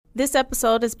This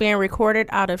episode is being recorded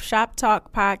out of Shop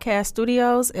Talk Podcast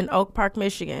Studios in Oak Park,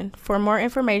 Michigan. For more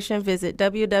information, visit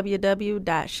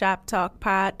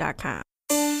www.shoptalkpod.com.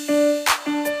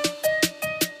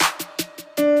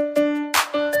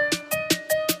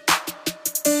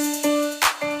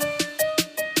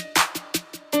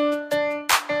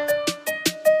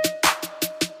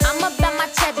 I'm about my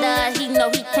cheddar, he know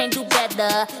he can't do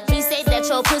better. He say that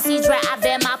your pussy dry, I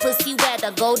bet my pussy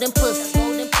wetter. Golden puss,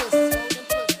 golden puss,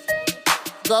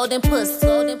 golden puss,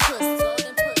 golden puss, golden puss.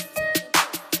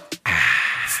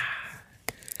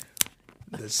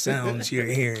 The sounds you're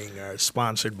hearing are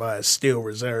sponsored by Steel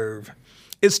Reserve.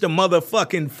 It's the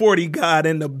motherfucking 40 God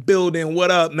in the building.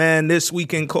 What up, man? This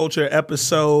Week in Culture,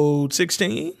 episode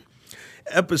 16?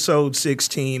 Episode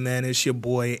 16, man. It's your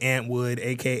boy, Antwood,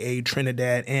 a.k.a.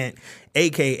 Trinidad Ant,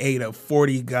 a.k.a. the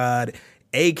 40 God,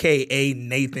 a.k.a.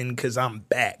 Nathan, because I'm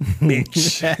back,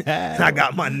 bitch. I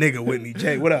got my nigga with me.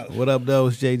 Jay, what up? What up, though?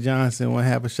 It's Jay Johnson, one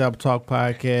half of Shop Talk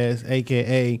Podcast,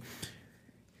 a.k.a.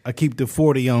 I keep the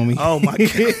 40 on me. Oh, my God.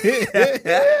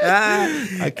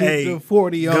 I keep the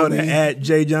 40 on me. Go to me.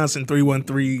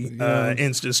 @J-Johnson313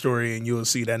 Insta story, and you'll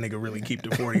see that nigga really keep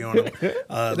the 40 on him.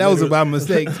 That was about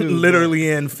mistake, too.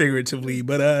 Literally and figuratively.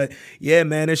 But, yeah,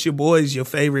 man, it's your boys, your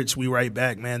favorites. We right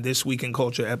back, man. This Week in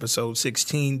Culture, episode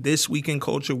 16. This Week in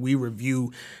Culture, we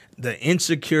review the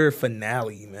Insecure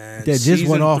finale, man. That just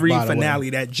went off, Season 3 by the finale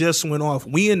that just went off.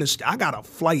 I got a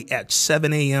flight at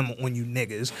 7 a.m. on you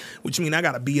niggas, which means I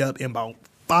got to be up in about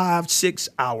 5-6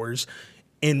 hours.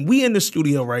 And we in the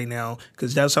studio right now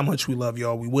because that's how much we love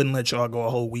y'all. We wouldn't let y'all go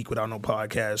a whole week without no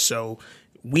podcast. So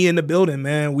we in the building,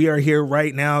 man. We are here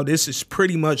right now. This is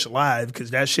pretty much live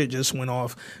because that shit just went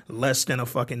off less than a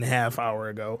fucking half hour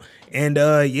ago. And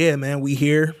yeah, man, we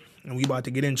here. And we about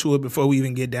to get into it before we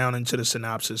even get down into the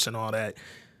synopsis and all that.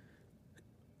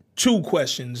 2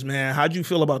 questions, man. How'd you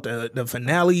feel about the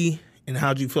finale, and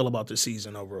how'd you feel about the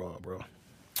season overall, bro?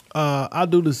 I'll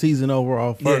do the season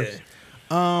overall first.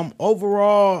 Yeah.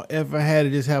 Overall, if I had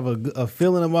to just have a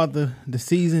feeling about the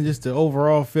season, just the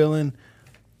overall feeling,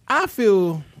 I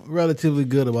feel relatively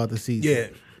good about the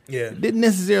season. Yeah. Didn't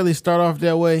necessarily start off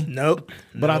that way. Nope.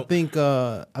 But I think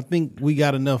we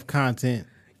got enough content.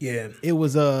 Yeah, it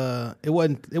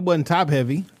wasn't top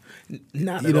heavy.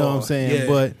 Not at all. You know what I'm saying? Yeah.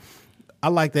 But I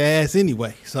like the ass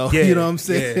anyway. So you know what I'm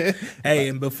saying? Yeah. Hey,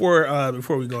 and before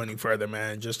we go any further,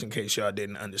 man, just in case y'all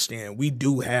didn't understand, we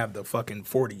do have the fucking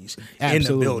 40s in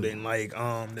the building. Like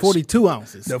 42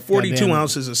 ounces. The 42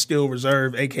 ounces of Steel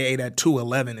Reserve, aka that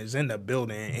 211, is in the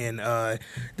building, and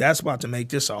that's about to make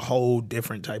this a whole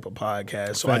different type of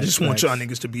podcast. So I just want y'all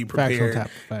niggas to be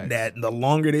prepared that the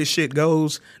longer this shit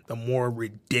goes, the more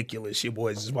ridiculous your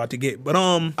boys is about to get. But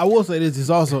I will say this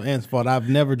is also Ant's fault. I've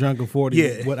never drunk a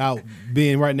 40 without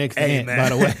being right next to Ant, man. By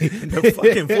the way. The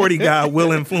fucking 40 guy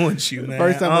will influence you, man.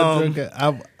 First time I drank it,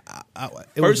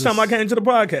 first time I came to the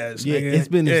podcast. Yeah, nigga. It's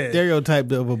been a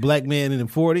stereotype of a black man in a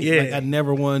 40. Yeah. Like I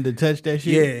never wanted to touch that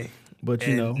shit. Yeah. But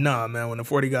you know. Nah, man, when the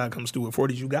 40 guy comes through with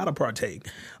 40s, you gotta partake.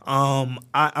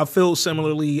 I feel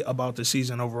similarly about the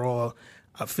season overall.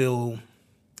 I feel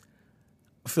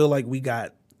like we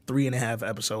got 3.5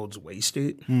 episodes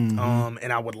wasted. Mm-hmm.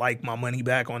 And I would like my money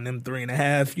back on them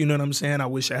 3.5. You know what I'm saying? I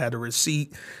wish I had a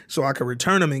receipt so I could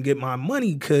return them and get my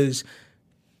money, because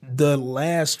the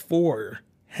last 4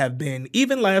 have been,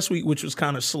 even last week, which was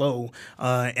kind of slow,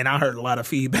 and I heard a lot of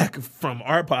feedback from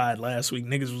our pod last week.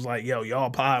 Niggas was like, yo, y'all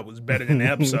pod was better than the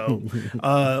episode.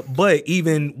 But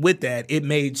even with that, it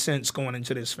made sense going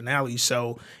into this finale.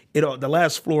 So the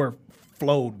last 4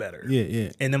 flowed better.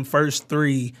 Yeah. And them first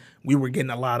 3, we were getting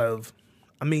a lot of,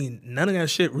 none of that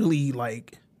shit really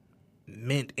like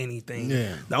meant anything.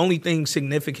 Yeah. The only thing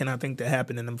significant I think that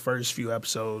happened in them first few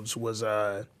episodes was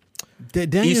Issa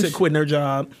quitting her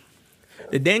job.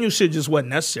 The Daniel shit just wasn't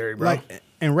necessary, bro. Like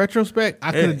in retrospect,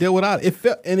 I could have dealt without it.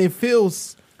 It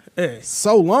feels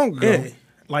so long ago. Yeah.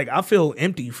 Like I feel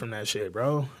empty from that shit,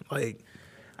 bro. Like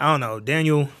I don't know,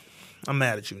 Daniel. I'm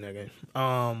mad at you, nigga.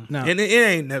 Now, and it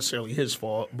ain't necessarily his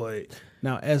fault, but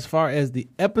now as far as the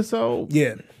episode,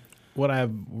 what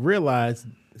I've realized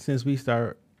since we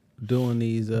start doing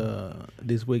these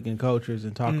this Week in Cultures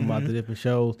and talking about the different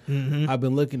shows, I've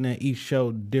been looking at each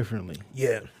show differently.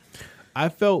 Yeah, I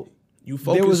felt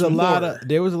there was a lot of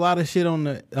shit on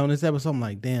this episode. I'm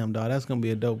like, damn, dog, that's gonna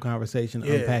be a dope conversation.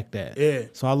 Unpack that. Yeah.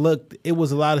 So I looked. It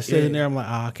was a lot of shit in there. I'm like,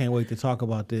 I can't wait to talk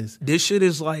about this. This shit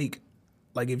is like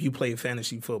if you play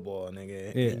fantasy football,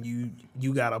 nigga, and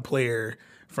you got a player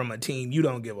from a team you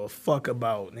don't give a fuck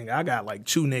about, nigga. I got like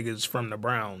 2 niggas from the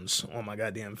Browns on my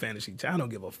goddamn fantasy team. I don't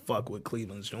give a fuck what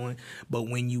Cleveland's doing. But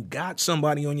when you got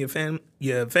somebody on your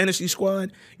fantasy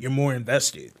squad, you're more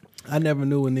invested. I never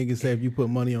knew a nigga say if you put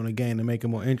money on a game to make it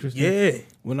more interesting. Yeah.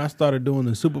 When I started doing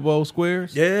the Super Bowl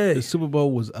squares, Yeah. the Super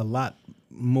Bowl was a lot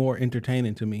more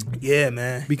entertaining to me. Yeah,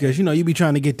 man. Because, you be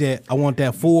trying to get that, I want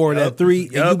that 4 or that 3,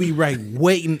 and you be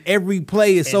waiting. Every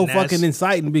play is so fucking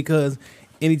exciting because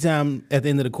anytime at the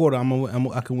end of the quarter, I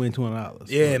can win $200.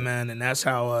 Yeah, man, and that's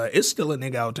how it's still a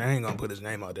nigga out there. I ain't gonna put his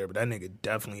name out there, but that nigga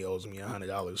definitely owes me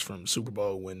 $100 from Super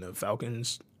Bowl when the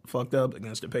Falcons fucked up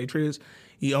against the Patriots.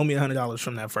 He owed me $100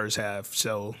 from that first half.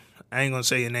 So I ain't gonna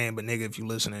say your name, but nigga, if you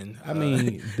listening, I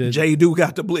mean, Jay do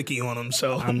got the blicky on him.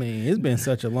 So I mean, it's been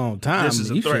such a long time. This is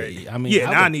a threat. I would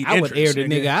air the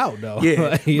nigga out though.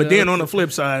 Yeah, but then on the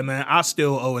flip side, man, I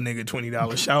still owe a nigga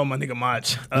 $20. Shout out my nigga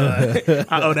Mach.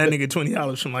 I owe that nigga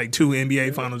 $20 from like 2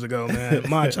 NBA finals ago, man.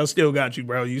 Mach, I still got you,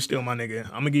 bro. You still my nigga.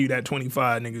 I'm gonna give you that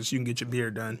 25, nigga, so you can get your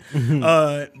beard done.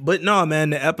 But no,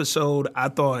 man, the episode, I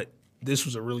thought this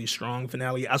was a really strong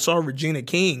finale. I saw Regina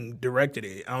King directed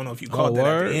it. I don't know if you caught that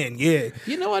at the end. Yeah.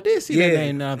 I did see that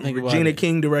name now. Regina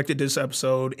King directed this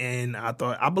episode, and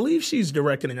I believe she's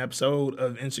directed an episode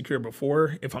of Insecure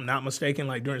before, if I'm not mistaken,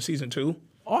 like during season 2.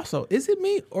 Also, is it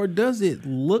me or does it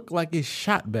look like it's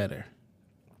shot better?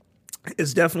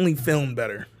 It's definitely filmed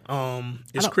better.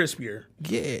 It's crispier.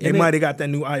 Yeah. They might have got that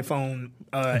new iPhone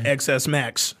XS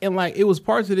Max. And like it was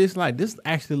parts of this, like this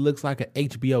actually looks like an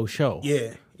HBO show.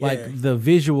 Yeah. Like the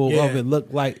visual of it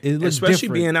looked like it looks especially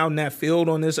different. being out in that field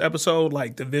on this episode,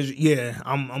 like the visual. Yeah,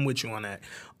 I'm with you on that.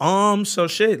 So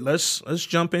shit, let's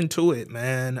jump into it,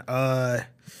 man.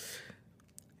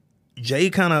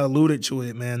 Jay kind of alluded to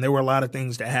it, man. There were a lot of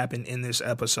things that happened in this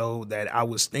episode that I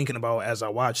was thinking about as I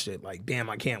watched it. Like,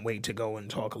 damn, I can't wait to go and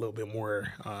talk a little bit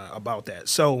more about that.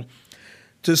 So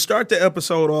to start the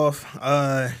episode off,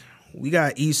 we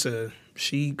got Issa.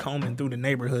 She combing through the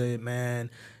neighborhood,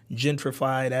 man.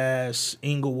 Gentrified ass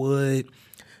Inglewood,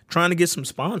 trying to get some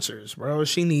sponsors, bro.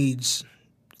 She needs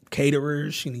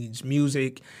caterers, she needs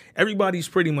music. Everybody's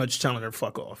pretty much telling her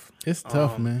fuck off. It's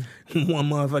tough, man. One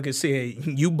motherfucker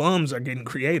said, "You bums are getting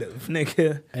creative,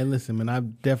 nigga." Hey, listen, man. I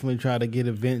definitely try to get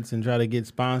events and try to get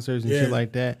sponsors and shit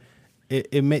like that.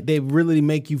 They really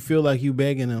make you feel like you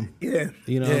begging them. Yeah,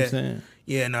 you know what I'm saying.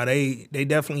 Yeah, no, they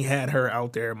definitely had her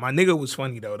out there. My nigga was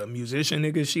funny though. The musician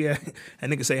nigga, that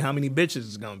nigga say, "How many bitches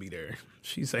is gonna be there?"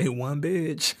 She say, "1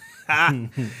 bitch."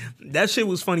 That shit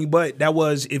was funny, but that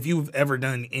was, if you've ever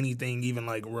done anything even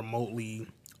like remotely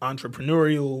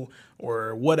entrepreneurial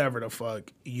or whatever the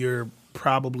fuck, you're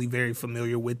probably very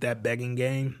familiar with that begging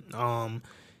game.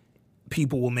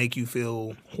 People will make you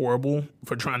feel horrible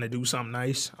for trying to do something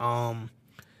nice.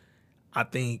 I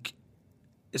think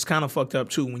it's kind of fucked up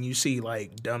too when you see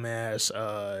like dumbass,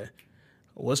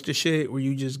 what's the shit where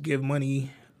you just give money,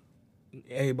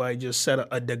 everybody just set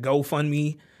a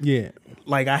GoFundMe. Yeah.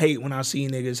 Like I hate when I see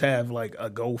niggas have like a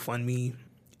GoFundMe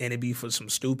and it be for some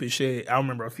stupid shit. I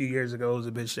remember a few years ago, it was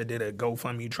a bitch that did a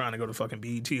GoFundMe trying to go to fucking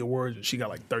BET Awards and she got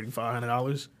like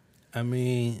 $3,500. I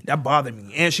mean, that bothered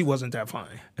me, and she wasn't that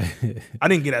fine. I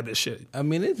didn't get that bitch shit. I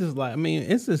mean,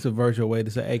 it's just a virtual way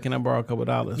to say, "Hey, can I borrow a couple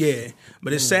dollars?" Yeah,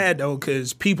 but it's sad though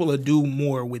because people will do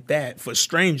more with that for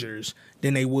strangers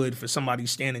than they would for somebody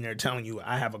standing there telling you,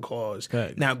 "I have a cause."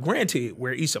 Okay. Now, granted,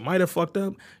 where Issa might have fucked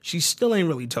up, she still ain't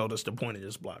really told us the point of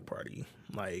this block party.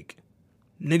 Like,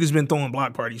 niggas been throwing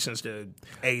block parties since the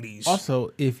 80s.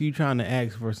 Also, if you trying to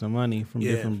ask for some money from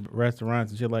different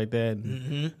restaurants and shit like that,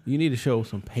 you need to show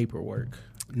some paperwork.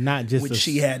 Not just which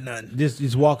she had none.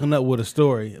 Just walking up with a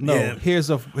story. No, here's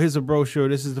a brochure.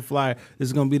 This is the flyer. This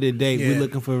is gonna be the date. We're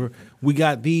looking for. We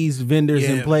got these vendors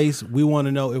in place. We want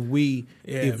to know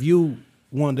if you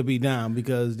want to be down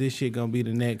because this shit gonna be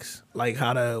the next. Like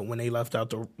when they left out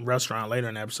the restaurant later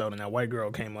in the episode and that white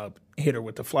girl came up, hit her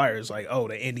with the flyers like, "Oh,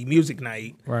 the indie music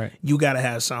night. Right. You gotta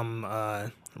have some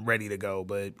ready to go,"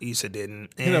 but Issa didn't.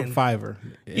 Hit up Fiverr.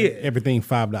 Yeah. Everything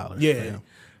 $5. Yeah.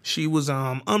 She was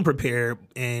unprepared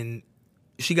and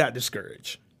she got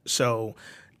discouraged. So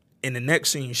in the next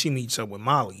scene, she meets up with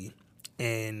Molly,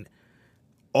 and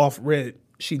off rip,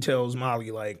 she tells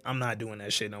Molly, like, "I'm not doing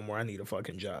that shit no more. I need a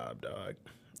fucking job, dog."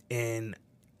 And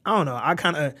I don't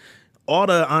know. All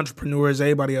the entrepreneurs,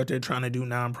 everybody out there trying to do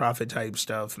nonprofit type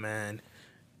stuff, man,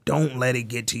 don't let it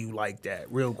get to you like that.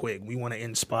 Real quick, we want to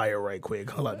inspire right quick.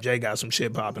 Hold up, Jay got some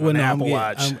shit popping on the Apple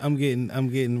Watch. I'm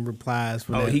getting replies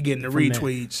from that. Oh, he getting the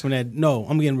retweets from that. No,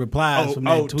 I'm getting replies from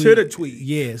that tweet. To the tweet.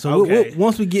 Yeah. So we'll,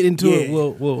 once we get into it,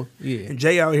 we'll. And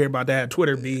Jay out here about to have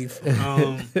Twitter beef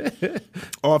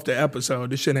off the episode.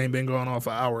 This shit ain't been going on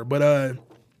for an hour. But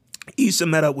Issa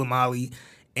met up with Molly.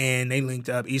 And they linked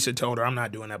up. Issa told her, "I'm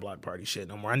not doing that block party shit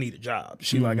no more. I need a job."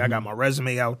 She like, "I got my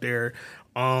resume out there."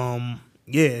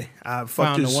 Yeah, I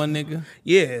found the one nigga.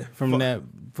 Yeah, from that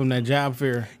from that job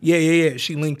fair. Yeah.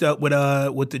 She linked up with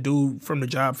the dude from the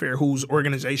job fair whose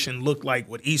organization looked like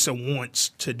what Issa wants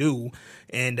to do,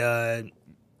 and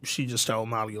she just told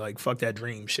Molly, like, fuck that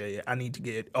dream shit. I need to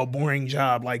get a boring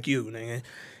job like you, nigga.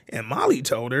 And Molly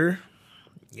told her,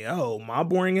 yo, my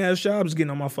boring ass job is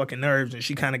getting on my fucking nerves. And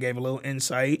she kind of gave a little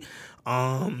insight.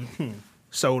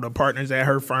 So the partners at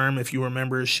her firm, if you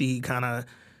remember, she kind of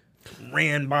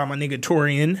ran by my nigga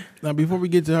Torian. Now, before we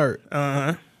get to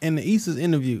her, in the Issa's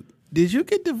interview, did you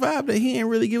get the vibe that he didn't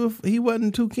really he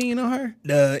wasn't too keen on her?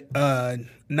 The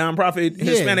nonprofit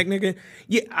Hispanic nigga?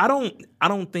 Yeah, I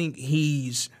don't think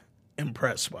he's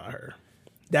impressed by her.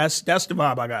 That's the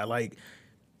vibe I got. Like,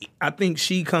 I think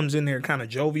she comes in there kind of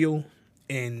jovial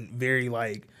and very,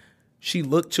 like, she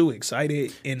looked too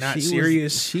excited and not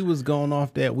serious. She was going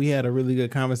off that we had a really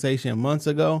good conversation months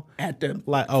ago at the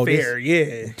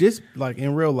fair. Just like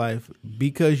in real life,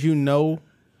 because you know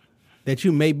that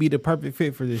you may be the perfect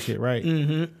fit for this shit, right?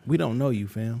 Mm-hmm. We don't know you,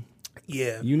 fam.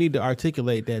 Yeah. You need to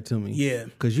articulate that to me. Yeah.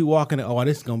 Because you walk in,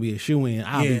 this is going to be a shoe-in.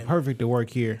 I'll be perfect to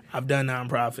work here. I've done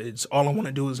nonprofits. All I want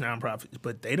to do is nonprofits,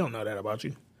 but they don't know that about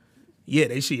you. Yeah,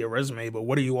 they see your resume, but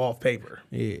what are you off paper?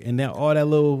 Yeah, and now all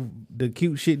that the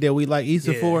cute shit that we like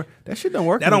Issa for, that shit don't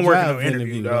work. That don't work in no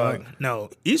interview, dog.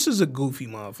 No, Issa's a goofy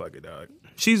motherfucker, dog.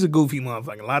 She's a goofy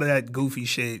motherfucker. A lot of that goofy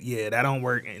shit, that don't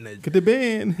work in the... Get the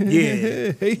band.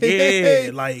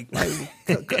 Yeah. Like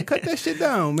cut that shit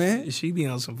down, man. She be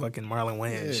on some fucking Marlon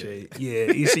Wayans shit.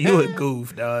 Yeah, Issa, you a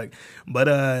goof, dog.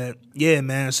 But,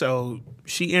 man, so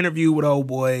she interviewed with old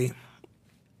boy.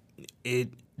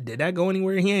 Did that go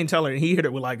anywhere? He ain't tell her. He hit her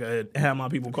with like have my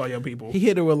people call your people. He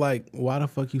hit her with like, why the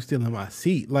fuck you still in my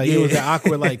seat? Like, it was an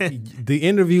awkward, like, the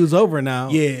interview's over now.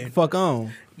 Yeah. Fuck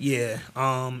on. Yeah.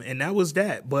 And that was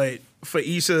that. But for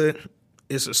Issa,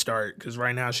 it's a start because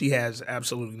right now she has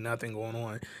absolutely nothing going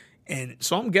on. And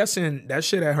so I'm guessing that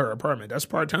shit at her apartment, that's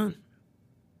part-time.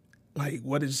 Like,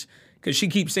 what is... Because she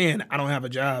keeps saying, I don't have a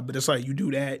job, but it's like you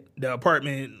do that, the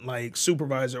apartment, like,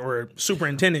 supervisor or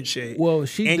superintendent shit,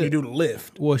 you do the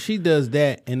lift. Well, she does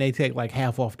that, and they take, like,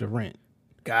 half off the rent.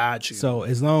 Got you. So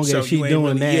as long as she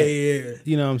doing that,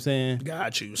 you know what I'm saying?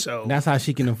 Got you. So that's how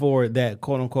she can afford that,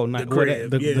 quote-unquote,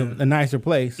 the nicer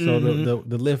place. So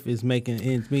the lift is making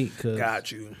ends meet.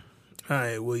 Got you. All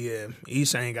right, well, yeah,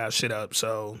 Issa ain't got shit up,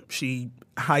 so she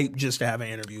hyped just to have an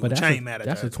interview, which I ain't mad at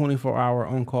that. That's a 24-hour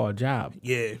on-call job.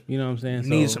 Yeah. You know what I'm saying?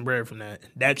 Need some bread from that.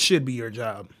 That should be your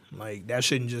job. Like, that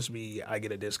shouldn't just be, I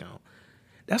get a discount.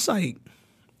 That's like,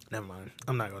 never mind.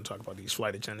 I'm not going to talk about these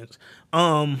flight attendants.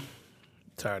 Tired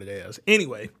of their ass.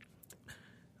 Anyway,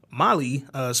 Molly,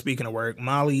 speaking of work,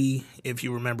 Molly, if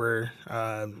you remember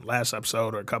last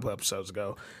episode or a couple episodes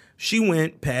ago, she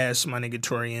went past my nigga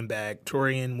Torian back.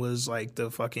 Torian was like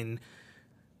the fucking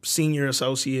senior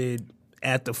associate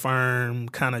at the firm,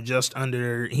 kind of just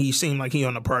under. He seemed like he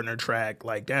on the partner track.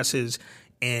 Like, that's his.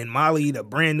 And Molly, the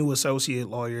brand new associate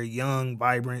lawyer, young,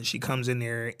 vibrant, she comes in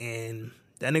there and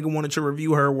that nigga wanted to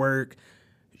review her work.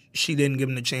 She didn't give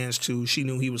him the chance to. She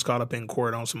knew he was caught up in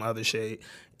court on some other shit.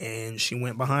 And she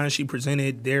went behind. She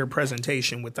presented their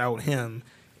presentation without him.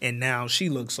 And now she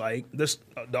looks like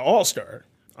the all-star.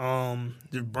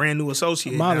 The brand new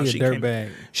associate. Molly a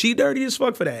dirtbag. She dirty as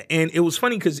fuck for that. And it was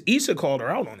funny because Issa called her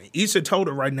out on it. Issa told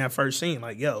her right in that first scene,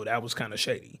 like, yo, that was kind of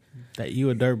shady. That you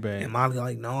a dirtbag. And Molly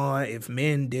like, no, if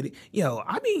men did it. Yo,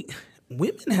 I mean,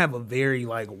 women have a very,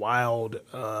 like, wild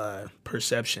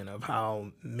perception of how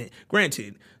men.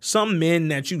 Granted, some men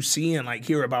that you see and, like,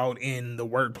 hear about in the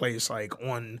workplace, like,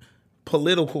 on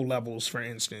political levels, for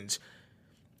instance,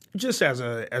 just as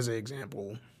an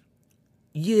example,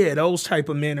 yeah, those type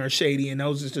of men are shady, and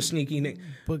those is the sneaky.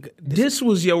 But this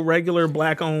was your regular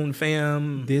black-owned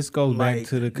fam. This goes back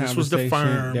to the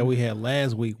conversation that we had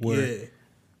last week, where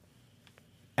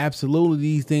absolutely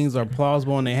these things are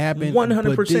plausible and they happen.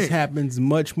 100%. But this happens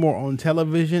much more on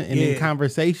television and in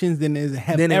conversations than it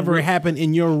ever happened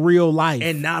in your real life.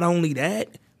 And not only that,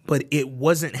 but it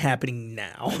wasn't happening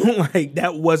now. Like,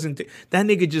 that wasn't... that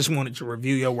nigga just wanted to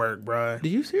review your work, bruh.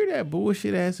 Did you hear that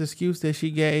bullshit-ass excuse that she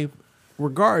gave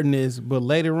regarding this, but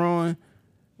later on,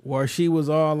 where she was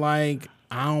all like,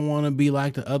 I don't want to be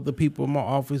like the other people in my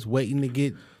office waiting to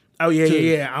get... Oh,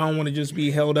 yeah. I don't want to just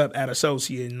be held up at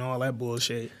associate and all that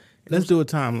bullshit. Let's do a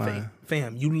timeline.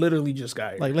 Fam, you literally just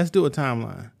got here. Like, let's do a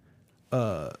timeline.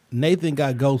 Nathan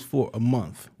got ghost for a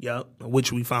month. Yep,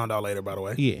 which we found out later, by the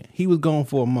way. Yeah, he was gone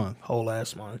for a month. Whole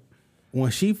last month.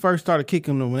 When she first started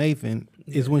kicking him with Nathan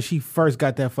is when she first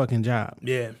got that fucking job.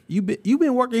 Yeah. You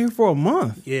been working here for a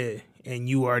month. Yeah. And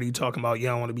you already talking about you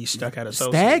don't want to be stuck at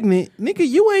associate. Stagnant. Nigga,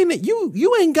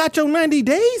 you ain't got your 90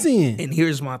 days in. And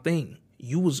here's my thing.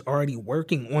 you was already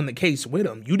working on the case with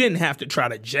him. You didn't have to try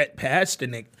to jet past the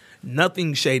nigga.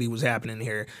 Nothing shady was happening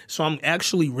here. So I'm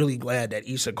actually really glad that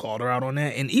Issa called her out on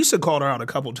that. And Issa called her out a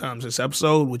couple times this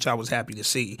episode, which I was happy to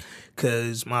see.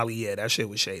 Because Molly, yeah, that shit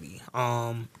was shady.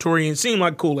 Torian seemed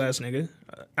like a cool ass nigga.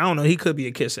 I don't know, he could be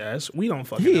a kiss ass. We don't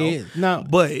fucking know. Is. No.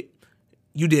 But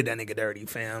you did that nigga dirty,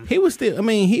 fam. He was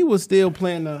still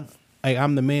playing the like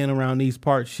I'm the man around these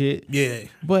parts shit. Yeah.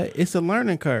 But it's a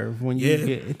learning curve when you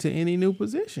get into any new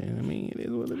position. I mean, it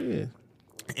is what it is.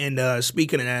 And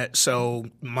speaking of that, so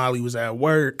Molly was at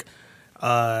work.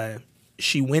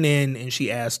 She went in and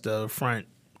she asked the front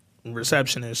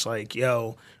receptionist, like,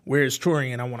 yo, where's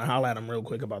Torian? I want to holler at him real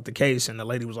quick about the case. And the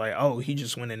lady was like, oh, he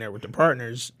just went in there with the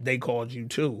partners. They called you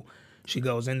too. She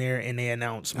goes in there and they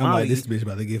announce Molly. I'm like, this bitch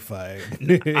about to get fired.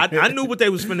 I knew what they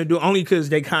was finna do only because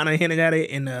they kind of hinted at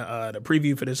it in the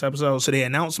preview for this episode. So they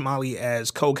announced Molly as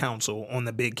co-counsel on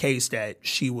the big case that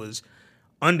she was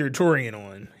under Torian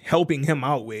on, helping him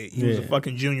out with. He was a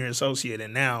fucking junior associate,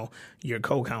 and now you're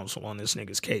co-counsel on this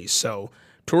nigga's case. So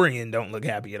Torian don't look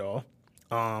happy at all.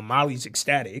 Molly's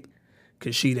ecstatic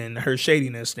because her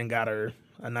shadiness then got her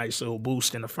a nice little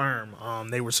boost in the firm.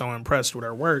 They were so impressed with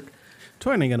her work.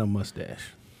 Torian ain't got no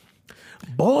mustache.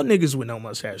 Bald niggas with no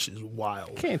mustache is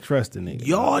wild. Can't trust a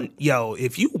nigga. Yo,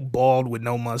 if you bald with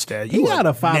no mustache, he got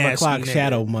a 5 nasty o'clock nigga.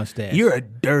 shadow mustache. You're a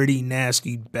dirty,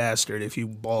 nasty bastard if you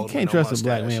bald with no mustache. Can't trust a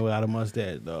black man without a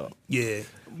mustache, dog. Yeah.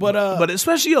 But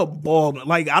especially a bald,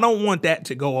 like, I don't want that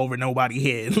to go over nobody's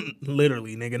head.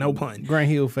 Literally, nigga, no pun. Grant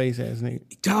Hill face ass nigga.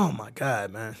 Oh my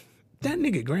God, man. That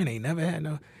nigga Grant ain't never had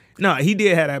no. No, he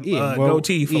did have that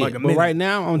goatee for like a minute. But right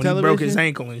now on television, he broke his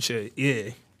ankle and shit. Yeah.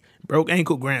 Broke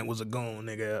ankle Grant was a goon,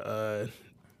 nigga.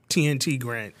 TNT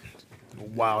Grant,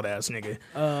 wild ass nigga.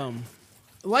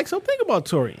 So think about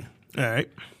Torian. All right,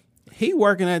 he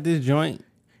working at this joint.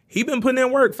 He been putting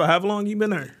in work for how long you been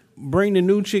there? Bring the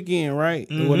new chick in, right?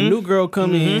 Mm-hmm. When the new girl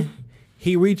come in,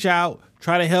 he reach out,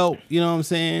 try to help. You know what I'm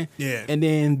saying? Yeah. And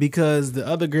then because the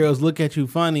other girls look at you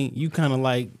funny, you kind of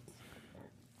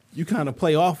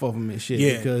play off of them and shit.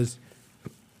 Yeah. Because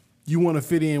you want to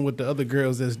fit in with the other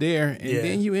girls that's there, and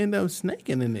then you end up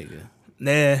snaking the nigga.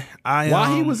 Nah,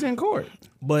 while he was in court.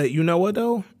 But you know what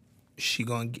though? You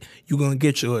gonna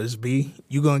get yours, B.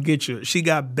 You gonna get yours. She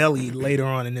got belly later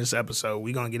on in this episode.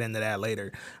 We gonna get into that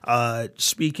later.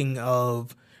 Speaking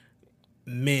of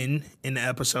men in the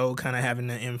episode kind of having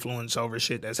the influence over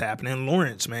shit that's happening,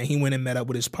 Lawrence, man, he went and met up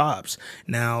with his pops.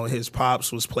 Now his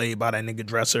pops was played by that nigga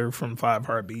Dresser from 5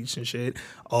 Heartbeats and shit.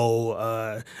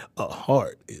 A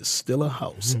heart is still a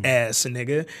house, ass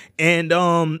nigga. And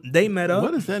they met up.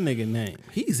 What is that nigga name?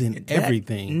 He's in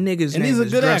everything. Nigga's and name he's a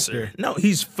is good Dresser. actor. No,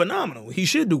 he's phenomenal. He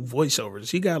should do voiceovers.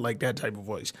 He got like that type of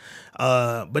voice.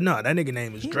 But no, that nigga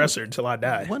name is Dresser till I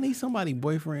die. Wasn't he somebody's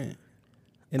boyfriend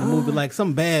in the movie? Like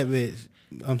some bad bitch.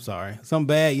 I'm sorry, some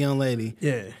bad young lady.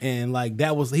 Yeah, and like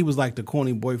he was like the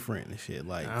corny boyfriend and shit.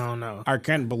 Like I don't know. I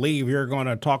can't believe you're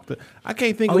gonna talk to. I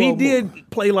can't think. Oh, of he did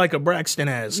play like a Braxton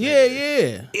ass.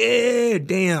 Yeah.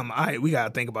 Damn. All right, we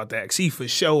gotta think about that. 'Cause he for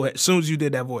sure. As soon as you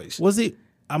did that voice, was it?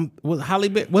 Was Holly?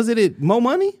 Was it Mo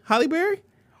Money? Holly Berry?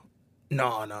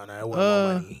 No. It wasn't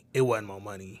Mo Money. It wasn't Mo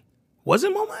Money. Was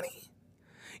it Mo Money?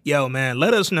 Yo, man,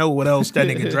 let us know what else that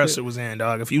nigga Dresser was in,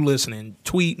 dog. If you listening,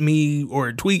 tweet me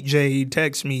or tweet Jay,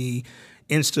 text me,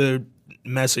 Insta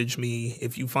message me.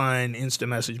 If you find Insta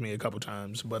message me a couple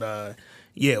times. But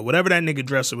yeah, whatever that nigga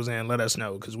Dresser was in, let us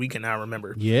know because we cannot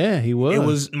remember. Yeah, he was. It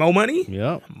was Mo Money?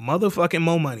 Yep. Motherfucking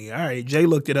Mo Money. All right, Jay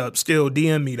looked it up. Still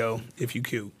DM me though if you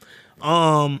cute.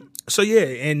 So yeah,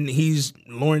 and he's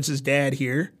Lawrence's dad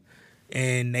here.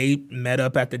 And they met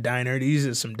up at the diner. These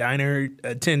are some diner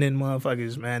attendant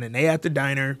motherfuckers, man. And they at the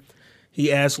diner.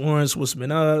 He asked Lawrence what's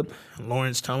been up.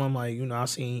 Lawrence tell him, like, I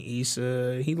seen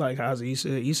Issa. He like, how's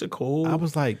Issa? Issa cool. I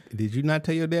was like, did you not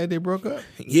tell your dad they broke up?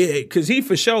 Yeah, because he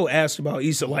for sure asked about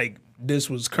Issa like this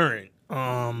was current.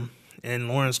 And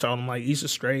Lawrence told him, like, Issa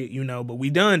straight, but we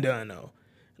done though.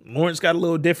 Lawrence got a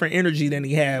little different energy than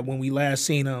he had when we last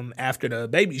seen him after the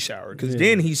baby shower. Because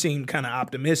then he seemed kind of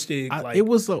optimistic. It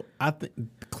was I think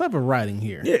clever writing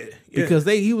here. Yeah. Because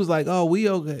he was like, oh, we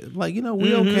okay. Like,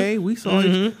 we okay. We saw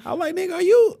it. I was like, nigga,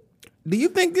 do you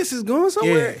think this is going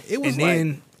somewhere? Yeah. It was and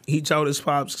then he told his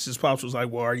pops, because his pops was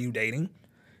like, well, are you dating?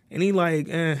 And he like,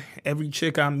 every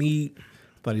chick I meet.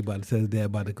 Thought he about to tell his dad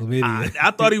about the chlamydia.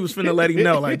 I thought he was finna let him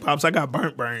know, like, Pops, I got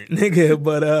burnt, nigga.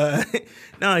 But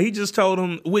no, he just told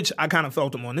him, which I kind of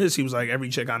felt him on this. He was like, every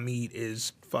chick I meet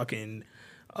is fucking,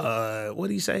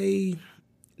 what'd he say?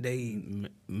 They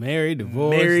married,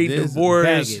 divorced,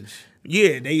 baggage.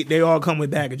 Yeah, they all come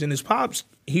with baggage. And his pops,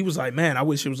 he was like, man, I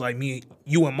wish it was like me,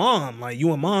 you and mom. Like,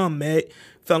 you and mom met,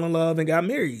 fell in love, and got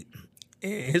married.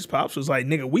 And his pops was like,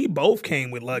 nigga, we both came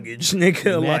with luggage,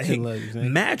 nigga.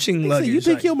 Matching luggage. You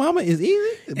think your mama is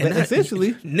easy? But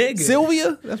essentially, nigga.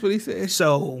 Sylvia, that's what he said.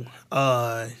 So,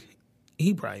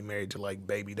 he probably married to like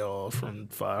Baby Doll from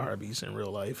Five Heartbeats in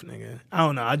real life, nigga. I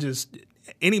don't know.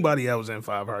 Anybody else in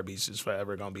Five Heartbeats is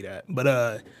forever gonna be that.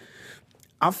 But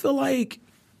I feel like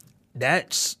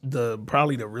that's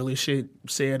probably the realest shit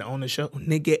said on the show.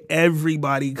 Nigga,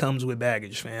 everybody comes with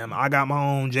baggage, fam. I got my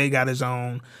own. Jay got his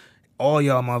own. All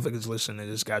y'all motherfuckers listening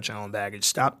to this got your own baggage.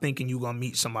 Stop thinking you gonna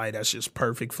meet somebody that's just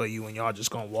perfect for you and y'all just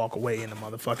gonna walk away in the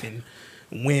motherfucking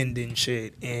wind and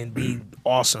shit and be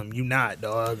awesome. You not,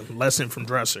 dog. Lesson from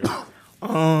Dresser.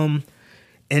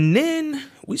 And then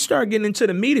we start getting into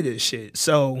the meat of this shit.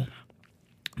 So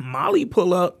Molly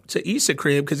pull up to Issa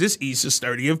crib because it's Issa's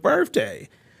 30th birthday.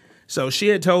 So she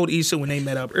had told Issa when they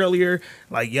met up earlier,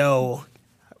 like, yo,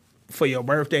 for your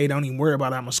birthday, don't even worry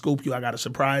about it. I'm going to scoop you. I got a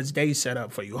surprise day set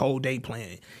up for you. Whole day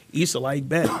planned. Issa like,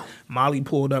 bet. Molly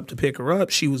pulled up to pick her up.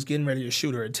 She was getting ready to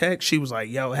shoot her a text. She was like,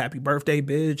 yo, happy birthday,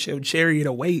 bitch. Your chariot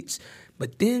awaits.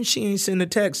 But then she ain't send a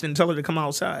text and tell her to come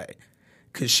outside.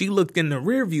 Because she looked in the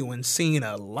rear view and seen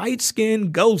a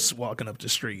light-skinned ghost walking up the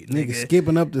street. Nigga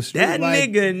skipping up the street. That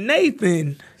nigga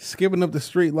Nathan. Skipping up the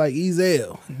street like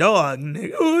Ezel. Dog,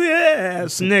 nigga. Oh,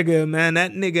 yes, nigga, man.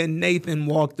 That nigga Nathan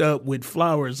walked up with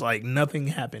flowers like nothing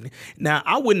happened. Now,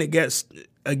 I wouldn't have guessed.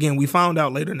 Again, we found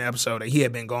out later in the episode that he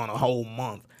had been gone a whole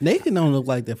month. Nathan don't look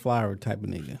like that flower type of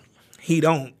nigga. He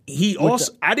don't. He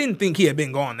also, I didn't think he had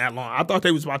been gone that long. I thought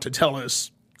they was about to tell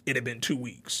us it had been 2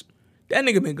 weeks. That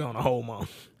nigga been gone a whole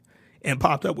month and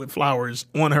popped up with flowers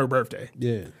on her birthday.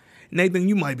 Yeah. Nathan,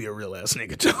 you might be a real ass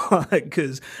nigga, too.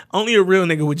 Because only a real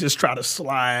nigga would just try to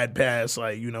slide past,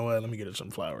 like, you know what, let me get her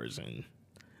some flowers and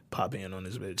pop in on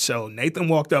this bitch. So Nathan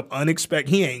walked up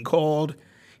unexpected. He ain't called.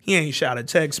 He ain't shot a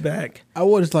text back. I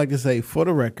would just like to say, for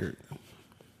the record,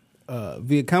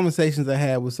 via conversations I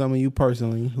had with some of you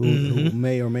personally who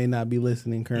may or may not be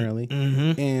listening currently,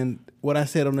 and what I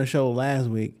said on the show last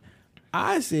week,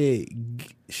 I said,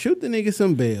 shoot the nigga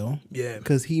some bail. Yeah.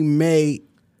 Because he may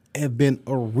have been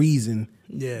a reason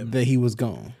that he was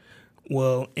gone.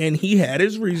 Well, and he had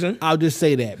his reason. I'll just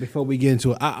say that before we get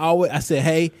into it. I said,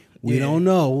 hey, we don't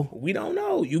know. We don't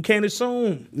know. You can't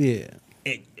assume. Yeah.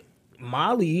 And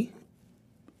Molly,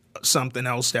 something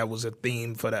else that was a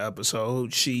theme for the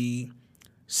episode, she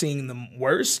seen the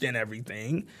worst and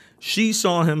everything. She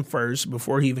saw him first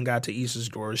before he even got to Issa's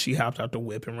door. She hopped out the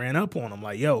whip and ran up on him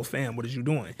like, yo, fam, what is you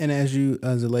doing? And as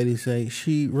the ladies say,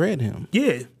 she read him.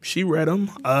 Yeah, she read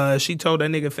him. She told that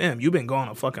nigga, fam, you been gone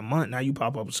a fucking month. Now you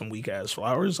pop up with some weak-ass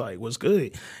flowers. Like, what's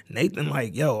good? Nathan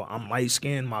like, yo, I'm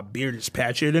light-skinned. My beard is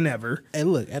patchier than ever.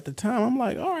 And look, at the time, I'm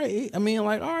like, all right. All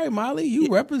right, Molly, you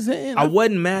representing. I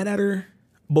wasn't mad at her.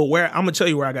 But I'm going to tell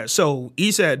you where I got. So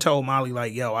Issa had told Molly,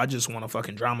 like, yo, I just want a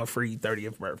fucking drama-free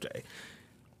 30th birthday.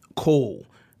 Cool.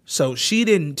 So she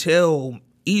didn't tell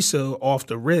Issa off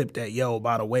the rip that, yo,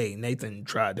 by the way, Nathan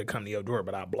tried to come to your door,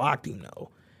 but I blocked him, though.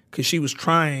 Because she was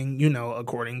trying,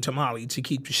 according to Molly, to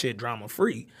keep the shit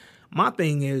drama-free. My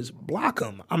thing is, block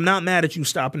him. I'm not mad at you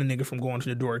stopping the nigga from going to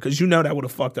the door, because that would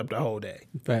have fucked up the whole day.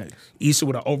 Facts. Issa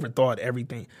would have overthought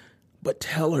everything. But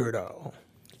tell her, though.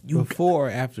 Before or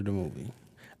after the movie?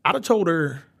 I'd have told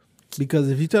her. Because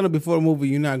if you tell her before the movie,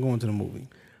 you're not going to the movie.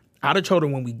 I'd have told her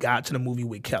when we got to the movie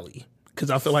with Kelly. Because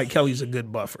I feel like Kelly's a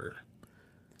good buffer.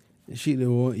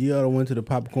 You ought to went to the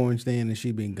popcorn stand and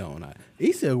she been gone.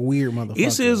 Issa a weird motherfucker.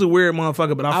 Issa is a weird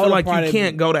motherfucker, but I feel like you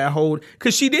can't go that whole.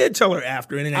 Because she did tell her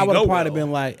after, and it ain't go well. I would have probably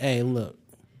been like, hey, look,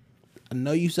 I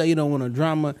know you say you don't want a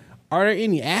drama. Are there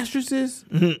any asterisks?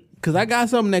 Because I got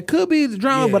something that could be the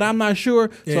drama, but I'm not sure.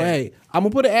 So, hey, I'm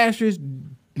going to put an asterisk.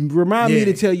 Remind me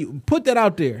to tell you, put that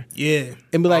out there. Yeah.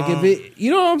 And be like, if it,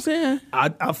 you know what I'm saying?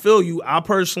 I feel you. I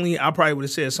probably would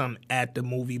have said something at the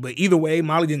movie, but either way,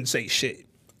 Molly didn't say shit.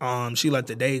 She let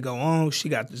the day go on. She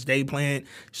got this day planned,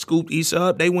 scooped Issa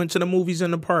up. They went to the movies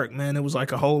in the park, man. It was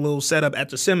like a whole little setup at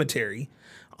the cemetery.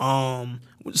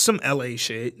 Some LA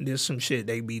shit. There's some shit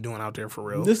they be doing out there for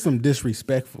real. This some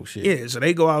disrespectful shit. Yeah, so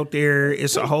they go out there.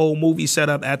 It's a whole movie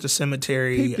setup at the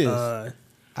cemetery. Peep this.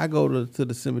 I go to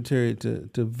the cemetery to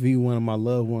view one of my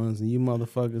loved ones, and you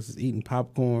motherfuckers is eating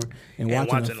popcorn and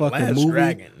watching a fucking Last movie.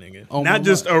 Dragon, nigga. Not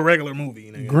just a regular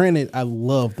movie, nigga. Granted, I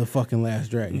love the fucking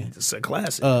Last Dragon. It's a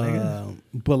classic, nigga.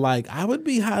 But like, I would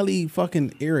be highly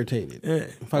fucking irritated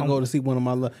if I go to see one of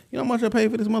my loved. You know how much I pay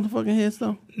for this motherfucking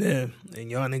headstone? Yeah, and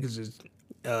y'all niggas is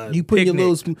you put your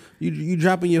little, you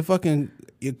dropping your fucking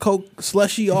your Coke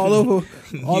slushy all over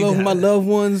my loved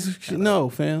ones. No,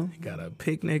 fam. Got a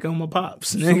picnic on my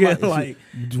pops, nigga. Like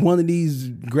one of these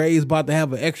graves about to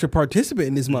have an extra participant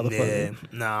in this motherfucker.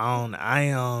 Yeah,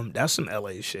 no, that's some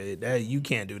LA shit. That you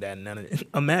can't do that. None of it.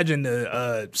 Imagine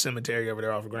the cemetery over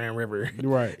there off of Grand River,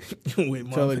 right?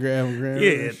 With Telegram, Grand yeah,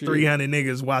 River 300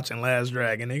 niggas watching Last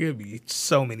Dragon. Nigga, it'd be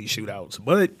so many shootouts.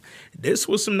 But this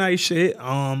was some nice shit.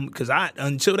 Cause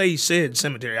until they said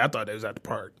cemetery, I thought they was at the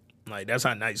park. Like, that's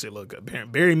how nice it looked.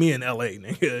 Apparently, bury me in L.A.,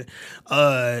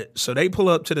 nigga. So they pull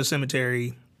up to the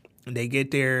cemetery. And they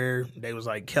get there. They was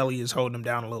like, Kelly is holding them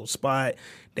down a little spot.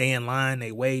 They in line.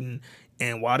 They waiting.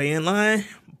 And while they in line,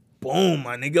 boom,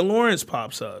 my nigga Lawrence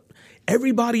pops up.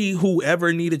 Everybody who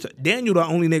ever needed to... Daniel the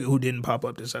only nigga who didn't pop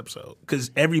up this episode.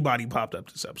 Because everybody popped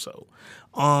up this episode.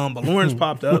 But Lawrence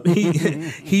popped up.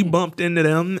 He bumped into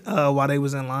them while they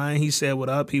was in line. He said, what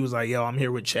up? He was like, yo, I'm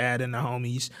here with Chad and the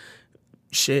homies.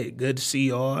 Shit, good to see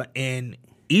y'all. And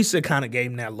Issa kind of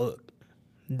gave him that look.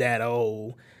 That,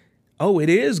 oh, it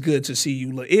is good to see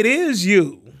you look. It is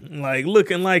you. Like,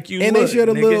 looking like you and look, they shared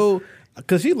a nigga. little...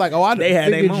 Because she's like, I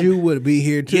figured you would be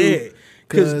here, too. Yeah.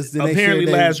 Because apparently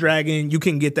Last Dragon, you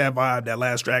can get that vibe that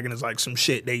Last Dragon is like some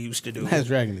shit they used to do. Last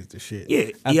Dragon is the shit. Yeah,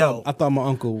 I thought my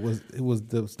uncle was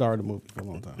the star of the movie for a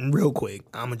long time. Real quick,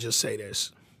 I'm going to just say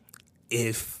this.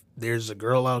 If there's a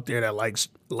girl out there that likes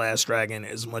Last Dragon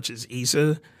as much as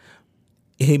Issa,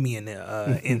 hit me in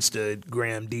the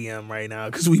Instagram DM right now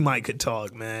because we might could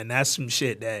talk, man. That's some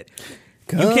shit that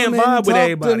you can't vibe with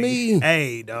everybody.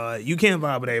 Hey, dog, you can't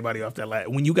vibe with everybody off that.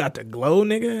 When you got the glow,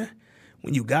 nigga.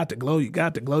 When you got the glow, you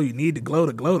got the glow. You need the glow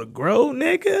to grow,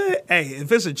 nigga. Hey,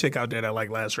 if it's a chick out there that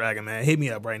like Last Dragon, man, hit me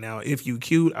up right now. If you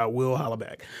cute, I will holla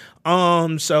back.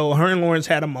 So her and Lawrence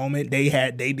had a moment. They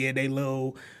did a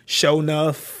little show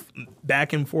enough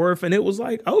back and forth, and it was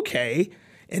like, okay.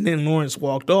 And then Lawrence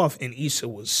walked off, and Issa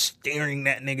was staring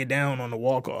that nigga down on the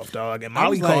walk off, dog. And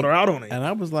Molly called her out on it. And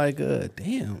I was like,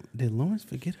 damn, did Lawrence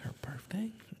forget her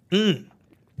birthday?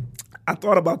 I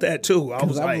thought about that too. I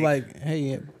was like,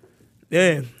 hey.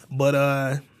 Yeah,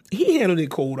 but he handled it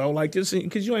cool though. Like, just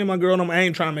because you ain't my girl, I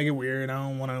ain't trying to make it weird. I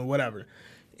don't want to whatever.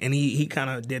 And he kind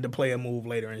of did the player move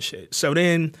later and shit. So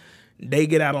then they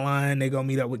get out of line. They go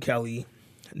meet up with Kelly,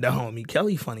 the homie.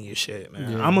 Kelly funny as shit,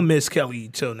 man. Yeah. I'm gonna miss Kelly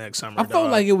till next summer. I felt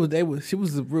like she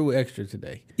was a real extra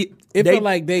today. It felt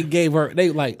like they gave her. They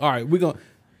like, all right, we're gonna.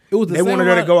 It was they wanted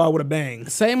her to go out with a bang.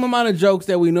 Same amount of jokes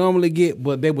that we normally get,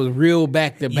 but they was real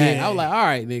back to back. I was like, all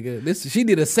right, nigga, she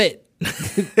did a set.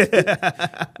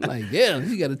 Like, damn,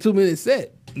 she got a 2-minute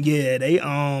set. Yeah, they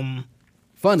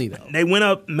funny though. They went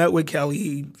up, met with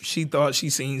Kelly. She thought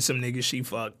she seen some niggas she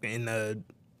fucked in the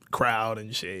crowd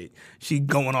and shit. She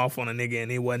going off on a nigga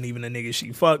and it wasn't even the nigga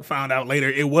she fucked. Found out later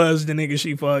it was the nigga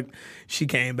she fucked. She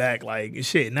came back like,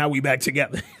 shit, now we back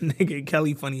together. Nigga,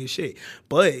 Kelly funny as shit.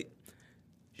 But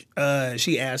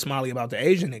she asked Molly about the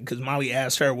Asian nigga because Molly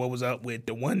asked her what was up with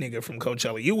the one nigga from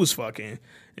Coachella you was fucking.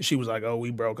 And she was like, oh,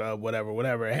 we broke up,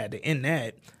 whatever. I had to end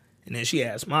that. And then she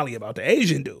asked Molly about the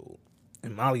Asian dude.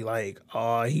 And Molly like,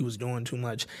 oh, he was doing too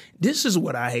much. This is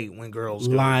what I hate when girls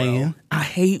do. Lying. Well. I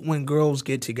hate when girls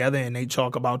get together and they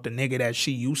talk about the nigga that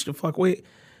she used to fuck with.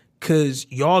 Because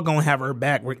y'all going to have her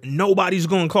back. Nobody's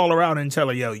going to call her out and tell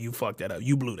her, yo, you fucked that up.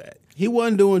 You blew that. He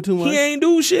wasn't doing too much. He ain't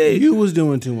do shit. You was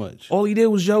doing too much. All he did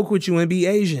was joke with you and be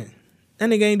Asian. That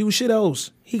nigga ain't do shit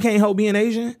else. He can't help being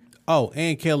Asian. Oh,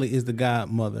 and Kelly is the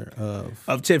godmother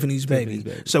of Tiffany's baby.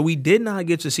 So we did not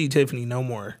get to see Tiffany no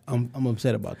more. I'm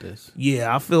upset about this.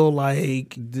 Yeah, I feel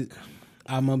like...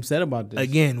 I'm upset about this.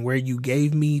 Again, where you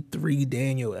gave me 3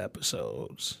 Daniel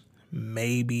episodes,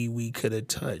 maybe we could have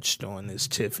touched on this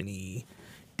Tiffany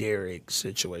Derek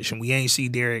situation. We ain't see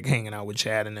Derek hanging out with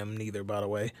Chad and them neither, by the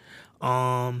way.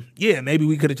 Yeah, maybe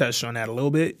we could have touched on that a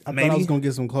little bit. I thought I was gonna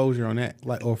get some closure on that,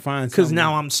 like, or find something. Because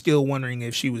now I'm still wondering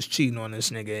if she was cheating on this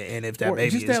nigga and if that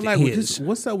baby is his.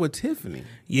 What's up with Tiffany?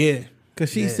 Yeah,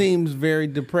 because she seems very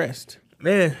depressed.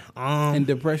 Yeah, and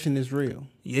depression is real.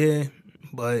 Yeah,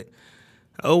 but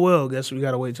oh well. Guess we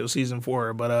gotta wait till season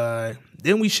 4. But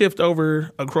then we shift over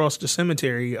across the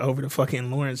cemetery over to fucking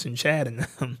Lawrence and Chad and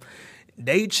them.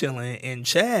 They chilling, and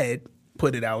Chad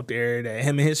put it out there that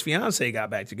him and his fiance got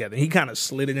back together. He kind of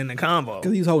slid it in the convo.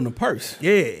 Because he was holding a purse.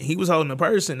 Yeah, he was holding a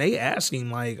purse, and they asked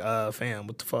him, like, fam,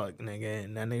 what the fuck, nigga?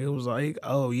 And that nigga was like,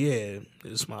 oh, yeah,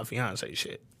 this is my fiance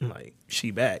shit. Like,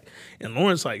 she back. And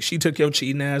Lawrence, like, she took your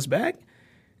cheating ass back?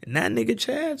 And that nigga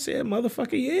Chad said,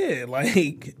 motherfucker, yeah.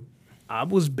 Like, I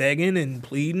was begging and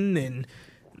pleading and...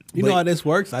 You know how this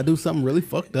works? I do something really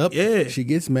fucked up. Yeah. She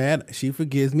gets mad. She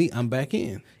forgives me. I'm back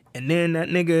in. And then that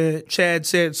nigga Chad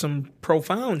said some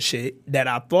profound shit that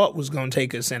I thought was going to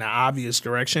take us in an obvious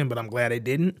direction, but I'm glad it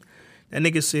didn't. That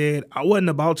nigga said, I wasn't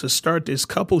about to start this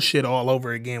couple shit all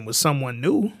over again with someone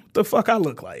new. What the fuck I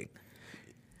look like?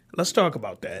 Let's talk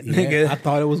about that, nigga. I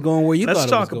thought it was going where you thought it was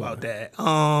going. Let's talk about that.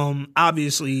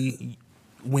 Obviously,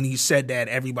 when he said that,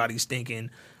 everybody's thinking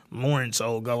Lawrence,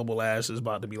 old gullible ass, is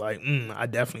about to be like, I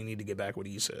definitely need to get back with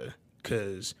Issa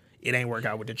because it ain't work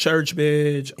out with the church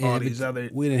bitch. All these other,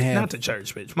 we didn't have not the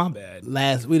church bitch. My bad.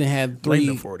 We didn't have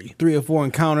three or four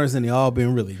encounters, and they all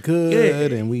been really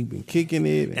good, and we've been kicking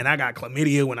it. And I got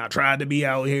chlamydia when I tried to be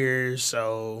out here,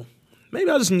 so maybe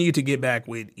I just need to get back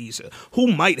with Issa,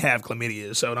 who might have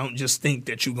chlamydia. So don't just think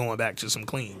that you going back to some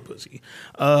clean pussy.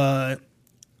 But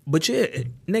yeah,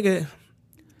 nigga,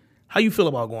 how you feel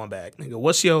about going back, nigga?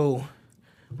 What's your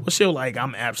like?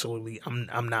 I'm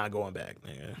not going back,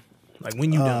 nigga. Like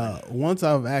when you done? Once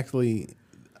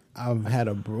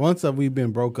we've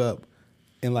been broke up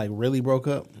and like really broke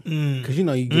up, because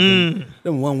you get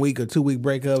them 1 week or 2 week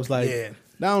breakups. Like that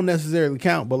don't necessarily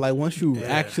count, but like once you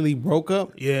actually broke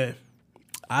up,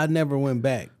 I never went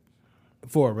back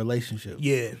for a relationship.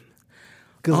 Yeah.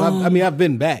 Because I've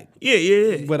been back.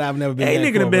 Yeah. But I've never been back.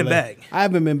 Nigga done been back. I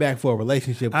haven't been back for a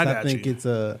relationship because I think it's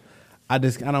we're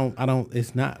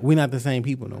not the same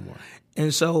people no more.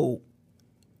 And so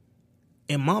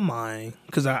in my mind,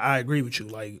 because I agree with you,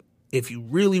 like if you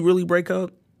really, really break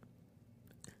up,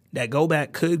 that go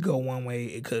back could go one way,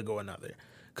 it could go another.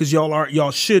 Because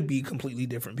y'all should be completely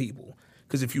different people.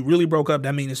 Because if you really broke up,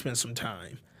 that means it's been some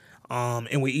time.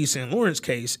 And with Issa and Lawrence's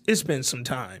case, it's been some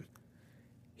time.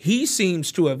 He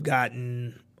seems to have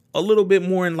gotten a little bit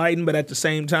more enlightened, but at the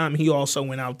same time, he also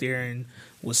went out there and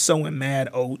was sowing mad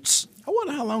oats. I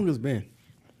wonder how long it's been.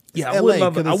 Yeah, I would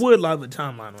love a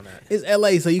timeline on that. It's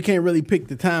LA, so you can't really pick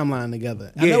the timeline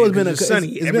together. I know it's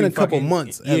been a couple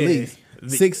months at least,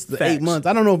 6 to 8 months.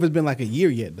 I don't know if it's been like a year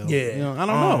yet though. Yeah, I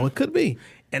don't know. It could be.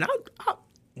 And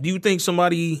do you think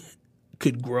somebody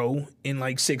could grow in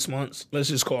like 6 months? Let's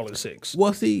just call it 6.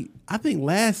 Well, see, I think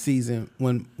last season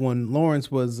when Lawrence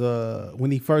was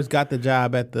when he first got the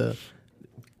job at the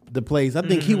place, I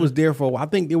think he was there for a while. I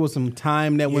think there was some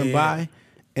time that went by.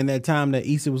 And that time that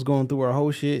Issa was going through her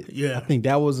whole shit, I think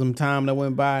that was some time that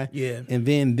went by. Yeah. And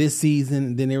then this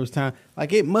season, then there was time.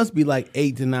 Like, it must be like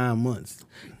 8 to 9 months.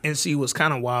 And see, what's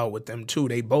kind of wild with them, too,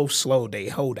 they both slowed their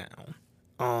hoe down.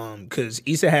 Because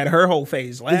Issa had her whole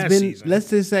phase last season. Let's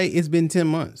just say it's been 10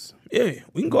 months. Yeah,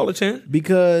 we can call it 10.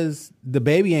 Because the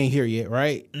baby ain't here yet,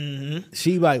 right? Mm-hmm.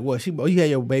 She like, what? You had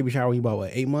your baby shower when you about,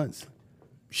 8 months?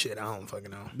 Shit, I don't fucking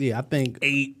know. Yeah, I think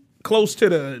 8. Close to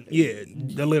the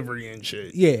delivery and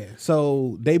shit. Yeah,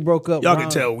 so they broke up. Y'all can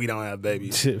tell we don't have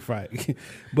babies, right?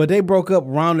 But they broke up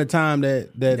around the time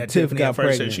that Tiff got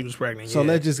pregnant. Said she was pregnant. So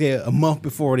let's just get a month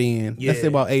before the end. Yeah. Let's say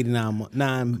about 8 to 9 months,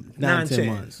 10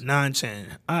 months. 9, 10.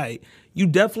 All right, you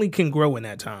definitely can grow in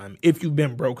that time if you've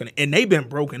been broken, and they've been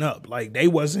broken up. Like they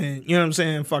wasn't, you know what I'm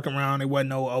saying, fucking around. It wasn't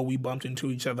no we bumped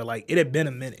into each other. Like it had been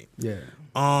a minute. Yeah.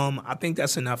 I think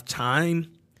that's enough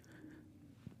time.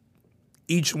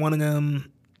 Each one of them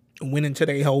went into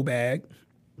their whole bag.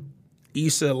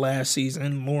 Issa last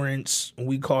season, Lawrence,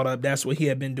 we caught up. That's what he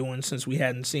had been doing since we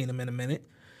hadn't seen him in a minute.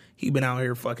 He been out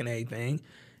here fucking everything.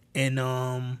 And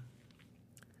I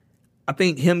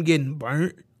think him getting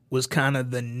burnt was kind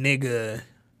of the nigga,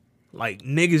 like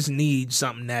niggas need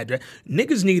something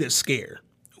niggas need a scare.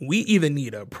 We either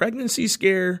need a pregnancy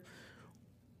scare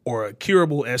or a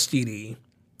curable STD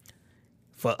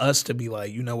for us to be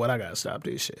like, you know what, I gotta stop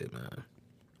this shit, man.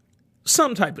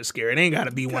 Some type of scare. It ain't gotta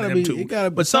be one of them two.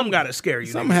 But something gotta scare you.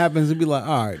 Something happens to be like,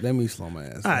 all right, let me slow my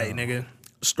ass. All right, nigga.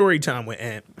 Story time with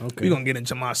Ant. Okay. We gonna get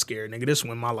into my scare, nigga. This is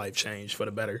when my life changed for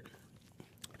the better.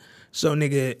 So,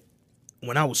 nigga,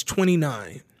 when I was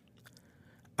 29,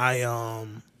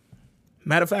 matter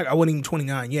of fact, I wasn't even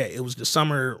 29 yet. It was the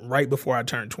summer right before I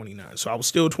turned 29. So I was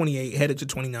still 28, headed to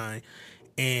 29,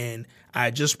 and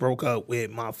I just broke up with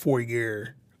my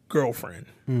 4-year girlfriend.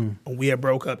 We had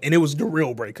broke up, and it was the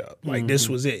real breakup. Like, this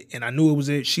was it. And I knew it was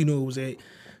it. She knew it was it.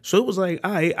 So it was like,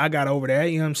 all right, I got over that.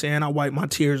 You know what I'm saying? I wiped my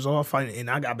tears off, and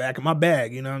I got back in my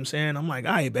bag. You know what I'm saying? I'm like,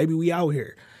 all right, baby, we out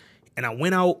here. And I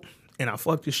went out, and I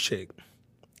fucked this chick.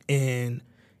 And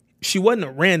she wasn't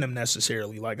a random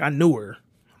necessarily. Like, I knew her,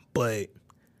 but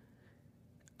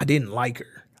I didn't like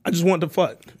her. I just wanted to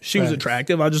fuck. She was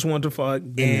attractive. I just wanted to fuck.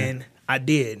 And I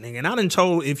did, nigga. And I done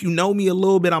told, if you know me a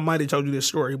little bit, I might have told you this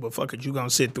story, but fuck it, you gonna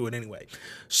sit through it anyway.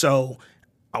 So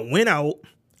I went out,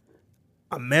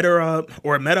 I met up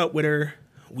with her.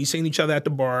 We seen each other at the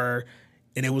bar,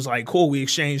 and it was like, cool, we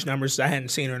exchanged numbers. I hadn't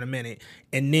seen her in a minute.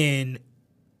 And then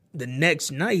the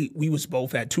next night, we was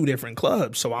both at 2 different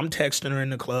clubs. So I'm texting her in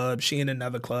the club, she in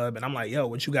another club, and I'm like, yo,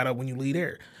 what you got up when you leave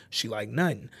there? She like,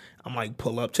 nothing. I'm like,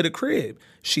 pull up to the crib.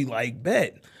 She like,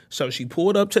 bet. So she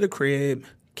pulled up to the crib,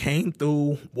 came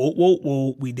through,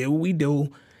 whoa. We did what we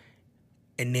do.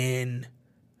 And then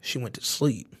she went to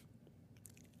sleep.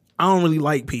 I don't really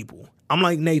like people. I'm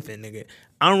like Nathan, nigga.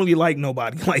 I don't really like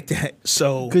nobody like that.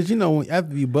 So, because you know,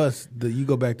 after you bust, you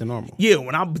go back to normal. Yeah,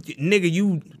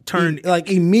 you turn like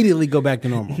immediately go back to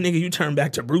normal. Nigga, you turn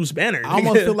back to Bruce Banner. I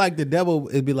almost feel like the devil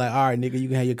would be like, all right, nigga, you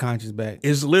can have your conscience back.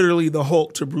 It's literally the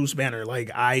Hulk to Bruce Banner. Like,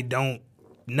 I don't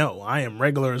know. I am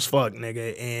regular as fuck,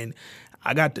 nigga. And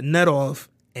I got the nut off,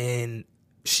 and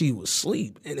she was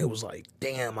asleep. And it was like,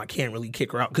 damn, I can't really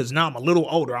kick her out. Because now I'm a little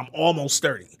older. I'm almost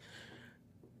 30.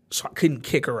 So I couldn't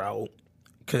kick her out.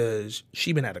 Because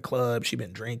she been at a club, she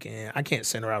been drinking. I can't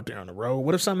send her out there on the road.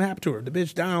 What if something happened to her? The bitch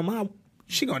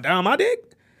she gonna die on my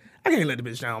dick? I can't let the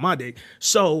bitch die on my dick.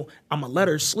 So I'm gonna let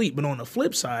her sleep. But on the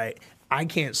flip side, I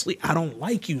can't sleep. I don't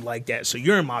like you like that. So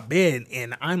you're in my bed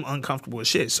and I'm uncomfortable as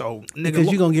shit. So nigga,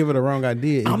 because you're gonna give her the wrong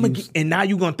idea. And now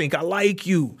you're gonna think I like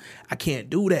you. I can't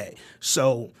do that.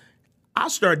 So I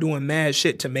start doing mad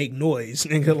shit to make noise,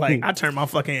 nigga. Like, I turn my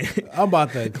fucking... I'm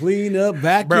about to clean up,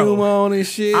 vacuum on and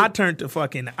shit. I turned the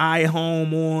fucking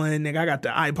iHome on, nigga. I got the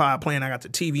iPod playing. I got the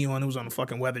TV on. It was on the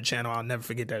fucking Weather Channel. I'll never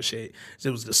forget that shit. It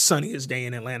was the sunniest day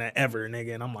in Atlanta ever,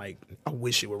 nigga. And I'm like, I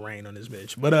wish it would rain on this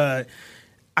bitch. But,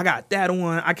 I got that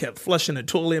on. I kept flushing the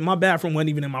toilet. My bathroom wasn't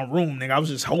even in my room, nigga. I was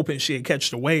just hoping she'd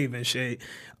catch the wave and shit.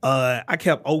 I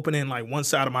kept opening like one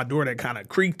side of my door that kind of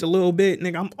creaked a little bit,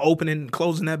 nigga. I'm opening and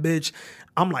closing that bitch.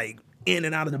 I'm like in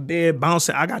and out of the bed,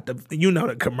 bouncing. I got the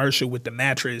commercial with the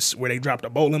mattress where they drop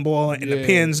the bowling ball and the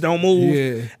pins don't move.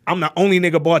 Yeah. I'm the only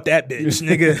nigga bought that bitch,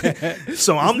 nigga.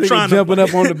 So I'm trying to jumping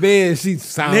up on the bed. She's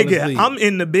sound nigga, asleep. I'm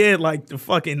in the bed like the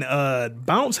fucking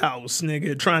bounce house,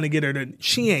 nigga, trying to get her to.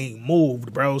 She ain't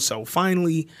moved, bro. So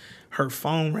finally, her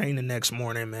phone rang the next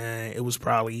morning, man. It was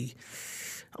probably,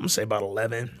 I'm gonna say about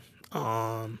 11.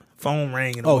 Phone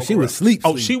rang. And she was sleep.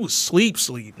 Oh, she was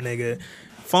sleep, nigga.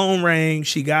 Phone rang.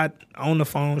 She got on the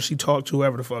phone. She talked to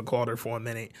whoever the fuck called her for a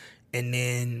minute. And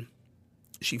then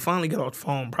she finally got off the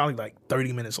phone probably like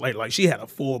 30 minutes later. Like, she had a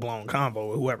full-blown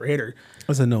convo with whoever hit her.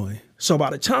 That's annoying. So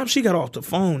by the time she got off the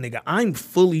phone, nigga, I'm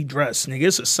fully dressed. Nigga,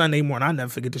 it's a Sunday morning. I never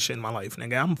forget this shit in my life,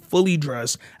 nigga. I'm fully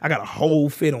dressed. I got a whole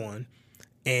fit on.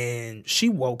 And she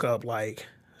woke up like,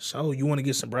 so you want to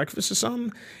get some breakfast or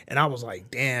something? And I was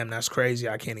like, damn, that's crazy.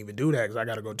 I can't even do that because I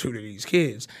got to go tutor these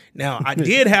kids. Now, I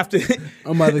did have to.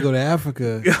 I'm about to go to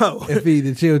Africa and feed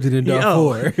the children in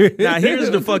Darfur. Now, here's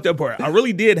the fucked up part. I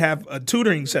really did have a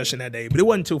tutoring session that day, but it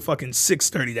wasn't until fucking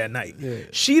 6:30 that night. Yeah.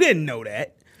 She didn't know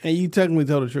that. And you technically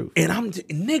told the truth. And I'm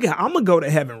going to go to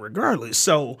heaven regardless.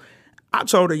 So I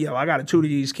told her, yo, I got to tutor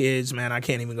these kids, man. I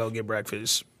can't even go get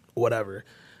breakfast, whatever.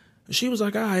 She was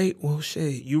like, all right, well,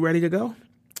 shit, you ready to go?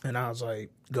 And I was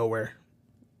like, go where?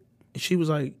 And she was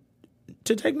like,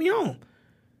 to take me home.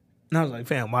 And I was like,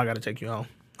 fam, why I got to take you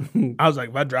home? I was like,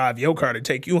 if I drive your car to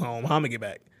take you home, how am I get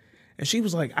back? And she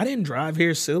was like, I didn't drive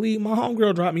here, silly. My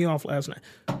homegirl dropped me off last night.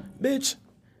 Bitch,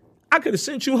 I could have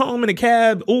sent you home in a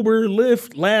cab, Uber,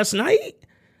 Lyft last night.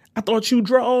 I thought you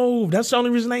drove. That's the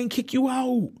only reason I ain't kick you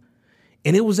out.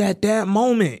 And it was at that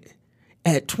moment,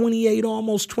 at 28,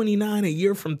 almost 29, a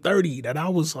year from 30, that I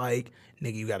was like,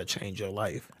 nigga, you got to change your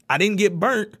life. I didn't get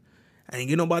burnt. I didn't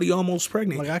get nobody almost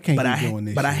pregnant. Like, I can't keep doing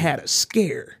this. But I had a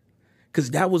scare.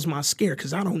 Because that was my scare.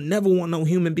 Because I don't never want no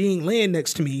human being laying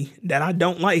next to me that I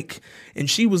don't like. And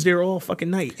she was there all fucking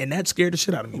night. And that scared the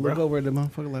shit out of me, bro. Look over at the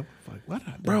motherfucker like, what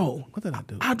did I do? Bro, what did I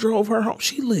do? I drove her home.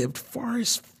 She lived far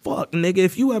as fuck, nigga.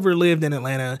 If you ever lived in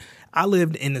Atlanta, I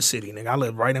lived in the city, nigga. I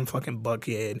lived right in fucking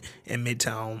Buckhead in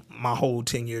Midtown my whole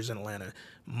 10 years in Atlanta.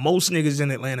 Most niggas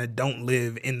in Atlanta don't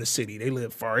live in the city. They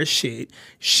live far as shit.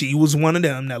 She was one of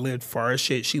them that lived far as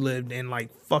shit. She lived in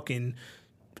like fucking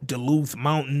Duluth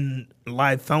Mountain,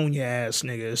 Lithonia ass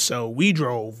nigga. So we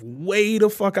drove way the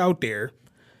fuck out there.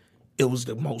 It was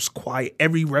the most quiet.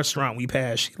 Every restaurant we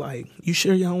passed, she like, you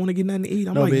sure y'all want to get nothing to eat?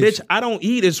 I'm like, bitch, I don't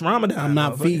eat. It's Ramadan. I'm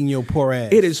not feeding your poor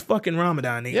ass. It is fucking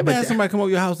Ramadan. You ever had somebody come over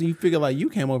your house and you figure like you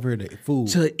came over here to eat food?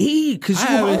 To eat, because you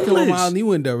haven't come over my house and you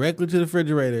went directly to the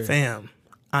refrigerator. Fam,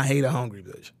 I hate a hungry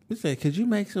bitch. We said, could you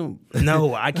make some?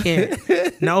 No, I can't.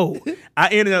 No, I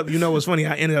ended up, you know what's funny?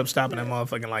 I ended up stopping at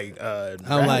motherfucking like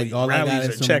I'm like, all I got Rallies is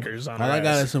or some Checkers on all her I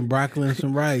got ass. is some broccoli and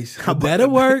some rice. I bought That'll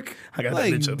the- work. I got that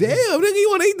like, bitch up. damn, nigga, you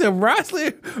want to eat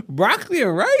the broccoli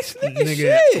and rice? Nigga,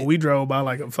 shit. We drove by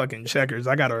like a fucking Checkers.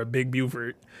 I got her a Big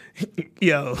Buford.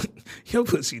 Yo, your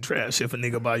pussy trash if a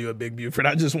nigga buy you a Big Buford.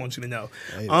 I just want you to know.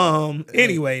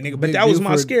 Anyway, nigga, but Big that was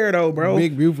my Buford- scare though, bro.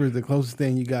 Big Buford is the closest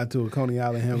thing you got to a Coney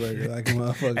Island hamburger, like a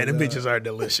motherfucker. And the bitches are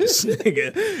delicious, Them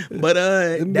nigga. But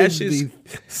bitches that's just be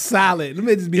solid. Them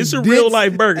bitches be It's a dense. real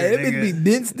life burger, Hey, them nigga. bitches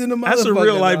be dense in the motherfucker. that's a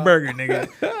real life dog. burger,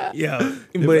 nigga. Yeah,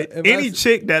 but if any I-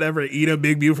 chick that ever eat a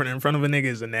Big Buford in front of a nigga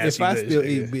is a nasty If I bitch. still nigga.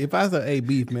 eat beef, if I still ate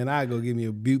beef, man, I go give me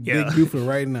a big Yeah. Buford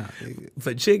right now. nigga. If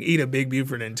a chick eat a Big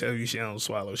Buford and tell you she don't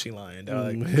swallow, she lying,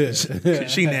 dog. Mm.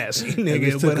 'Cause she nasty, That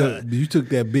nigga. bitch But took you took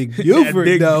that big that Buford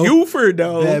Big though. Buford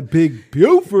though. That big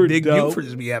Buford Big though.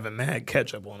 Bufords be having mad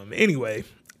ketchup on them. Anyway,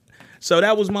 so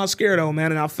that was my scare though,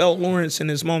 man. And I felt Lawrence in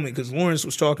this moment because Lawrence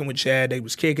was talking with Chad. They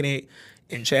was kicking it.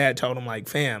 And Chad told him, like,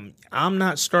 fam, I'm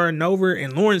not starting over.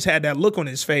 And Lawrence had that look on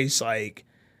his face like,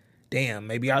 damn,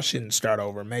 maybe I shouldn't start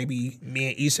over. Maybe me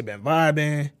and Issa been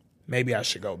vibing. Maybe I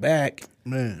should go back.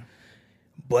 Man.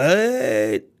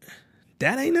 But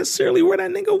that ain't necessarily where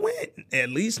that nigga went. At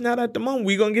least not at the moment.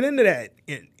 We gonna get into that.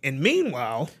 And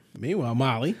meanwhile,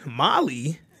 Molly.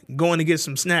 Molly going to get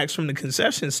some snacks from the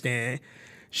concession stand,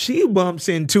 she bumps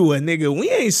into a nigga we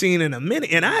ain't seen in a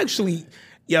minute. And I actually,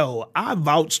 I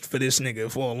vouched for this nigga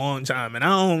for a long time. And I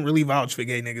don't really vouch for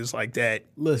gay niggas like that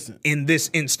Listen, in this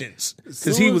instance. Because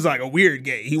Soon he as- was like a weird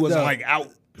gay. He wasn't No. like out.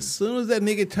 as soon as that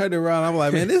nigga turned around, I'm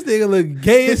like, man, this nigga look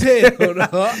gay as hell.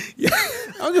 Dog.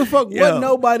 I don't give a fuck Yo. what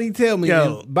nobody tell me.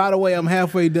 Yo. And by the way, I'm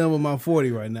halfway done with my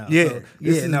 40 right now. Yeah. So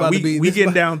this Yeah, is no, about we- to be, we this getting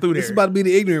about- down through This is there. about to be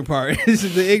the ignorant part. This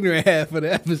is the ignorant half of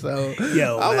the episode.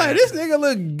 Yo, I'm man. like, this nigga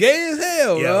look gay as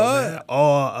hell, Yo, dog. man,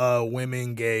 all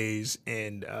women, gays,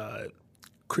 and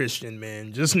Christian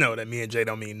men, just know that me and Jay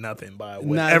don't mean nothing by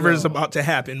whatever is all. about to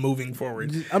happen moving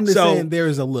forward. I'm just So- saying there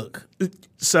is a look.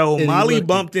 So he Molly looked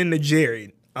bumped into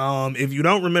Jared. If you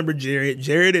don't remember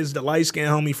Jared is the light-skinned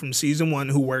homie from season 1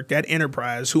 who worked at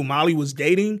Enterprise, who Molly was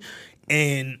dating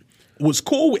and was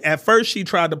cool with. At first, she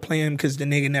tried to play him because the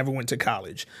nigga never went to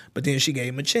college, but then she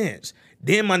gave him a chance.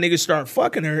 Then my nigga started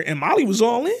fucking her, and Molly was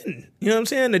all in. You know what I'm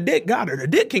saying? The dick got her. The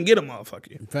dick can get a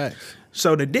motherfucker. Facts.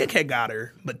 So the dick had got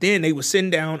her, but then they was sitting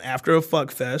down after a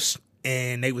fuck fest,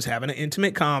 and they was having an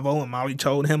intimate convo, and Molly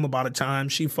told him about a time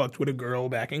she fucked with a girl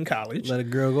back in college. Let a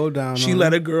girl go down. She on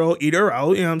let her. a girl eat her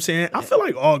out, you know what I'm saying? I feel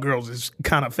like all girls is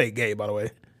kind of fake gay, by the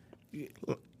way.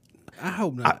 I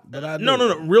hope not. But I do.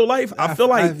 No. Real life, I feel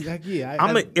like I-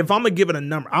 if I'm going to give it a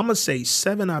number, I'm going to say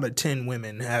 7 out of 10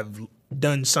 women have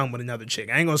done something with another chick.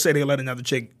 I ain't going to say they let another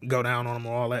chick go down on them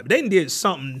or all that. But they did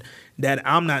something that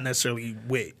I'm not necessarily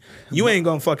with. You ain't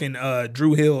going to fucking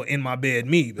Drew Hill in my bed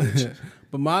me, bitch.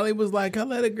 But Molly was like, I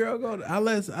let a girl go. I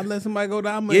let somebody go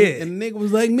down. Yeah. And the nigga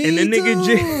was like, me And the nigga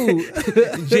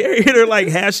too. Jerry hit her like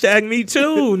hashtag me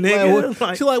too, nigga.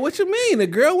 Like, she like, what you mean? The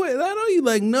girl went, I know you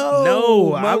like, no.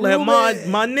 no, I let roommate-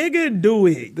 my nigga do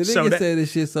it. The nigga So that- said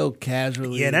this shit so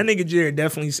casually. Yeah, that nigga Jared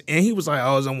definitely, and he was like,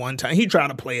 oh, it was a one time. He tried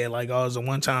to play it like, oh, it was a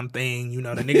one time thing. You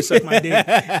know, the nigga sucked my dick.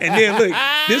 And then look,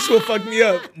 this will fuck me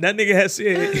up. That nigga has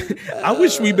said, I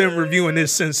wish we'd been reviewing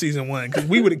this since season 1 because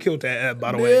we would have killed that app,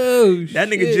 by the way. No, That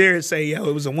nigga shit. Jared say, yo,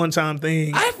 it was a one time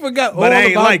thing. I forgot all But I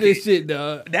ain't about like this it. shit,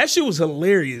 dog. That shit was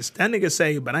hilarious. That nigga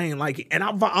say, but I ain't like it. And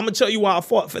I'm going to tell you why I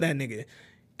fought for that nigga.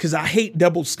 Because I hate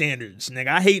double standards, nigga.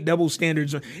 I hate double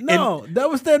standards. No,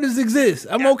 double standards exist.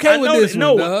 I'm And okay I with know this that-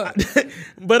 one, no, dog.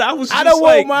 but I was just I don't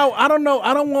like, want I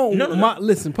don't want No. my,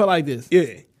 listen, put it like this.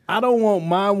 yeah. I don't want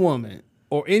my woman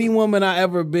or any woman I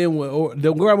ever been with or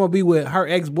the girl I'm gonna be with, her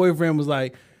ex-boyfriend was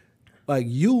like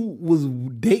you was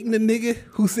dating a nigga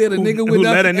who said a nigga who with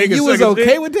let nothing, a and nigga you was suck his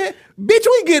okay dick? with that? Bitch,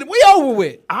 we over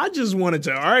with. I just wanted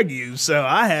to argue, so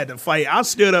I had to fight. I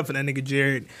stood up for that nigga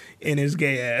Jared and his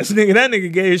gay ass. Nigga, that nigga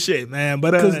gay as shit, man.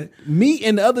 But Cause me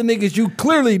and the other niggas you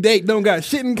clearly date don't got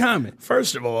shit in common.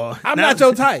 first of all, I'm not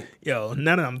your type. Yo,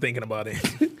 now that I'm thinking about it,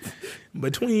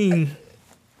 between,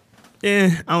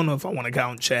 I don't know if I want to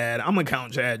count Chad. I'm gonna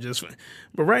count Chad just for,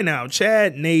 but right now,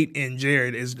 Chad, Nate, and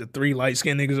Jared is the 3 light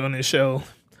skinned niggas on this show.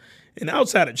 And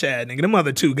outside of Chad, nigga, them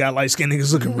other 2 got light skinned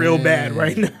niggas looking real bad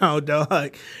right now,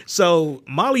 dog. So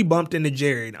Molly bumped into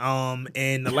Jared.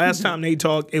 And the last time they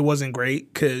talked, it wasn't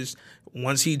great because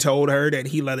once he told her that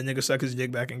he let a nigga suck his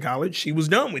dick back in college, she was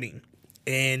done with him.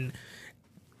 And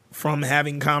from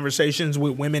having conversations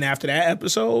with women after that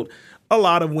episode, a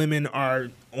lot of women are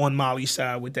on Molly's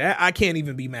side with that. I can't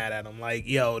even be mad at them. Like,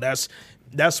 yo, that's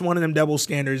one of them double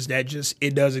standards that just,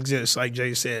 it does exist. Like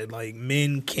Jay said, like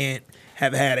men can't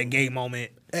have had a gay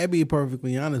moment I'd be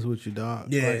perfectly honest with you,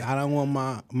 dog. Yeah. Like, I don't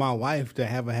want my wife to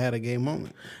have had a gay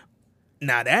moment.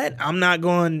 Now that I'm not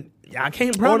going, I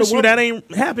can't promise you that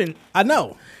ain't happened. I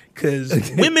know.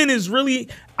 Because women is really,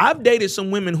 I've dated some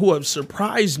women who have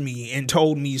surprised me and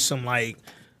told me some like,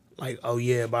 oh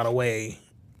yeah, by the way,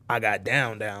 I got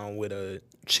down with a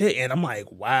chick. And I'm like,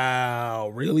 wow,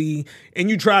 really? And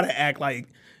you try to act like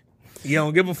you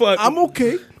don't give a fuck. I'm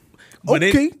okay. But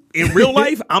okay. in real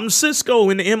life, I'm Cisco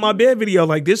in the In My Bed video.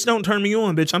 Like, this don't turn me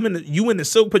on, bitch. You in the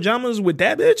silk pajamas with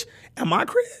that bitch at my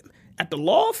crib? At the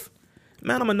loft?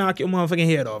 Man, I'm gonna knock your motherfucking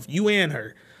head off. You and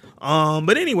her.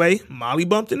 But anyway, Molly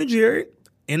bumped into Jared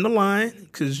in the line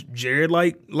because Jared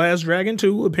like Last Dragon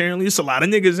too. Apparently, it's a lot of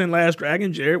niggas in Last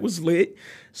Dragon. Jared was lit.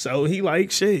 So he like,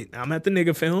 shit, I'm at the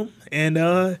nigga film.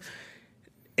 And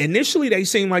initially they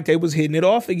seemed like they was hitting it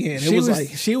off again.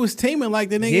 She was teaming like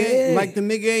the nigga, like the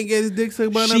nigga ain't get his dick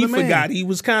sucked by another man. She forgot he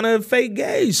was kind of fake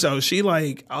gay. So she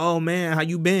like, oh man, how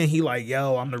you been? He like,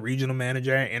 yo, I'm the regional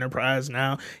manager at Enterprise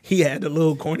now. He had the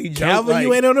little corny joke. Calvin, like,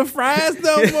 you ain't on the fries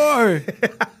no more.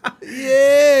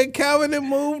 Yeah, Calvin had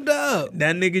moved up.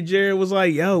 That nigga Jared was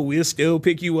like, yo, we'll still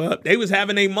pick you up. They was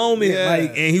having a moment,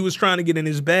 and he was trying to get in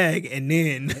his bag, and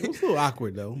then it was a little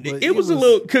awkward though. But it was a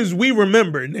little, cause we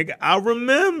remember, nigga. I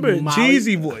remember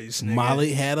cheesy voice. Nigga.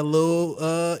 Molly had a little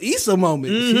Issa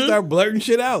moment. Mm-hmm. She started blurting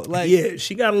shit out. Like, yeah,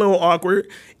 she got a little awkward,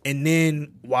 and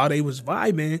then while they was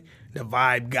vibing, the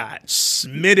vibe got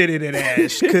smitted in an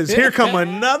ass. Cause here come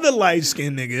another light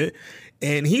skinned nigga,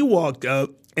 and he walked up.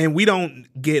 And we don't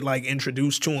get like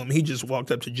introduced to him. He just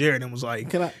walked up to Jared and was like,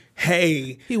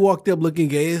 hey. He walked up looking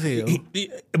gay as hell.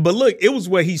 But look, it was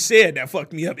what he said that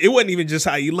fucked me up. It wasn't even just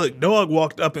how he looked. Dog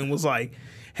walked up and was like,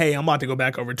 hey, I'm about to go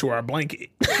back over to our blanket.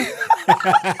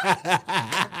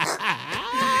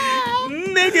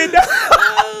 Nigga,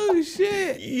 oh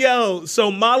shit. Yo,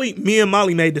 so me and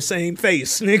Molly made the same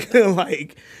face, nigga.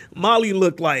 Like, Molly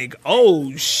looked like,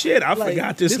 oh shit, I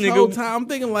forgot this nigga. Whole time I'm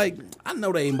thinking like, I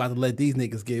know they ain't about to let these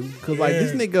niggas get me. Cause like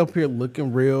this nigga up here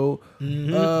looking real,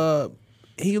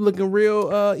 he looking real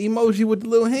emoji with the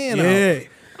little hand out.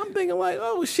 I'm thinking like,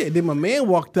 oh shit. Then my man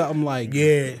walked up, I'm like,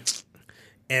 yeah.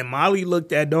 And Molly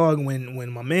looked at dog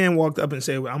when my man walked up and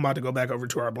said, I'm about to go back over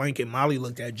to our blanket. Molly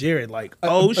looked at Jared like,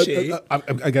 oh shit.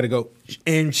 I gotta go.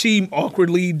 And she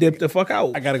awkwardly dipped the fuck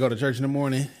out. I gotta go to church in the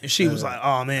morning. And she was like,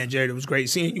 oh man, Jared, it was great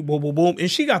seeing you. Boom, boom, boom. And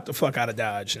she got the fuck out of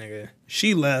Dodge, nigga.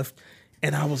 She left.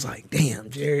 And I was like,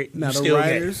 damn, Jared. Now the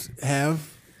writers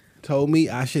have told me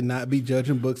I should not be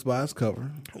judging books by its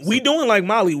cover. We doing like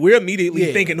Molly. We're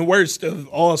immediately thinking the worst of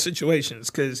all situations.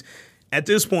 Because at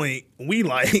this point, we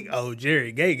like, oh,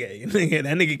 Jared, gay. That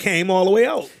nigga came all the way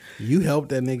out. You helped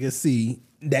that nigga see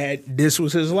that this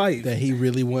was his life. That he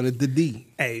really wanted the D.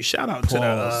 Hey, shout out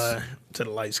to the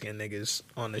light-skinned niggas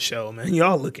on the show, man.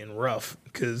 Y'all looking rough.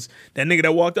 Because that nigga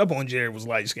that walked up on Jared was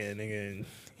light-skinned, nigga. And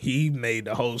he made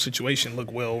the whole situation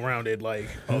look well-rounded. Like,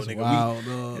 oh, nigga,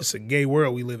 wild, it's a gay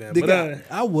world we live in. But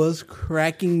I was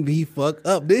cracking the fuck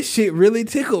up. This shit really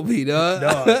tickled me,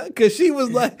 dog. Because she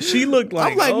was like... She looked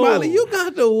like, I'm like, Molly, you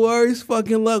got the worst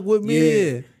fucking luck with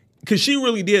me. Yeah. Because she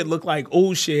really did look like,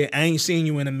 oh, shit, I ain't seen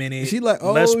you in a minute. She like,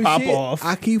 oh, let's pop shit. off.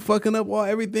 I keep fucking up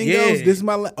everything else. This is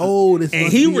my... this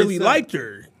and he really liked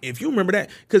her. If you remember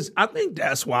that, because I think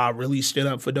that's why I really stood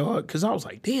up for dog. Because I was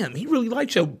like, damn, he really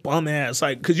liked your bum ass.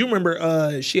 Like, because you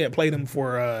remember she had played him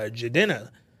for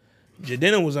Jadena.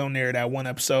 Jadena was on there that one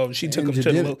episode. She took him to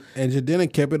the little... And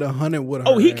Jadena kept it 100 with her.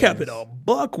 Oh, he kept it a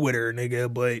buck with her,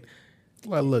 nigga. But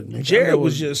well, look, nigga,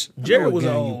 Jared was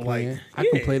all like... I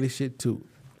can play this shit too.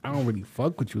 I don't really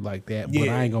fuck with you like that, but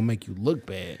I ain't gonna make you look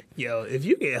bad. Yo, if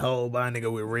you get hold by a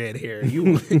nigga with red hair,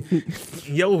 you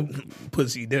yo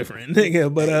pussy different,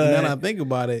 nigga. But now that I think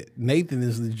about it, Nathan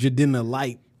is the Jadena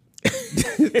light.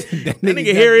 that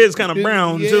nigga hair is kind of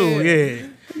brown too,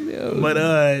 yeah.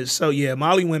 But so yeah,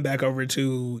 Molly went back over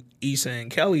to Issa and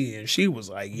Kelly, and she was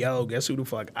like, "Yo, guess who the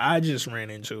fuck I just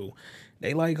ran into?"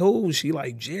 They like, who? She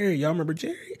like, Jerry. Y'all remember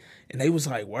Jerry? And they was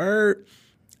like, word.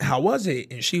 How was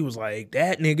it? And she was like,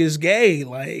 that nigga's gay.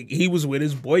 Like, he was with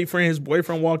his boyfriend. His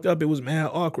boyfriend walked up. It was mad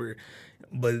awkward.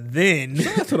 But then...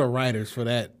 Shout out to the writers for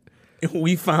that.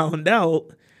 We found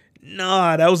out,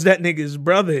 nah, that was that nigga's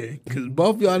brother. Cause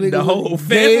both y'all niggas... The whole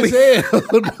family.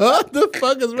 What the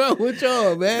fuck is wrong with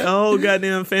y'all, man? The whole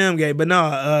goddamn fam gay. But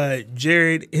nah,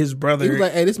 Jared, his brother... He was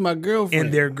like, hey, this is my girlfriend.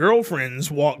 And their girlfriends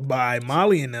walked by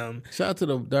Molly and them. Shout out to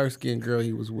the dark-skinned girl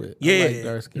he was with. Yeah. I like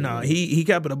dark-skinned. Nah, he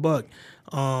kept it a buck.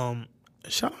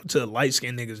 Shout out to light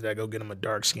skinned niggas that go get him a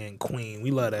dark skinned queen.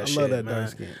 We love that shit. I love that dark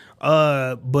skin.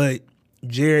 But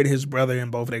Jared, his brother,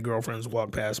 and both of their girlfriends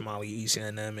walked past Molly, Issa,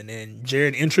 and them, and then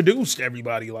Jared introduced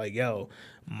everybody like, yo,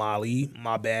 Molly,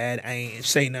 my bad. I ain't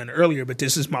say nothing earlier, but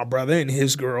this is my brother and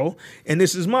his girl, and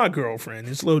this is my girlfriend,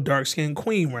 this little dark-skinned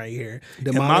queen right here.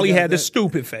 And Molly had the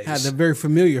stupid face. Had the very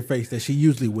familiar face that she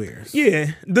usually wears.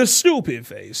 Yeah, the stupid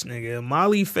face, nigga.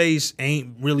 Molly face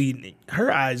ain't really, her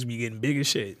eyes be getting big as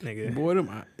shit, nigga. Boy,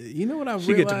 you know what I realized?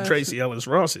 She get them Tracy Ellis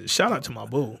Rosses. Shout out to my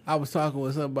boo. I was talking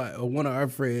with somebody, one of our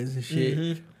friends and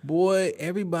shit. Boy,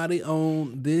 everybody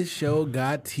on this show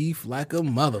got teeth like a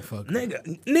motherfucker.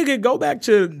 Nigga, go back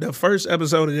to the first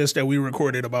episode of this that we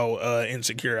recorded about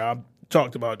Insecure. I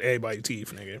talked about everybody's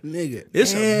teeth, nigga.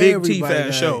 It's a big teeth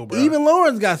ass show, bro. Even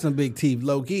Lawrence got some big teeth,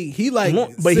 low key. He like,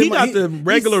 but he got the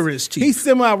regularist teeth. He's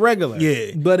semi-regular.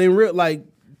 Yeah, but in real, like,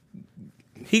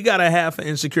 he got a half an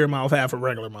insecure mouth, half a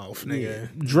regular mouth, nigga.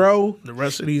 Yeah. Dro, the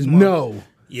rest of these, no.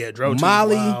 Yeah, Dro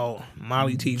Molly, teeth wild.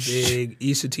 Molly teeth big.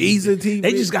 Issa teeth.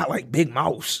 They just got like big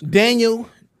mouths. Daniel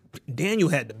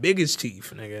had the biggest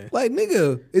teeth, nigga. Like,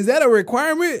 nigga, is that a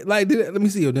requirement? Like, let me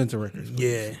see your dental records.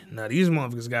 Yeah, now these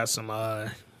motherfuckers got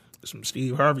some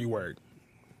Steve Harvey work.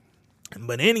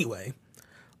 But anyway,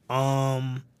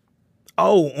 on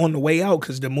the way out,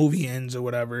 because the movie ends or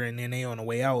whatever, and then they on the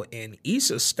way out, and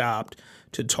Issa stopped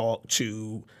to talk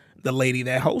to the lady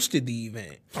that hosted the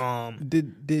event.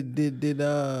 Did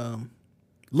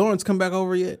Lawrence come back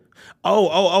over yet?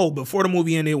 Before the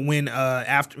movie ended, when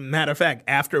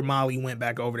after Molly went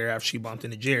back over there after she bumped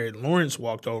into Jared, Lawrence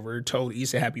walked over, told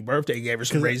Issa happy birthday, gave her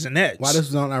some Raisinets. While this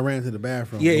was on, I ran to the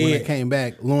bathroom. Yeah, when I came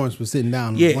back, Lawrence was sitting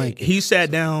down on the blanket. He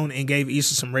sat down and gave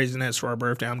Issa some Raisinets for her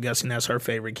birthday. I'm guessing that's her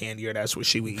favorite candy, or that's what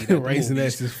she would eat.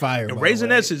 Raisinets is fire.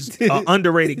 Raisinets is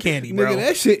underrated candy, bro. Nigga,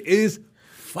 that shit is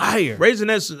fire.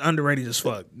 Raisinets is underrated as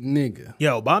fuck. Nigga.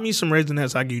 Yo, buy me some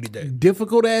Raisinets, I'll give you today.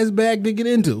 Difficult ass bag to get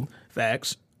into.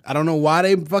 Facts. I don't know why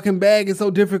they fucking bag is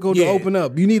so difficult to open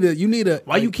up. You need a.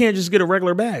 Why you can't just get a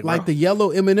regular bag? Like, bro? The yellow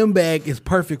M&M bag is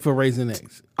perfect for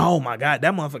Raisinets. Oh my god,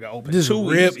 that motherfucker open just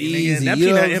too rip easy. That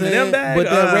peanut M&M bag, but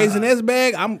that Raisinets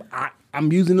bag,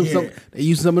 I'm using them. They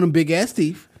use some of them big ass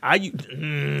teeth.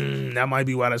 That might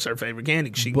be why that's her favorite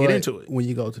candy. She can get into it. When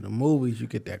you go to the movies, you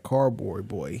get that cardboard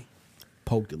boy.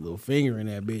 Poke the little finger in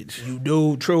that bitch. You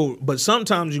do, true. But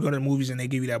sometimes you go to the movies and they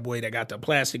give you that boy that got the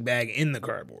plastic bag in the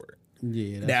cardboard.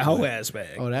 Yeah, that's that whole ass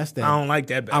bag. Oh, that's that. I don't like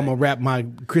that bag. I'm gonna wrap my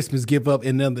Christmas gift up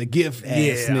in another gift. Ass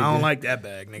nigga. I don't like that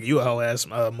bag, nigga. You a whole ass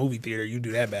movie theater. You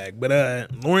do that bag.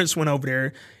 But Lawrence went over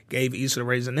there, gave Issa the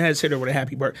Raisinets, hit her with a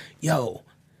happy birthday. Yo,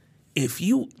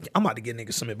 I'm about to get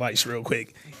niggas some advice real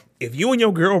quick. If you and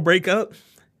your girl break up,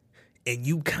 and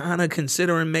you kind of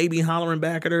considering maybe hollering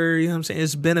back at her, you know what I'm saying?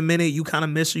 It's been a minute. You kind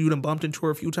of miss her. You done bumped into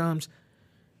her a few times.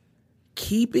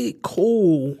 Keep it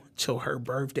cool till her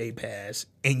birthday pass,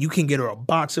 and you can get her a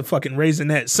box of fucking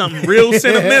Raisinets, something real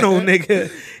sentimental,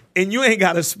 nigga. And you ain't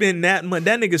got to spend that much.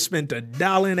 That nigga spent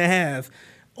 $1.50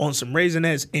 on some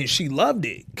Raisinets, and she loved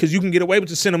it because you can get away with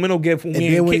the sentimental gift when we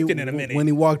ain't kicked it in a minute. When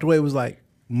he walked away, it was like,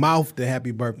 mouth the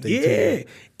happy birthday to him.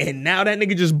 And now that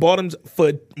nigga just bought him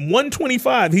for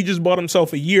 $125. He just bought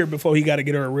himself a year before he got to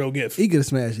get her a real gift. He could have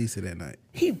smashed Issa that night.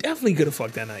 He definitely could have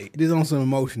fucked that night. This on some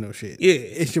emotional shit. Yeah,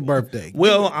 it's your birthday.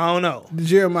 Well, I don't know.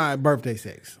 Jeremiah birthday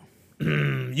sex.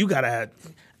 You gotta have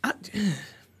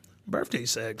birthday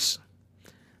sex.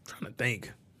 I'm trying to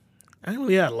think. I didn't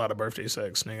really have a lot of birthday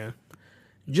sex, nigga.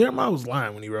 Jeremiah was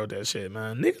lying when he wrote that shit,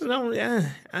 man. Niggas don't.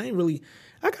 I ain't really.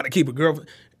 I gotta keep a girlfriend.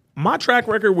 My track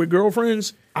record with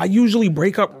girlfriends, I usually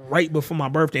break up right before my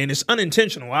birthday, and it's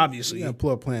unintentional, obviously. You gotta pull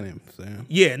up planning, Sam.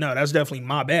 Yeah, no, that's definitely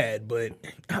my bad, but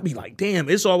I'll be like, damn,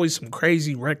 it's always some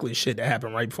crazy, reckless shit that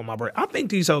happened right before my birthday. I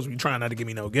think these hoes be trying not to give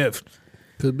me no gift.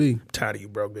 Could be. I'm tired of you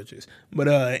broke bitches. But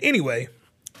anyway,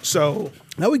 so.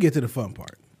 Now we get to the fun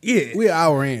part. Yeah. We're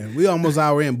hour in. We almost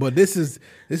hour in, but this is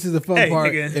the fun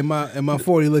part nigga, in my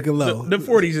 40 looking low. The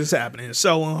 40s is happening.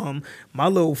 So my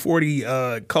little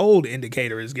 40 cold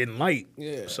indicator is getting light.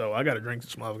 Yeah. So I gotta drink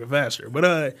this motherfucker faster.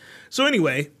 But so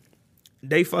anyway,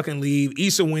 they fucking leave.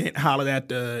 Issa went hollered at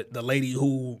the lady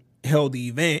who held the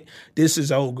event. This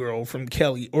is old girl from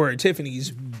Kelly or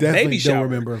Tiffany's baby shower. Don't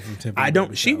remember her from Tiffany's. I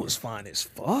don't. She was fine as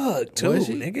fuck too,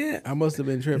 nigga. I must have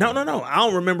been tripping. No. I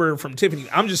don't remember her from Tiffany.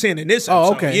 I'm just saying in this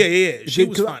episode. Oh, okay. Yeah. She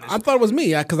was fine. I thought it was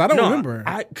me because I don't remember.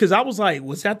 Because I was like,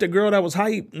 was that the girl that was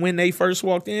hype when they first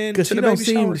walked in? Because she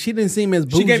didn't seem as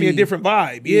bougie. She gave me a different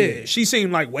vibe. Yeah. She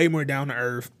seemed like way more down to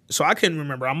earth. So I couldn't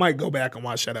remember. I might go back and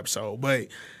watch that episode. But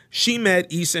she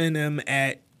met Issa and them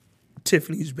at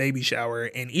Tiffany's baby shower,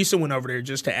 and Issa went over there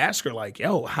just to ask her, like,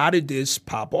 yo, how did this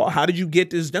pop off? How did you get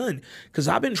this done? Because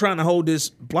I've been trying to hold this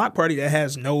block party that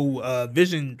has no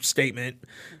vision statement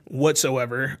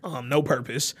whatsoever, no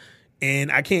purpose,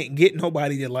 And I can't get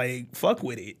nobody to like fuck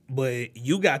with it. But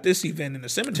you got this event in the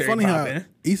cemetery Funny popping. how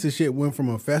Issa shit went from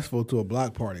a festival to a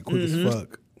block party quick as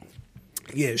fuck.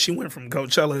 Yeah, she went from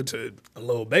Coachella to a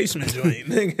little basement joint.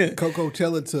 Nigga.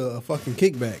 Coachella to a fucking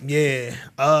kickback. Yeah.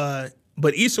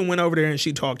 But Issa went over there and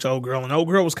she talked to old girl, and old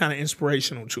girl was kind of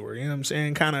inspirational to her. You know what I'm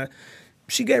saying?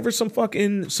 She gave her some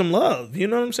love. You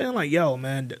know what I'm saying? Like, yo,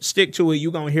 man, stick to it.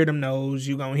 You gonna hear them no's.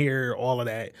 You gonna hear all of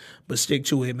that. But stick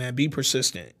to it, man. Be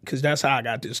persistent. Because that's how I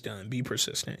got this done. Be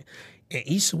persistent. And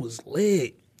Issa was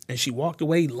lit. And she walked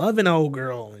away loving old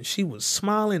girl. And she was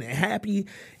smiling and happy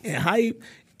and hype.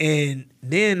 And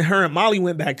then her and Molly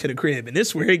went back to the crib. And this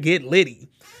is where it get litty.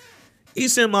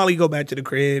 Issa and Molly go back to the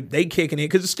crib. They kicking it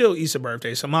because it's still Issa's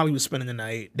birthday. So Molly was spending the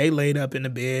night. They laid up in the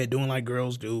bed doing like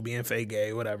girls do, being fake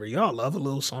gay, whatever. Y'all love a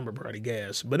little slumber party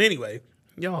gas. But anyway,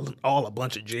 y'all all a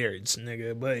bunch of Jareds,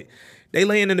 nigga. But they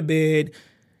laying in the bed,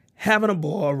 having a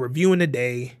ball, reviewing the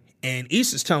day. And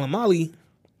Issa's telling Molly,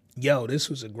 yo, this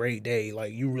was a great day.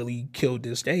 Like, you really killed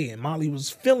this day. And Molly was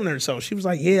feeling herself. She was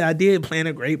like, yeah, I did plan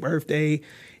a great birthday.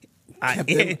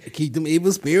 Keep them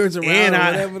evil spirits around, or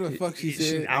whatever the fuck she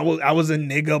said. I was a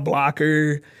nigga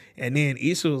blocker, and then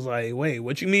Issa was like, "Wait,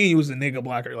 what you mean you was a nigga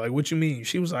blocker? Like, what you mean?"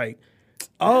 She was like,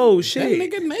 "Oh shit,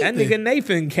 that nigga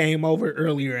Nathan came over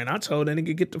earlier, and I told that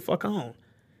nigga get the fuck on."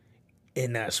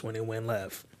 And that's when it went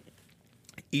left.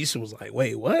 Issa was like,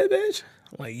 "Wait, what, bitch?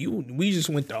 Like we just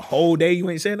went the whole day. You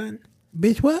ain't said nothing,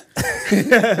 bitch. What?"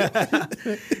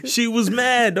 She was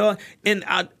mad, dog, and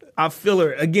I feel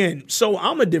her again. So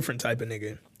I'm a different type of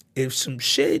nigga. If some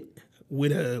shit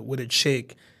with a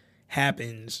chick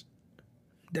happens,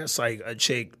 that's like a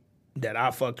chick that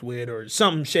I fucked with, or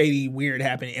something shady weird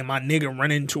happened, and my nigga run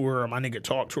into her or my nigga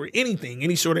talk to her, anything,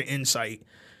 any sort of insight,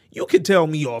 you could tell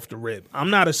me off the rip.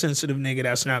 I'm not a sensitive nigga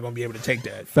that's not gonna be able to take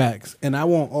that. Facts, and I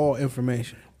want all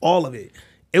information, all of it.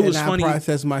 It was funny. I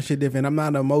process my shit different. I'm not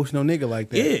an emotional nigga like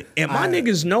that. Yeah, and my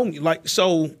niggas know me like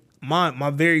so. My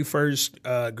very first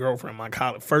girlfriend, my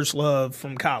first love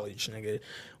from college, nigga,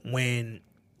 when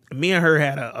me and her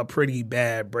had a pretty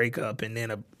bad breakup and then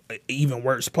a even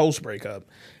worse post breakup.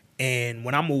 And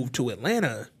when I moved to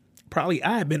Atlanta,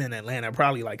 I had been in Atlanta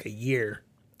probably like a year.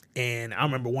 And I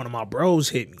remember one of my bros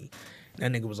hit me.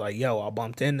 That nigga was like, yo, I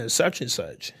bumped into such and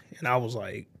such. And I was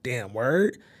like, damn,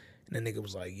 word? And the nigga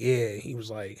was like, yeah. He was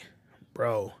like,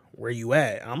 bro, where you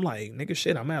at? I'm like, nigga,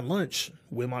 shit, I'm at lunch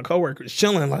with my coworkers,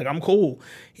 chilling, like, I'm cool.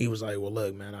 He was like, well,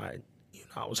 look, man,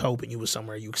 I was hoping you was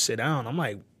somewhere you could sit down. I'm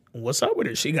like, what's up with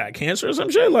her? She got cancer or some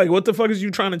shit? Like, what the fuck is you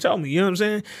trying to tell me? You know what I'm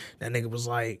saying? That nigga was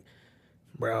like,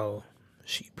 bro,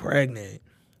 she pregnant.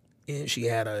 And she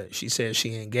said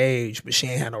she engaged, but she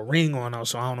ain't had no ring on her,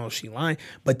 so I don't know if she lying.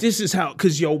 But this is how,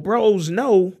 because your bros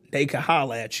know they can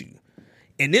holler at you.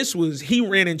 And he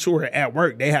ran into her at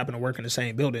work. They happen to work in the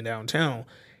same building downtown.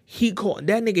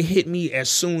 That nigga hit me as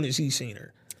soon as he seen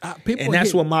her. And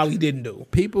that's what Molly didn't do.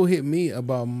 People hit me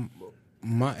about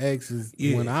my exes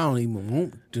when I don't even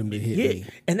want them to hit me.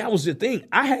 And that was the thing.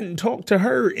 I hadn't talked to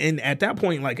her in, at that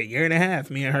point, like a year and a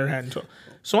half, me and her hadn't talked.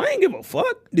 So I ain't give a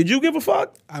fuck. Did you give a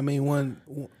fuck? I mean,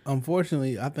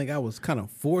 unfortunately, I think I was kind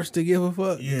of forced to give a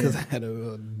fuck because I had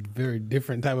a very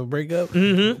different type of breakup.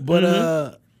 Mm-hmm,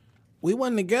 but we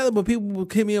wasn't together, but people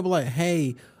would hit me up like,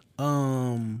 hey,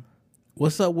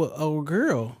 what's up with old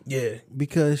girl? Yeah.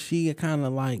 Because she kind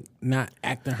of like not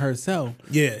acting herself.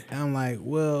 Yeah. And I'm like,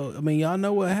 well, I mean, y'all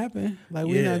know what happened. Like,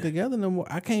 we're not together no more.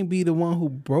 I can't be the one who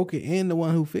broke it and the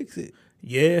one who fixed it.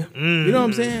 Yeah. You know what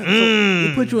I'm saying?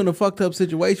 So it put you in a fucked up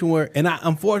situation where, and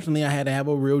unfortunately, I had to have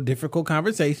a real difficult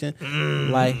conversation.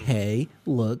 Like, hey,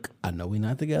 look, I know we're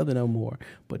not together no more,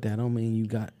 but that don't mean you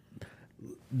got.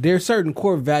 There's certain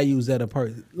core values that a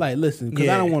person, like, listen, because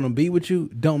I don't want to be with you,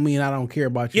 don't mean I don't care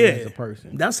about you as a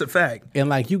person. That's a fact. And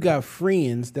like, you got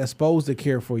friends that's supposed to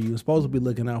care for you, supposed to be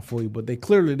looking out for you, but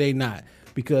they not,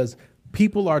 because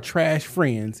people are trash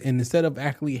friends, and instead of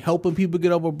actually helping people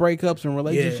get over breakups and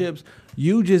relationships,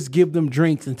 you just give them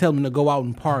drinks and tell them to go out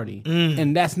and party.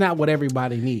 And that's not what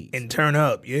everybody needs. And turn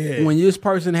up, When this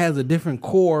person has a different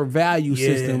core value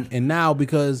system, and now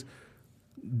because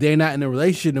they're not in a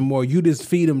relationship anymore, you just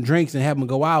feed them drinks and have them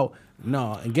go out.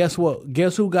 No, and guess what?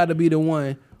 Guess who got to be the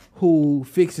one who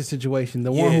fixed the situation?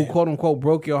 The one who, quote unquote,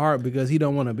 broke your heart because he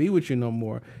don't want to be with you no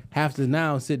more. Have to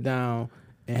now sit down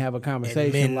and have a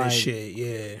conversation and like,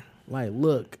 shit, like,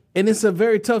 look, and it's a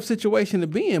very tough situation to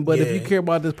be in. But if you care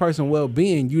about this person's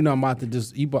well-being, you're not about to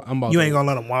just. You ain't gonna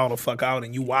let them wild the fuck out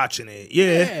and you watching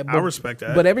it. But, I respect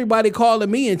that. But everybody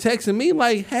calling me and texting me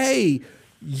like, hey,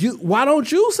 why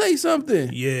don't you say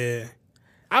something? Yeah,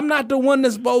 I'm not the one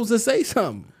that's supposed to say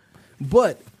something.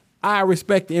 But I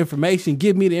respect the information.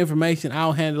 Give me the information.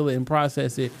 I'll handle it and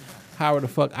process it however the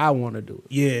fuck I want to do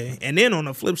it. Yeah. And then on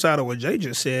the flip side of what Jay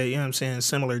just said, you know what I'm saying,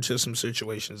 similar to some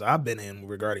situations I've been in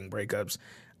regarding breakups,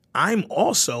 I'm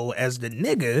also, as the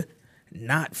nigga,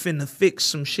 not finna fix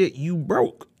some shit you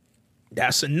broke.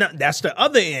 That's the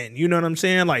other end. You know what I'm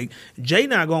saying? Like, Jay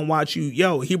not gonna watch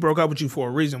you, he broke up with you for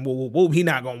a reason. He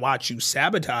not gonna watch you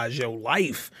sabotage your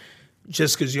life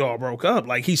just because y'all broke up.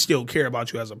 Like, he still care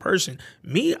about you as a person.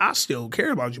 Me, I still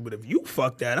care about you. But if you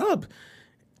fuck that up,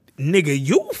 nigga,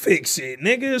 you fix it,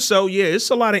 nigga. So, yeah, it's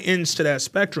a lot of ends to that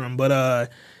spectrum. But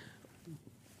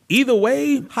either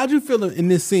way. How'd you feel in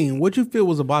this scene? What you feel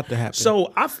was about to happen?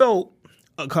 So, I felt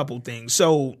a couple things.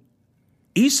 So,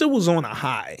 Issa was on a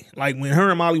high. Like, when her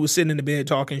and Molly was sitting in the bed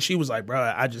talking, she was like,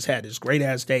 bro, I just had this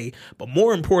great-ass day. But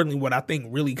more importantly, what I think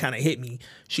really kind of hit me,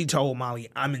 she told Molly,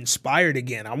 I'm inspired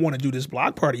again. I want to do this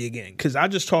block party again. Because I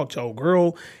just talked to a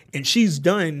girl, and she's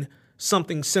done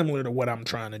something similar to what I'm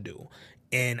trying to do.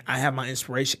 And I have my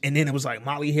inspiration. And then it was like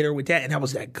Molly hit her with that, and that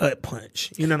was that gut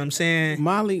punch. You know what I'm saying?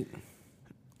 Molly,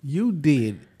 you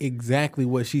did exactly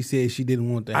what she said she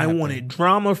didn't want to happen. I wanted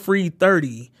drama-free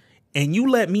 30. And you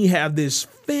let me have this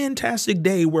fantastic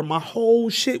day where my whole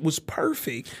shit was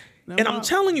perfect. Now, and I'm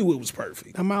telling you it was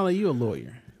perfect. Now, Molly, you a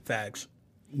lawyer. Facts.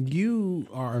 You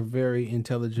are a very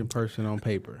intelligent person on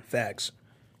paper. Facts.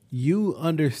 You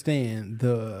understand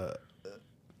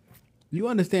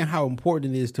how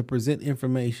important it is to present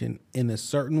information in a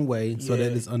certain way so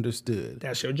that it's understood.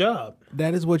 That's your job.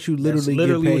 That is what you literally get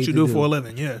paid what you do to for a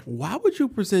living, yeah. Why would you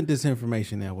present this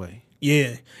information that way?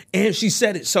 Yeah. And she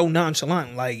said it so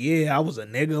nonchalant. Like, yeah, I was a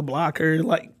nigga blocker.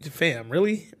 Like, fam,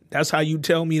 really? That's how you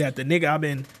tell me that the nigga I've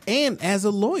been... And as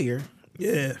a lawyer...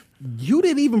 Yeah. You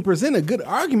didn't even present a good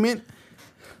argument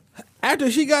after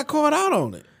she got caught out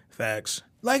on it. Facts.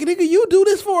 Like, nigga, you do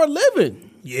this for a living.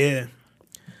 Yeah.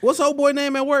 What's old boy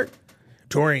name at work?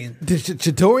 Torian. Did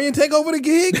Torian take over the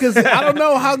gig? Because I don't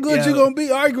know how good you're going to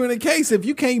be arguing a case if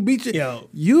you can't beat your...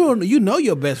 You know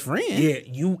your best friend.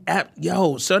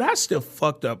 Yeah, so that's the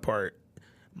fucked up part.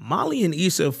 Molly and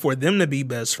Issa, for them to be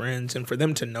best friends and for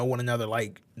them to know one another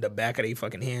like the back of their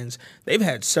fucking hands, they've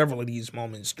had several of these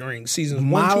moments during seasons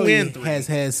 1, 2, and 3. Has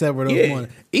had several of those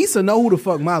moments. Issa know who the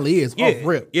fuck Molly is off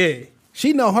rip. Yeah.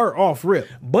 She know her off rip.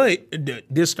 But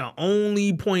this the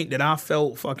only point that I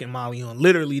felt fucking Molly on.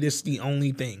 Literally, this is the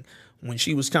only thing. When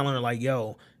she was telling her, like,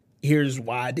 yo, here's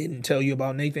why I didn't tell you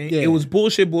about Nathan. Yeah. It was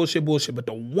bullshit. But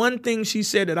the one thing she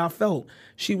said that I felt,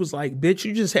 she was like, bitch,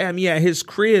 you just had me at his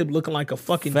crib looking like a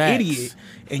fucking idiot.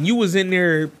 And you was in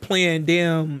there playing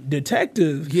damn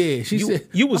detective. Yeah, she said.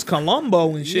 You was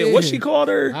Columbo and shit. Yeah. What she called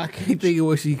her? I can't think of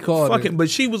what she called her.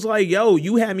 But she was like, yo,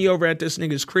 you had me over at this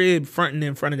nigga's crib fronting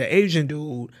in front of the Asian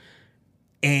dude.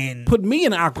 And put me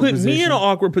in an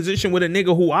awkward position with a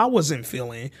nigga who I wasn't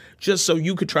feeling just so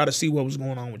you could try to see what was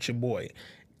going on with your boy.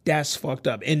 That's fucked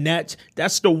up. And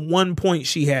that's the one point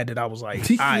she had that I was like,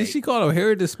 she called her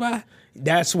Harriet the Spy?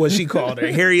 That's what she called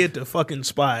her. Harriet the fucking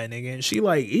Spy, nigga. And she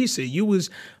like, Issa, you was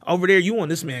over there, you on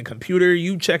this man computer,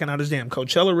 you checking out his damn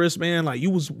Coachella wristband, like you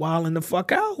was wilding the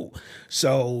fuck out.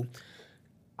 So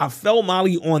I felt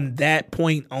Molly on that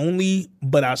point only,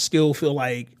 but I still feel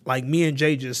like me and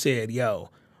Jay just said,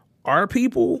 yo, our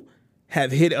people have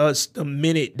hit us the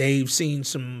minute they've seen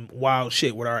some wild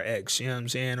shit with our ex, you know what I'm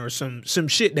saying? Or some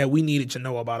shit that we needed to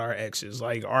know about our exes.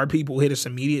 Like, our people hit us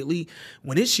immediately.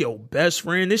 When it's your best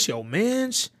friend, it's your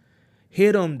mans,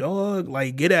 hit them, dog.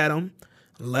 Like, get at them.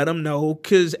 Let them know.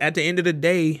 Because at the end of the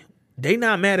day, they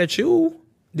not mad at you.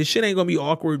 This shit ain't going to be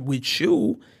awkward with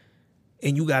you.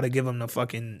 And you got to give them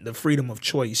the freedom of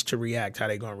choice to react how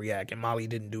they going to react. And Molly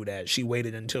didn't do that. She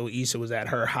waited until Issa was at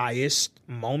her highest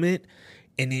moment.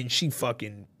 And then she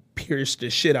fucking pierced the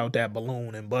shit out that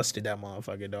balloon and busted that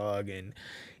motherfucker, dog. And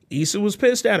Issa was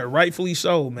pissed at her, rightfully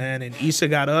so, man. And Issa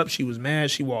got up. She was mad.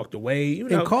 She walked away. You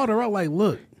know, and called her out like,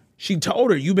 look. She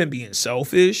told her, you been being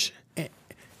selfish.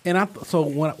 And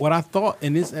what I thought,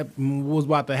 and this was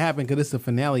about to happen because it's the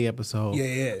finale episode.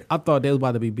 Yeah. I thought they was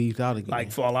about to be beefed out again.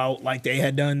 Like fall out like they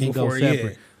had done before,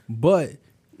 yeah. But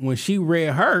when she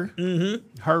read her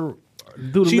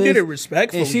she did it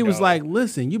respectfully, and she was like,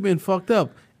 listen, you've been fucked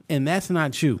up, and that's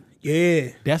not you. Yeah.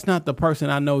 That's not the person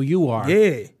I know you are.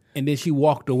 Yeah. And then she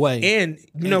walked away. And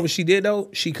you know what she did, though?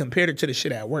 She compared it to the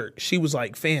shit at work. She was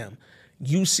like, fam,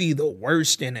 you see the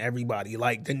worst in everybody.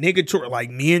 Like, the nigga, like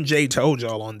me and Jay told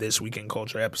y'all on This Week in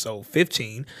Culture episode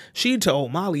 15, she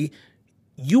told Molly,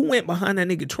 you went behind that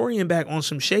nigga Torian back on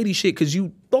some shady shit because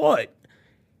you thought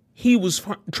he was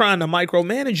trying to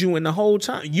micromanage you, and the whole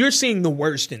time you're seeing the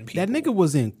worst in people. That nigga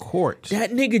was in court.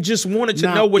 That nigga just wanted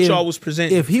to know what y'all was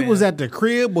presenting. If he was at the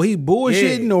crib or he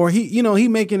bullshitting or he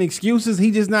making excuses,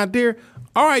 he just not there.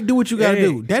 All right, do what you gotta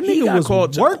do. That nigga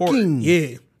was working.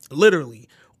 Yeah, literally.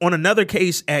 On another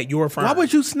case at your firm. Why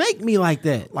would you snake me like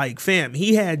that? Like, fam,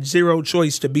 he had zero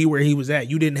choice to be where he was at.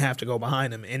 You didn't have to go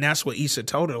behind him. And that's what Issa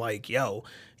told her. Like, yo,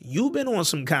 you've been on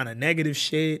some kind of negative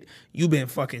shit. You've been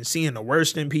fucking seeing the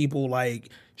worst in people. Like,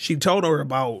 she told her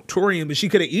about Torian, but she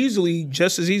could have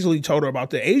just as easily told her about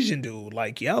the Asian dude.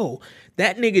 Like, yo,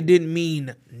 that nigga didn't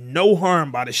mean no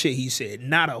harm by the shit he said.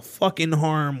 Not a fucking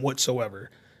harm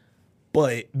whatsoever.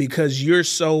 But because you're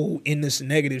so in this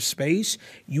negative space,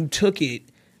 you took it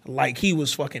like he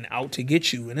was fucking out to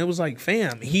get you. And it was like,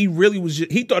 fam, he really was,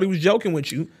 he thought he was joking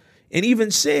with you. And even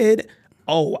said,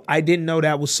 oh, I didn't know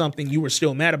that was something you were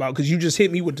still mad about because you just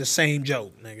hit me with the same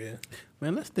joke, nigga.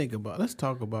 Man, let's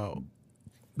talk about,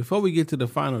 before we get to the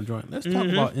final joint, let's talk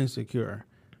about Insecure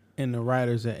and the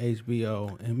writers at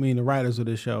HBO, the writers of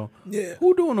the show,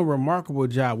 who doing a remarkable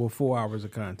job with 4 hours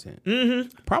of content.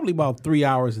 Probably about 3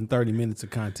 hours and 30 minutes of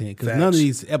content, because none of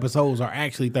these episodes are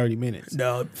actually 30 minutes.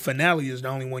 The finale is the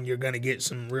only one you're going to get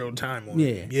some real time on.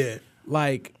 Yeah.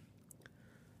 Like,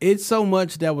 it's so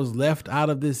much that was left out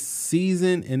of this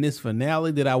season and this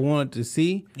finale that I wanted to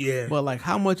see. Yeah. But, like,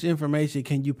 how much information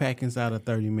can you pack inside of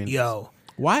 30 minutes? Yo.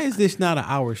 Why is this not an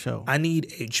hour show? I need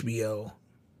HBO.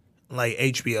 Like,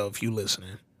 HBO, if you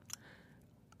listening,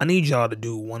 I need y'all to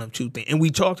do one of two things. And we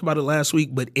talked about it last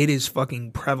week, but it is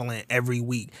fucking prevalent every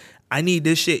week. I need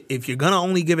this shit. If you're going to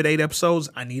only give it 8 episodes,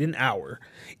 I need an hour.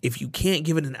 If you can't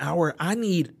give it an hour, I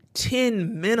need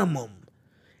 10 minimum.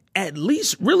 At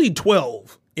least, really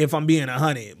 12, if I'm being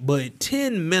 100. But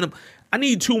 10 minimum. I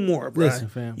need 2 more, bro. Listen,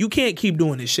 fam. You can't keep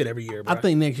doing this shit every year, bro. I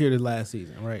think next year is last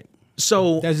season, right?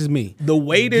 So that's just me. The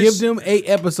way this... Give them 8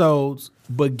 episodes,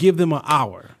 but give them an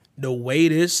hour. The way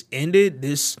this ended,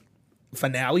 this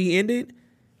finale ended,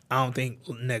 I don't think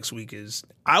next week is...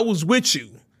 I was with you,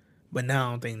 but now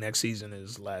I don't think next season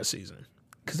is last season.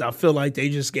 Because I feel like they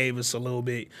just gave us a little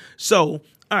bit. So,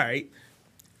 all right,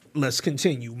 let's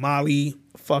continue. Molly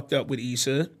fucked up with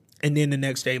Issa, and then the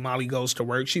next day Molly goes to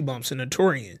work. She bumps into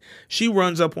Torian. She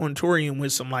runs up on Torian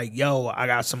with some like, yo, I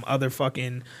got some other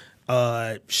fucking...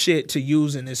 shit to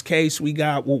use in this case. We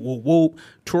got whoop, whoop, whoop.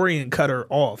 Torian cut her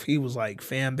off. He was like,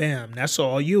 fam, bam, that's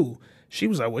all you. She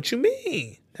was like, what you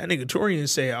mean? That nigga Torian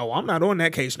said, oh, I'm not on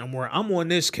that case no more. I'm on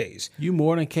this case. You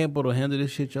more than capable to handle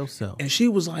this shit yourself. And she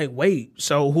was like, wait,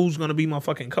 so who's going to be my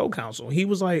fucking co-counsel? He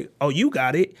was like, oh, you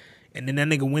got it. And then that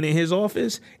nigga went in his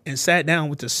office and sat down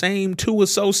with the same 2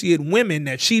 associate women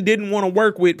that she didn't want to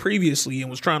work with previously and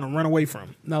was trying to run away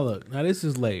from. Now look, this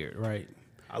is layered, right?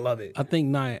 I love it. I think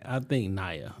Molly. That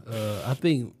nigga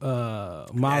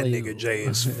Jay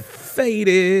is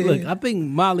faded. Look, I think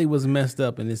Molly was messed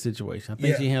up in this situation. I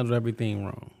think she handled everything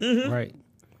wrong. Right.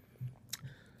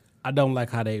 I don't like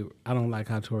how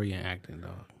Torian acting,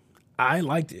 dog. I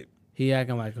liked it. He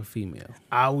acting like a female.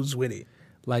 I was with it.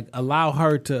 Like, allow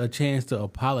her a chance to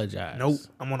apologize. Nope.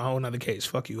 I'm on a whole nother case.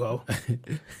 Fuck you, ho.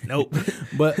 Nope.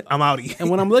 But I'm outie. And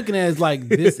what I'm looking at is like,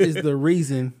 this is the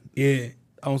reason. Yeah.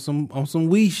 On some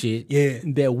we shit,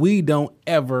 that we don't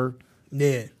ever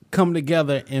come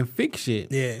together and fix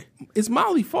shit. Yeah, it's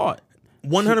Molly's fault.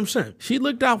 100%. She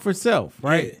looked out for self,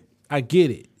 right? Yeah. I get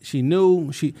it. She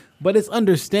knew but it's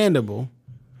understandable.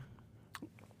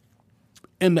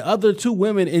 And the other 2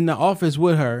 women in the office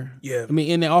with her,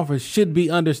 in the office should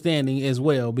be understanding as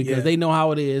well because they know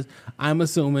how it is. I'm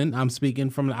assuming, I'm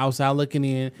speaking from the outside looking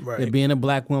in, that being a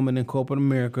black woman in corporate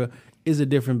America is a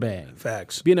different bag.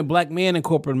 Facts. Being a black man in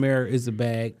corporate America is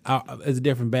a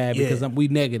different bag because we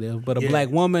negative. But a black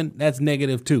woman, that's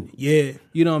negative too. Yeah.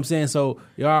 You know what I'm saying? So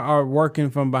y'all are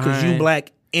working from behind. Because you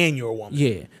black and you're a woman.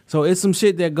 Yeah. So it's some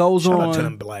shit that goes on. Shout out to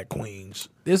them black queens.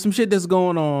 There's some shit that's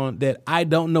going on that I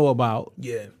don't know about.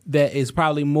 Yeah. That is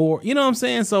probably more, you know what I'm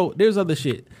saying? So there's other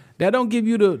shit. That don't give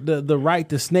you the right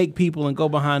to snake people and go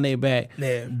behind their back.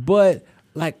 Yeah. But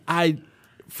like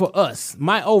for us,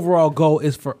 my overall goal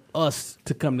is for us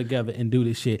to come together and do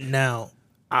this shit. Now,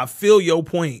 I feel your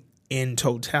point in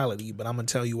totality, but I'm going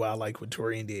to tell you why I like what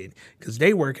Torian did. Because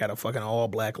they work at a fucking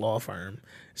all-black law firm.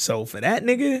 So for that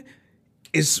nigga,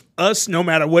 It's us no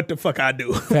matter what the fuck I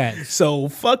do. Facts. So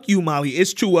fuck you, Molly.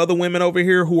 It's 2 other women over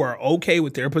here who are okay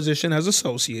with their position as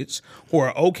associates, who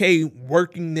are okay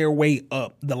working their way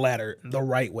up the ladder the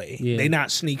right way. Yeah. They're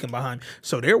not sneaking behind.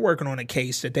 So they're working on a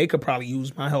case that they could probably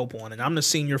use my help on. And I'm the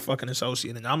senior fucking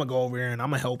associate. And I'm going to go over here and I'm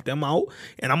going to help them out.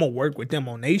 And I'm going to work with them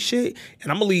on their shit. And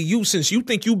I'm going to leave you, since you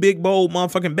think you big, bold,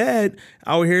 motherfucking bad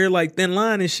out here like Thin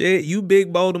Line and shit. You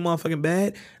big, bold, and motherfucking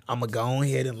bad. I'm going to go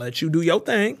ahead and let you do your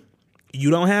thing. You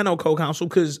don't have no co-counsel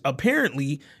because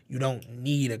apparently you don't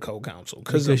need a co-counsel.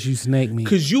 Because you snaked me.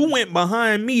 Because you went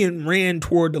behind me and ran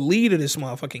toward the lead of this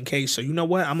motherfucking case. So you know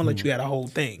what? I'm going to let you have the whole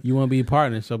thing. You want to be a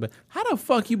partner so bad. How the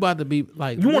fuck you about to be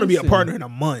like... You want to be a partner in a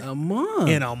month. A month.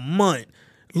 In a month.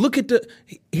 Look at the...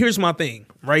 Here's my thing.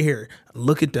 Right here.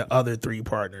 Look at the other 3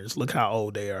 partners. Look how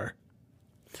old they are.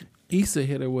 Issa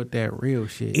hit her with that real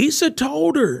shit. Issa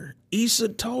told her.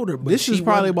 But this is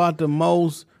probably about the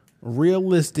most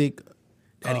realistic...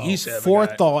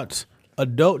 forethought,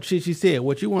 adult shit she said.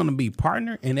 What, you want to be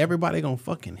partner and everybody gonna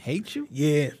fucking hate you?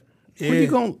 Yeah. When you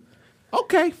gonna...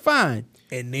 Okay, fine.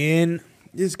 And then...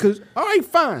 It's because, all right,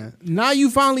 fine. Now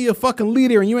you finally a fucking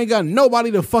leader and you ain't got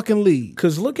nobody to fucking lead.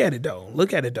 Because look at it,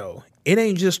 though. It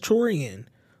ain't just Torian.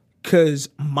 Because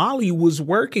Molly was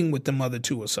working with them other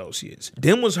 2 associates.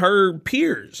 Them was her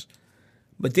peers.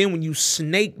 But then when you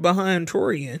snake behind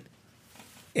Torian...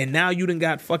 And now you done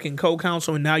got fucking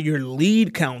co-counsel, and now you're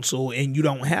lead counsel, and you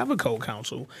don't have a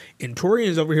co-counsel. And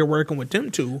Torian's over here working with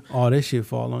them 2. Oh, this shit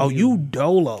fall on you. You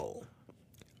dolo.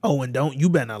 Oh, and you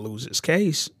better not lose this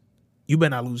case. You better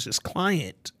not lose this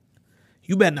client.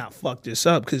 You better not fuck this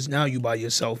up, because now you by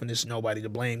yourself, and there's nobody to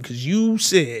blame, because you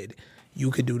said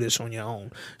you could do this on your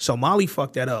own. So Molly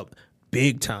fucked that up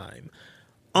big time.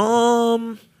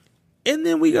 And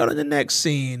then we go to the next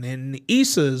scene, and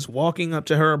Issa's walking up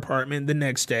to her apartment the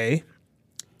next day,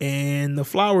 and the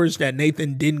flowers that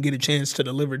Nathan didn't get a chance to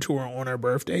deliver to her on her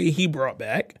birthday, he brought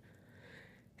back,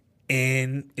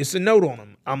 and it's a note on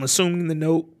them. I'm assuming the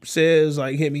note says,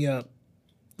 like, hit me up.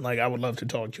 Like, I would love to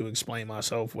talk to you, explain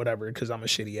myself, whatever, because I'm a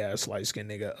shitty-ass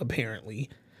light-skinned nigga, apparently.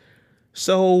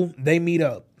 So they meet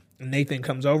up. Nathan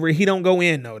comes over. He don't go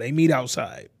in, though. They meet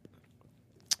outside.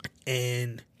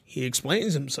 And... he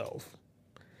explains himself.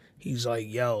 He's like,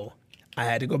 yo, I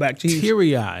had to go back to Houston.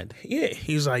 Teary-eyed. Yeah.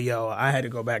 He's like, yo, I had to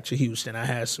go back to Houston. I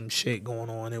had some shit going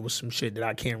on. It was some shit that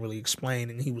I can't really explain.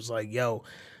 And he was like, yo,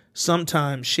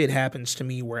 sometimes shit happens to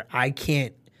me where I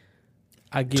can't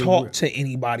talk to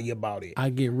anybody about it. I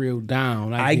get real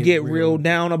down. I get real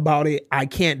down about it. I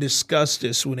can't discuss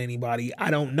this with anybody. I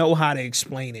don't know how to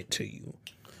explain it to you.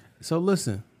 So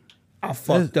listen. I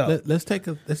fucked up. Let's take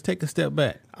a step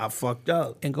back. I fucked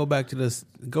up and go back to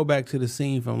the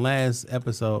scene from last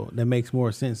episode that makes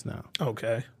more sense now.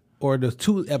 Okay. Or the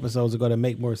 2 episodes ago that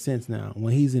make more sense now.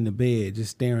 When he's in the bed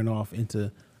just staring off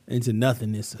into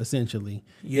nothingness essentially.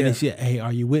 Yeah. And shit, hey,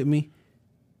 are you with me?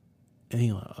 And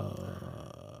he like,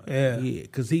 yeah,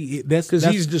 because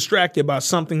he's distracted by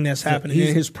something that's happening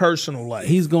in his personal life.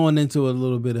 He's going into a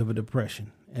little bit of a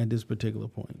depression at this particular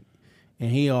point. And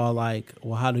he all like,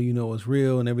 well, how do you know it's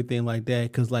real and everything like that?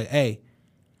 Because, like, hey,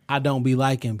 I don't be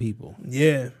liking people.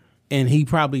 Yeah. And he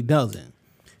probably doesn't.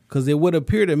 Because it would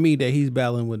appear to me that he's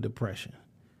battling with depression.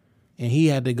 And he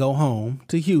had to go home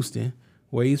to Houston,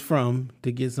 where he's from,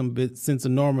 to get some sense of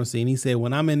normalcy. And he said,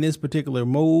 when I'm in this particular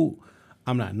mood,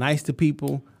 I'm not nice to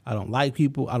people. I don't like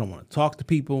people. I don't want to talk to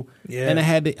people. Yeah.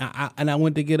 And I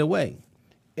went to get away.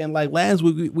 And, like, last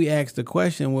week we asked the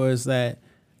question was that,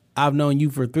 I've known you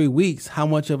for 3 weeks. How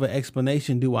much of an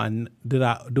explanation do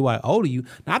I owe to you?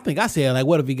 Now, I think I said, like,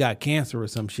 what if he got cancer or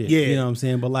some shit? Yeah. You know what I'm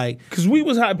saying? But, like... because we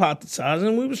was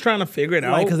hypothesizing. We was trying to figure it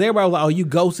out. Because everybody was like, oh, you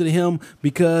ghosted him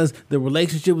because the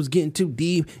relationship was getting too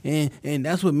deep. And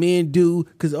that's what men do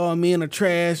because all men are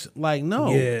trash. Like,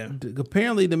 no. Yeah.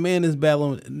 Apparently, the man is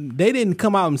battling... They didn't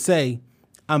come out and say,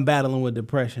 I'm battling with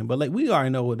depression. But, like, we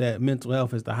already know that mental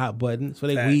health is the hot button. So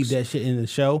they weave that shit in the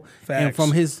show. Facts.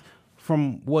 And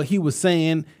from what he was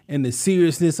saying and the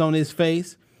seriousness on his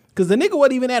face. Because the nigga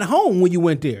wasn't even at home when you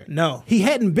went there. No. He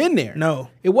hadn't been there. No.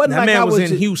 It wasn't that like man I was in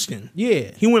just, Houston.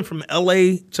 Yeah. He went from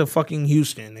L.A. to fucking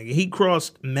Houston. Nigga. He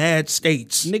crossed mad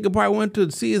states. Nigga probably went to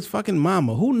see his fucking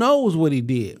mama. Who knows what he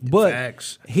did. But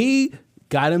Facts. He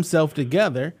got himself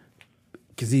together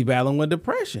because he battling with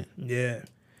depression. Yeah.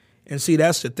 And see,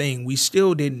 that's the thing. We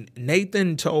still didn't.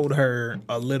 Nathan told her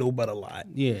a little but a lot.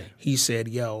 Yeah. He said,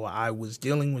 yo, I was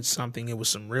dealing with something. It was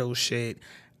some real shit.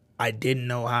 I didn't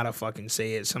know how to fucking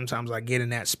say it. Sometimes I get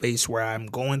in that space where I'm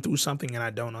going through something and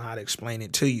I don't know how to explain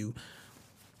it to you.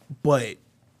 But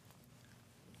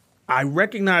I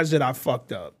recognize that I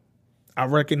fucked up. I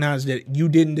recognize that you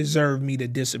didn't deserve me to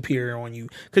disappear on you.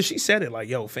 Because she said it like,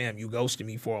 yo, fam, you ghosted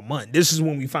me for a month. This is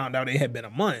when we found out it had been a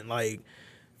month. Like,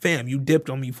 fam, you dipped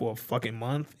on me for a fucking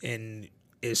month, and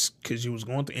it's because you was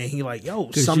going through. And he like,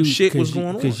 yo, some shit was going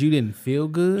on. Because you didn't feel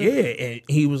good? Yeah, and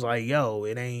he was like, yo,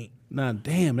 it ain't. Nah,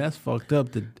 damn, that's fucked up.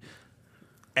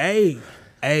 Hey.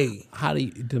 How do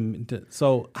you?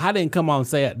 So I didn't come out and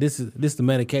say this is the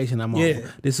medication I'm on. Yeah.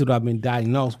 This is what I've been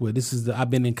diagnosed with. I've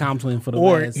been in counseling for the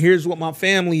last. Or here's what my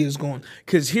family is going.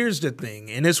 Because here's the thing,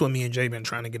 and this is what me and Jay been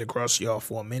trying to get across to y'all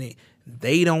for a minute.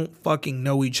 They don't fucking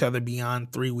know each other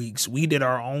beyond 3 weeks. We did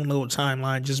our own little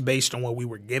timeline just based on what we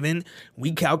were given.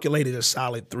 We calculated a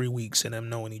solid 3 weeks in them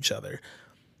knowing each other.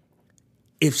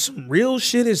 If some real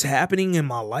shit is happening in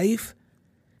my life,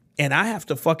 and I have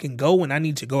to fucking go and I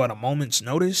need to go at a moment's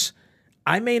notice,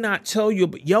 I may not tell you,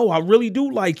 but yo, I really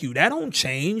do like you. That don't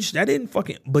change. That didn't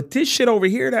fucking, but this shit over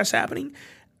here that's happening,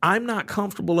 I'm not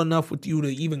comfortable enough with you to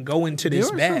even go into this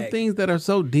bag. There are some things that are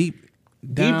so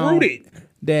deep-rooted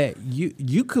that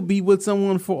you could be with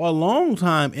someone for a long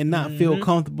time and not feel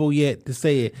comfortable yet to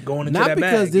say it. Going into not that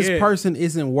because bag, this person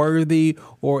isn't worthy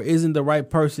or isn't the right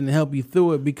person to help you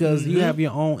through it, because you have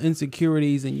your own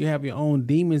insecurities and you have your own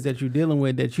demons that you're dealing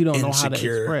with that you don't know how to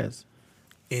express.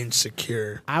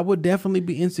 Insecure. I would definitely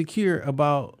be insecure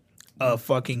about a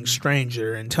fucking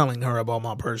stranger and telling her about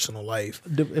my personal life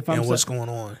and what's going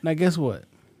on. Now, guess what?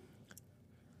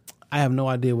 I have no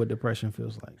idea what depression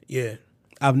feels like. Yeah.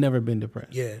 I've never been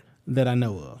depressed. Yeah. That I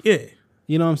know of. Yeah.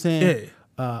 You know what I'm saying?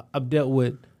 Yeah. I've dealt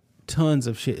with tons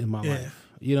of shit in my life.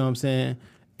 You know what I'm saying?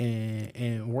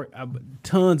 And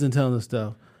tons and tons of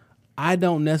stuff. I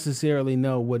don't necessarily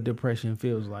know what depression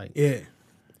feels like. Yeah.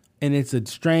 And it's a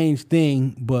strange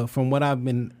thing, but from what I've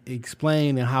been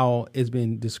explained and how it's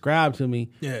been described to me,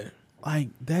 like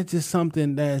that's just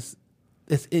something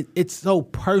it's so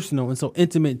personal and so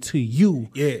intimate to you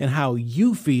and how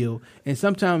you feel. And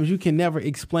sometimes you can never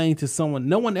explain to someone.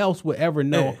 No one else will ever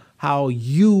know how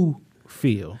you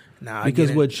feel.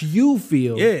 Because what you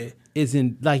feel is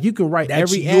in, like, you can write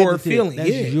that's every your adjective. feeling.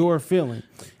 That's your feeling.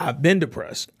 I've been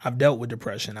depressed. I've dealt with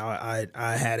depression. I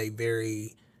had a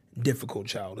very difficult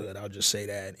childhood. I'll just say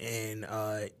that.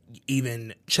 And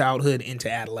even childhood into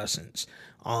adolescence.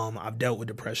 I've dealt with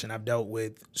depression. I've dealt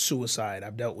with suicide.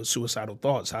 I've dealt with suicidal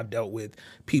thoughts. I've dealt with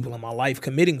people in my life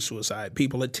committing suicide,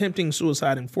 people attempting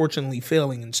suicide and fortunately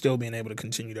failing and still being able to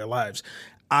continue their lives.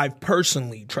 I've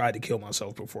personally tried to kill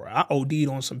myself before. I OD'd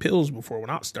on some pills before when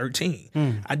I was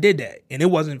 13. I did that. And it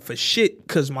wasn't for shit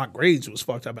because my grades was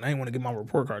fucked up and I didn't want to give my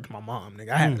report card to my mom. Nigga,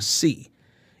 I had a C.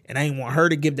 And I didn't want her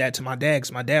to give that to my dad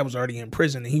because my dad was already in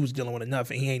prison and he was dealing with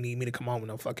enough and he ain't need me to come home with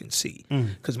no fucking C.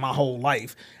 Because my whole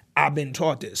life, I've been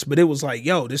taught this. But it was like,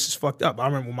 yo, this is fucked up. I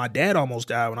remember when my dad almost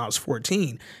died when I was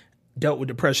 14, dealt with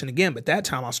depression again. But that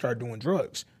time I started doing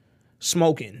drugs.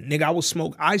 Smoking.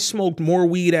 Nigga, I smoked more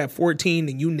weed at 14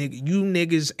 than you niggas. You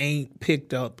niggas ain't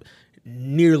picked up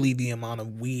nearly the amount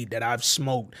of weed that I've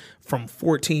smoked from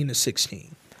 14 to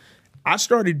 16. I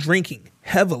started drinking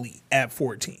heavily at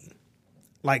 14.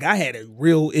 Like, I had a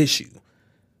real issue.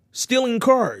 Stealing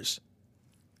cars.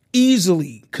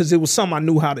 Easily, because it was something I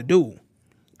knew how to do.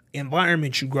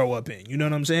 Environment you grow up in. You know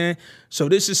what I'm saying? So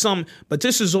this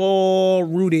is all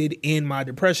rooted in my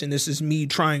depression. This is me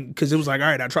trying, because it was like, all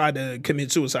right, I tried to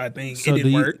commit suicide thing. So it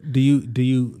didn't work. Do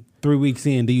you 3 weeks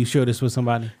in, do you share this with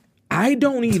somebody? I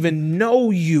don't even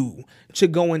know you to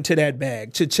go into that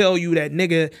bag, to tell you that,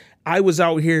 nigga, I was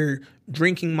out here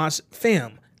drinking my,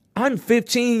 fam, I'm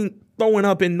 15 throwing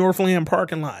up in Northland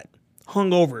parking lot,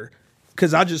 hungover.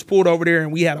 Because I just pulled over there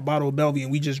and we had a bottle of Bellevue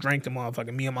and we just drank the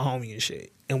motherfucker, me and my homie and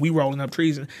shit. And we rolling up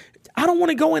trees. And I don't want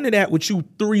to go into that with you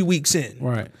 3 weeks in.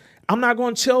 Right. I'm not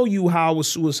going to tell you how I was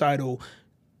suicidal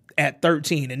at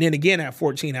 13 and then again at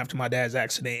 14 after my dad's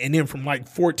accident. And then from like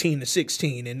 14 to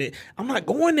 16. And then, I'm not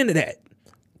going into that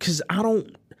because I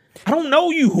don't know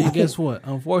you. And guess what?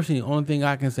 Unfortunately, the only thing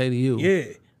I can say to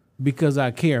you, because I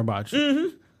care about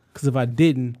you. Because if I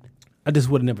didn't, I just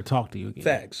would have never talked to you again.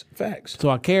 Facts.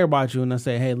 So I care about you and I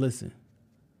say, hey, listen,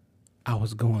 I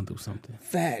was going through something.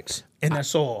 Facts. And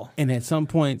that's all. And at some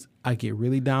points, I get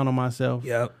really down on myself.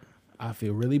 Yep. I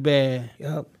feel really bad.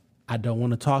 Yep. I don't want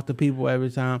to talk to people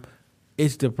every time.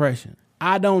 It's depression.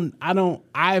 I've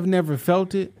never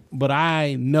felt it, but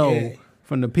I know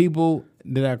from the people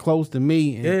that are close to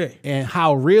me and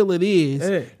how real it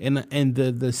is and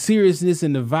the seriousness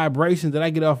and the vibrations that I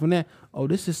get off from that. Oh,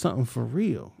 this is something for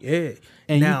real. Yeah.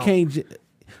 And now, you can't.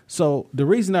 So the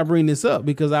reason I bring this up,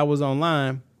 because I was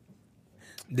online.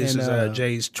 This is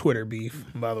Jay's Twitter beef,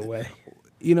 by the way.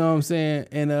 You know what I'm saying?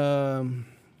 And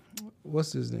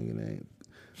what's his nigga name?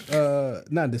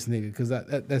 Not this nigga, because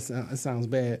that sounds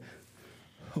bad.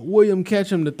 William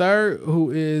Ketchum III, who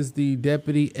is the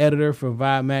deputy editor for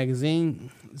Vibe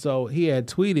magazine, so he had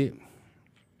tweeted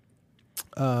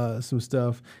some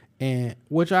stuff, and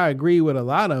which I agree with a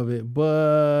lot of it.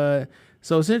 But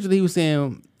so essentially, he was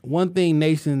saying one thing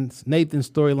Nathan's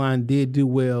storyline did do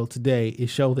well today is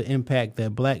show the impact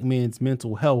that black men's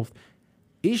mental health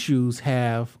issues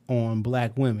have on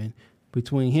black women.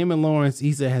 Between him and Lawrence,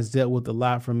 Issa has dealt with a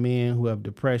lot from men who have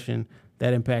depression.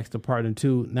 That impacts the partner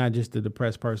too, not just the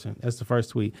depressed person. That's the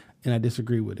first tweet, and I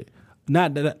disagree with it.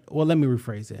 Not that. Well, let me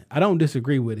rephrase that. I don't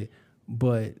disagree with it,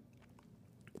 but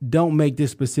don't make this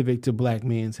specific to black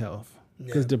men's health,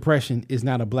 because depression is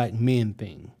not a black men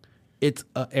thing. It's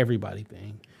a everybody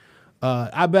thing.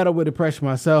 I battle with depression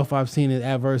myself. I've seen an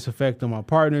adverse effect on my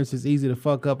partners. It's easy to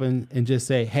fuck up and just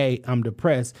say, hey, I'm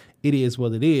depressed. It is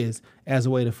what it is, as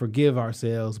a way to forgive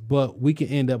ourselves. But we can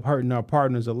end up hurting our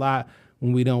partners a lot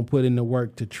when we don't put in the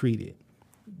work to treat it.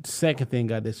 Second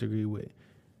thing I disagree with.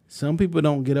 Some people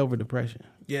don't get over depression.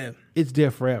 Yeah. It's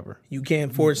there forever. You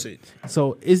can't force it.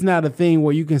 So it's not a thing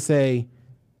where you can say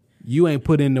you ain't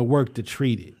put in the work to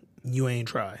treat it. You ain't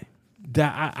try.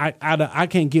 That I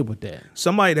can't get with that.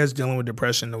 Somebody that's dealing with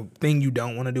depression, the thing you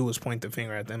don't want to do is point the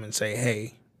finger at them and say,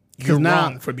 hey, you're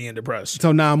wrong for being depressed.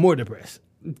 So now I'm more depressed,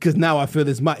 because now I feel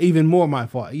it's even more my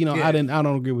fault. You know, Yeah. I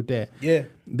don't agree with that. Yeah.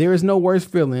 There is no worse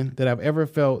feeling that I've ever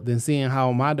felt than seeing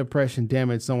how my depression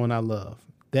damaged someone I love.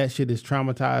 That shit is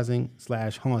traumatizing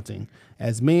 / haunting.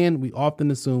 As men, we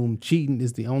often assume cheating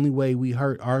is the only way we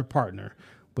hurt our partner,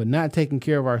 but not taking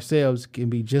care of ourselves can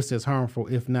be just as harmful,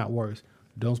 if not worse.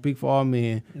 Don't speak for all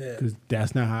men, because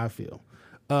that's not how I feel.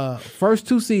 First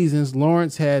 2 seasons,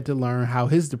 Lawrence had to learn how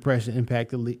his depression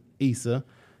impacted Issa.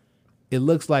 It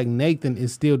looks like Nathan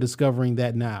is still discovering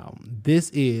that now.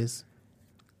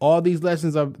 All these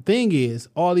lessons are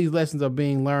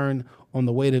being learned on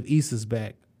the weight of Issa's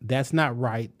back. That's not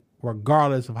right,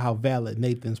 regardless of how valid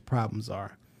Nathan's problems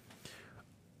are.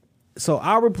 So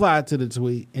I replied to the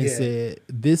tweet and said,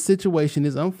 this situation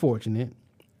is unfortunate,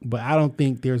 but I don't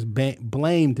think there's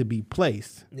blame to be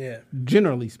placed. Yeah.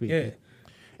 Generally speaking. Yeah.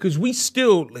 Because we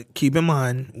still, keep in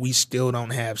mind, we still don't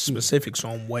have specifics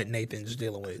on what Nathan's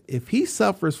dealing with. If he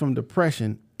suffers from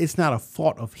depression, it's not a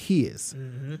fault of his.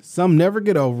 Mm-hmm. Some never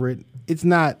get over it. It's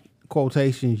not,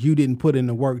 quotations, you didn't put in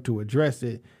the work to address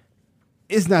it.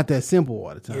 It's not that simple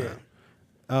all the time.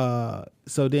 Yeah.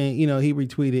 So then, he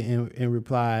retweeted and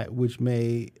replied, which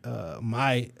made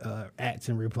my acts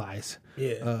and replies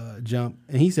jump.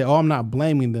 And he said, I'm not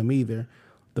blaming them either.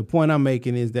 The point I'm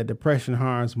making is that depression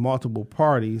harms multiple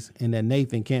parties, and that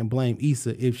Nathan can't blame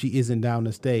Issa if she isn't down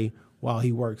to stay while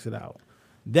he works it out.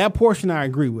 That portion I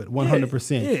agree with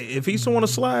 100%. Yeah, if Issa want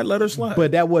to slide, let her slide.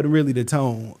 But that wasn't really the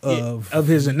tone of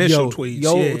his initial tweets.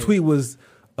 Your tweet was,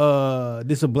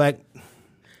 this a black...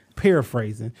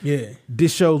 paraphrasing. Yeah.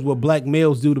 This shows what black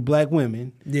males do to black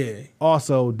women. Yeah.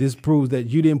 Also, this proves that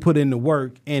you didn't put in the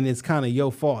work and it's kind of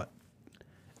your fault.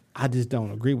 I just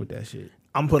don't agree with that shit.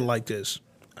 I'm put it like this.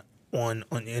 And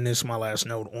this is my last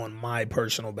note on my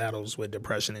personal battles with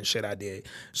depression and shit I did.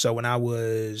 So when I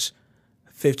was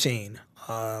 15,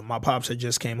 my pops had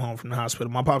just came home from the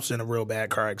hospital. My pops was in a real bad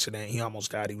car accident. He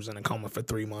almost died. He was in a coma for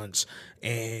 3 months.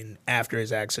 And after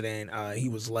his accident, he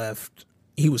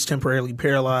was temporarily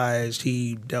paralyzed.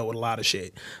 He dealt with a lot of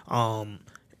shit.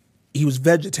 He was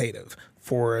vegetative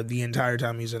for the entire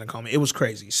time he was in a coma. It was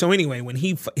crazy. So anyway, when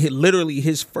he literally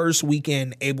his first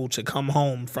weekend able to come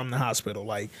home from the hospital,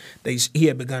 he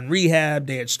had begun rehab.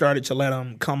 They had started to let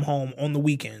him come home on the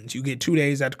weekends. You get 2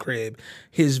 days at the crib.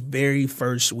 His very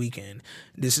first weekend.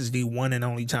 This is the one and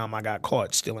only time I got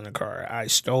caught stealing a car. I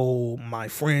stole my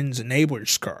friend's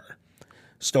neighbor's car.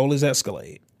 Stole his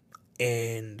Escalade.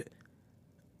 And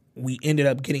we ended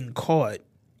up getting caught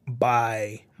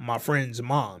by my friend's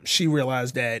mom. She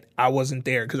realized that I wasn't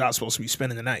there because I was supposed to be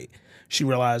spending the night. She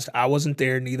realized I wasn't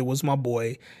there, neither was my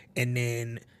boy. And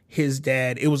then his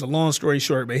dad, it was a long story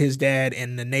short, but his dad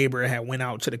and the neighbor had went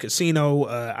out to the casino.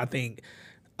 I think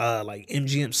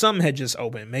MGM, something had just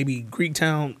opened. Maybe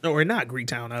Greektown, or not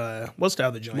Greektown. What's the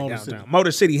other joint downtown?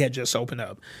 Motor City had just opened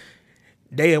up.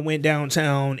 They had went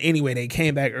downtown. Anyway, they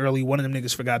came back early. One of them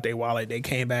niggas forgot their wallet. They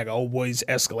came back. Old boy's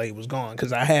Escalade was gone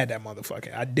because I had that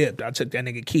motherfucker. I dipped. I took that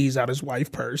nigga keys out his wife's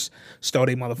purse, stole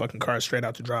their motherfucking car straight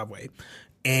out the driveway.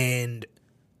 And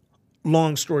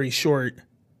long story short,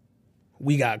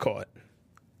 we got caught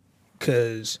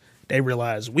because they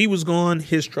realized we was gone.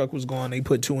 His truck was gone. They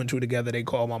put 2 and 2 together. They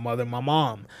called my mother, my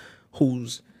mom,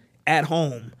 who's at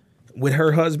home with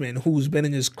her husband, who's been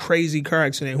in this crazy car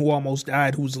accident, who almost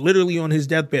died, who's literally on his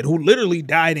deathbed, who literally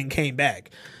died and came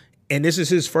back. And this is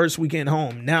his first weekend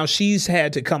home. Now she's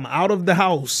had to come out of the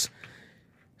house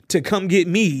to come get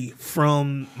me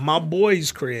from my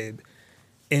boy's crib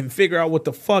and figure out what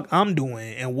the fuck I'm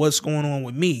doing and what's going on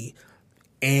with me.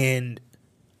 And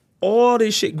all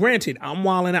this shit, granted, I'm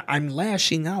wilding out. I'm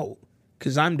lashing out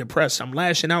because I'm depressed. I'm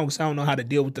lashing out because I don't know how to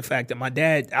deal with the fact that my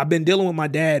dad, I've been dealing with my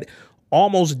dad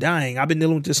almost dying. I've been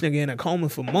dealing with this nigga in a coma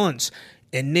for months.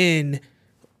 And then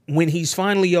when he's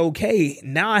finally okay,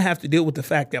 now I have to deal with the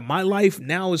fact that my life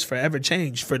now is forever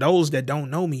changed. For those that don't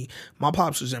know me, my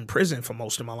pops was in prison for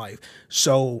most of my life.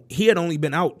 So he had only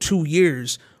been out 2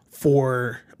 years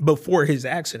before his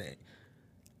accident.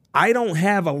 I don't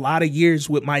have a lot of years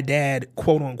with my dad,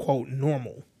 quote unquote,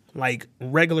 normal, like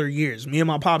regular years. Me and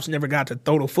my pops never got to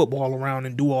throw the football around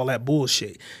and do all that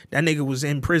bullshit. That nigga was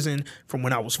in prison from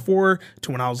when I was 4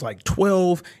 to when I was like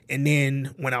 12. And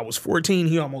then when I was 14,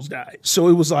 he almost died. So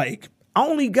it was like, I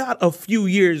only got a few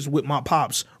years with my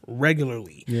pops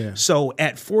regularly. Yeah. So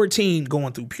at 14,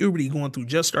 going through puberty, going through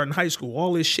just starting high school,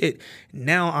 all this shit,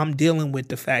 now I'm dealing with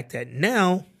the fact that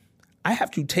now I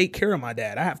have to take care of my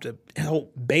dad. I have to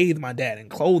help bathe my dad and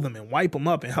clothe him and wipe him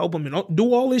up and help him and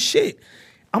do all this shit.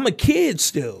 I'm a kid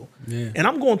still. Yeah. And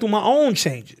I'm going through my own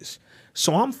changes.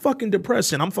 So I'm fucking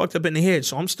depressed and I'm fucked up in the head.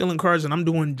 So I'm stealing cars and I'm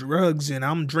doing drugs and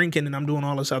I'm drinking and I'm doing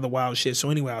all this other wild shit.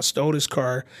 So anyway, I stole this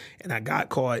car and I got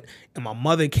caught and my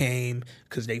mother came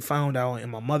because they found out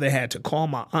and my mother had to call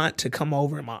my aunt to come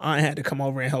over and my aunt had to come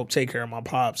over and help take care of my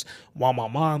pops while my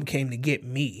mom came to get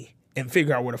me and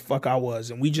figure out where the fuck I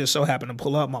was. And we just so happened to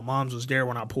pull up. My mom's was there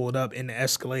when I pulled up in the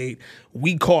Escalade.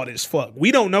 We caught as fuck.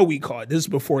 We don't know we caught. This is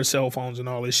before cell phones and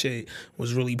all this shit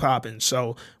was really popping.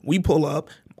 So we pull up.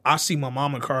 I see my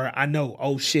mama car. I know,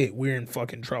 oh shit, we're in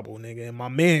fucking trouble, nigga. And my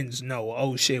mans know,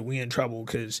 oh shit, we in trouble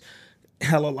because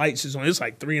hella lights is on. It's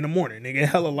like 3 a.m, nigga.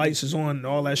 Hella lights is on and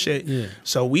all that shit. Yeah.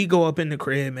 So we go up in the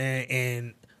crib, man,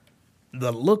 and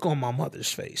the look on my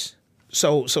mother's face.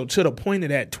 So to the point of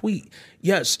that tweet,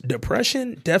 yes,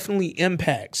 depression definitely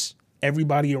impacts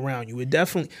everybody around you. It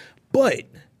definitely, but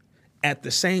at the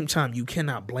same time, you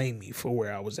cannot blame me for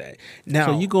where I was at. Now,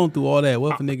 So you going through all that.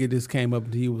 What if a nigga just came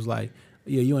up to you was like,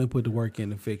 yeah, you ain't put the work in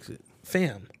to fix it?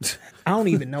 fam, I don't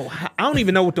even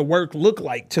know what the work look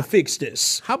like to fix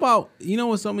this. How about, you know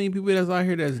what, so many people that's out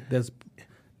here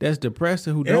that's depressed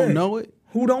and who don't know it?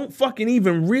 Who don't fucking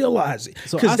even realize it.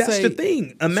 Because that's the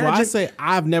thing. Imagine. So I say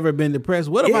I've never been depressed.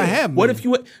 What if I have been? What if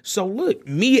you... So look,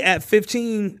 me at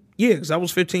 15... Yeah, because I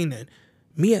was 15 then.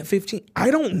 Me at 15,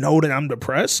 I don't know that I'm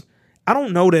depressed. I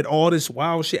don't know that all this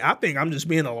wild shit... I think I'm just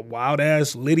being a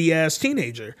wild-ass, litty-ass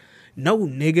teenager. No,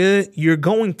 nigga, you're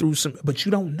going through some... But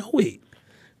you don't know it.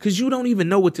 Because you don't even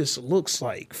know what this looks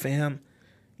like, fam.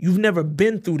 You've never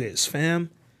been through this, fam.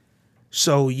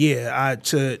 So yeah,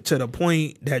 to the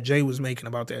point that Jay was making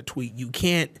about that tweet, you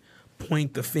can't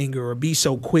point the finger or be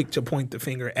so quick to point the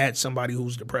finger at somebody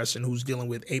who's depressed and who's dealing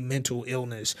with a mental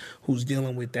illness, who's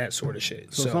dealing with that sort of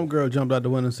shit. So some girl jumped out the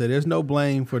window and said, "There's no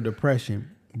blame for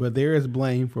depression, but there is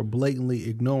blame for blatantly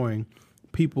ignoring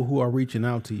people who are reaching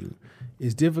out to you.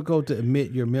 It's difficult to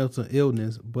admit your mental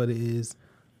illness, but it is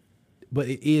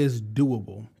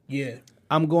doable." Yeah.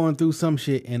 I'm going through some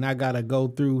shit and I gotta go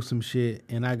through some shit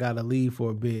and I gotta leave for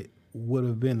a bit would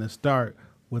have been a start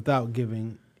without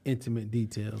giving intimate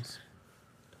details.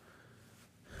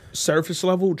 Surface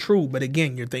level, true. But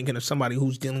again, you're thinking of somebody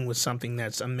who's dealing with something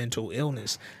that's a mental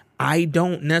illness. I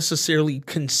don't necessarily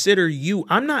consider you.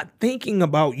 I'm not thinking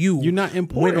about you. You're not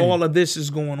important when all of this is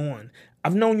going on.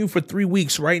 I've known you for 3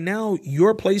 weeks. Right now,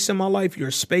 your place in my life,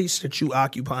 your space that you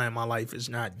occupy in my life is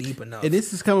not deep enough. And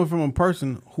this is coming from a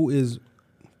person who is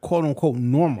quote unquote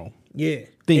normal. Yeah,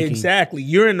 thinking. Exactly.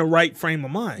 You're in the right frame of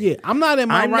mind. Yeah, I'm not in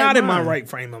my right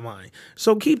frame of mind.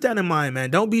 So keep that in mind, man.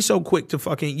 Don't be so quick to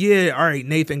fucking, all right,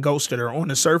 Nathan ghosted her. On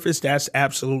the surface, that's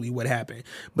absolutely what happened.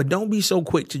 But don't be so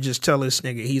quick to just tell this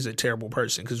nigga he's a terrible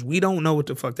person, because we don't know what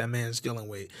the fuck that man's dealing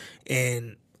with.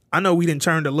 And I know we didn't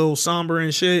turn a little somber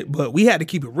and shit, but we had to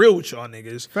keep it real with y'all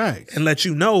niggas. Facts. And let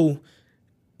you know,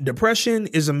 depression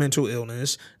is a mental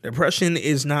illness. Depression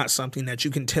is not something that you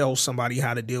can tell somebody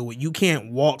how to deal with. You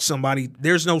can't walk somebody.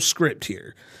 There's no script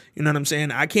here. You know what I'm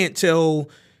saying? I can't tell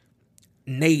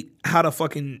Nate how to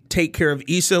fucking take care of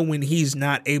Issa when he's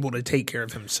not able to take care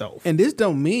of himself. And this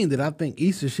don't mean that I think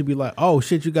Issa should be like, oh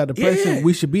shit, you got depression,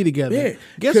 we should be together. Yeah.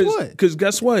 Guess what? Because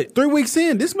guess what? 3 weeks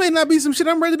in, this may not be some shit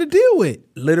I'm ready to deal with.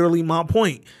 Literally my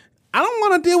point. I don't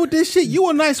want to deal with this shit. You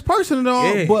a nice person and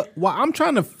all, but while I'm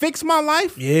trying to fix my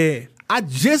life, I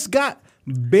just got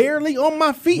barely on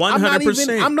my feet.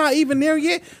 100%. I'm not even there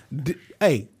yet.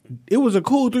 Hey, it was a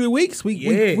cool 3 weeks.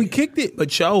 We kicked it.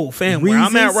 But yo, fam, where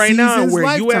I'm at right now and where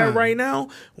you at lifetime. right now,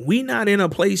 we not in a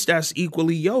place that's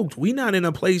equally yoked. We not in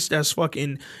a place that's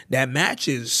fucking that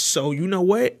matches. So you know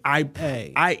what? I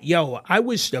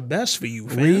wish the best for you,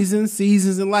 fam. Reasons,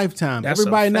 seasons, and lifetime. That's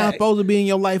Everybody a not fact. supposed to be in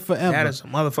your life forever. That is a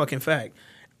motherfucking fact.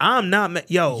 I'm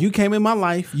not yo. You came in my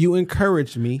life. You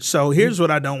encouraged me. So here's what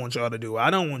I don't want y'all to do.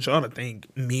 I don't want y'all to think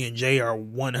me and Jay are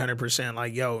 100%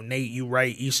 like, yo, Nate, you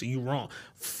right, Issa, you wrong.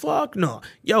 Fuck no.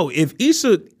 Yo, if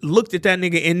Issa looked at that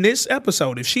nigga in this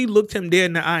episode, if she looked him dead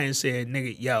in the eye and said,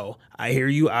 nigga, yo, I hear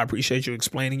you. I appreciate you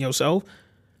explaining yourself,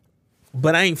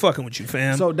 but I ain't fucking with you,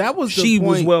 fam. So that was the she point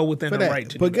was well within for her that. right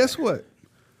to But do guess what?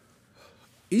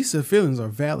 Issa's feelings are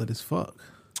valid as fuck.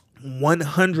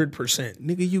 100%.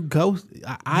 Nigga, you ghost.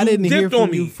 I didn't hear dipped on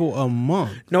from you me. for a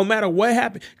month. No matter what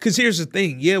happened. Because here's the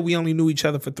thing. Yeah, we only knew each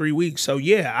other for 3 weeks. So,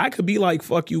 yeah, I could be like,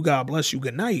 fuck you, God bless you,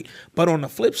 good night. But on the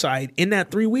flip side, in that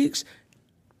 3 weeks,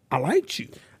 I liked you.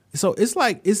 So it's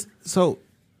like it's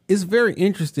very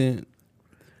interesting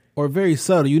or very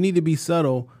subtle. You need to be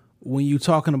subtle when you're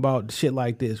talking about shit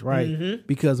like this, right? Mm-hmm.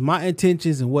 Because my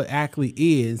intentions and what actually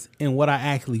is and what I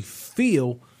actually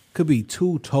feel could be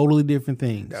two totally different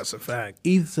things. That's a fact.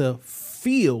 Issa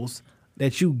feels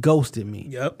that you ghosted me.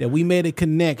 Yep. That we made a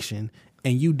connection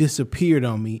and you disappeared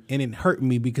on me and it hurt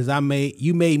me because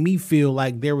you made me feel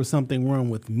like there was something wrong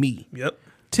with me. Yep.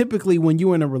 Typically, when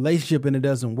you're in a relationship and it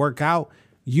doesn't work out,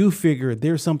 you figure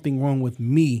there's something wrong with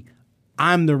me.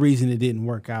 I'm the reason it didn't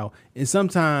work out. And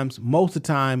sometimes, most of the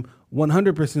time,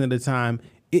 100% of the time,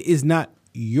 it is not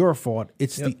your fault.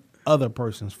 It's the other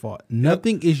person's fault.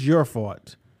 Nothing is your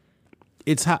fault.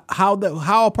 It's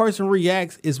how a person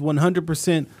reacts is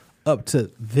 100% up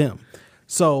to them.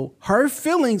 So her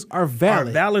feelings are valid.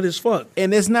 Are valid as fuck.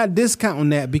 And it's not discounting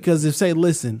that because if say,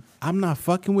 listen, I'm not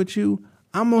fucking with you,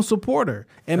 I'm gonna support her.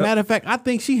 And matter of fact, I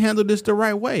think she handled this the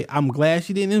right way. I'm glad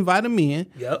she didn't invite him in.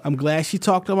 Yep. I'm glad she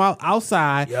talked him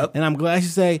outside. Yep. And I'm glad she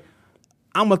say,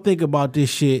 I'm gonna think about this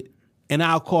shit and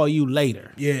I'll call you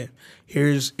later. Yeah.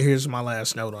 Here's my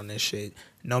last note on this shit.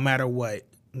 No matter what,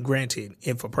 granted,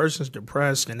 if a person's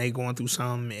depressed and they going through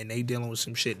something and they dealing with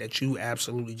some shit that you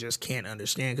absolutely just can't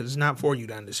understand because it's not for you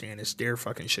to understand, it's their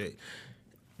fucking shit,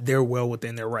 they're well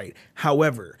within their right.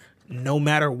 However, no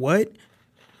matter what,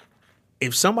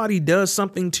 if somebody does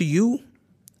something to you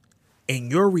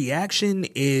and your reaction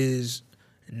is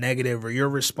negative or your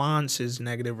response is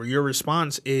negative or your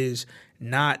response is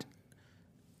not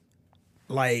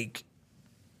like,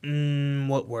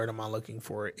 what word am I looking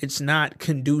for? It's not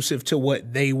conducive to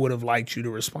what they would have liked you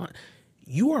to respond.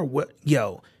 You are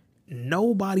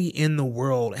nobody in the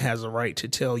world has a right to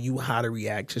tell you how to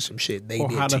react to some shit they Or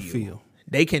did how to to you. feel.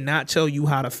 They cannot tell you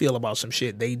how to feel about some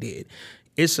shit they did.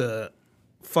 It's a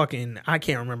fucking, I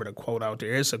can't remember the quote out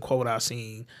there. It's a quote I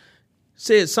seen.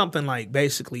 Said something like,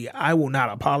 basically, I will not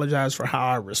apologize for how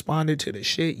I responded to the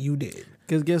shit you did.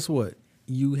 Because guess what?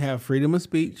 You have freedom of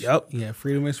speech. Yep. You have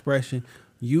freedom of expression.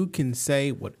 You can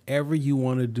say whatever you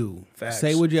want to do. Facts.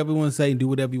 Say whatever you want to say and do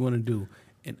whatever you want to do.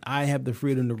 And I have the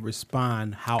freedom to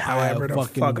respond However I the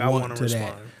fucking fuck I want wanna to that.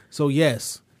 respond. So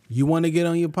yes, you want to get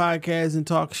on your podcast and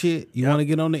talk shit. You want to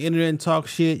get on the internet and talk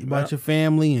shit about your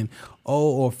family and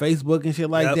or Facebook and shit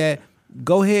like that.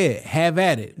 Go ahead, have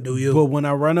at it. Do you? But when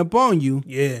I run up on you,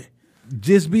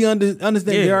 just be understand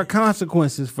there are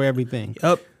consequences for everything.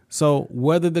 Yep. So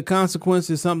whether the consequence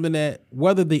is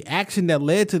whether the action that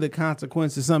led to the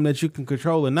consequence is something that you can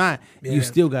control or not, you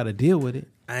still got to deal with it.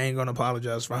 I ain't gonna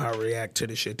apologize for how I react to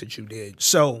the shit that you did.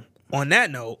 So on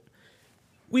that note,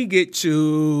 we get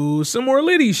to some more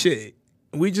Liddy shit.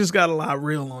 We just got a lot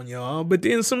real on y'all, but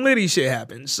then some Liddy shit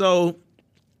happened. So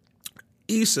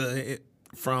Issa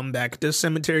from back at the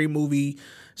cemetery movie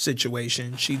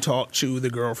situation, she talked to the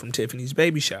girl from Tiffany's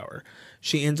baby shower.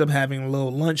 She ends up having a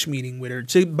little lunch meeting with her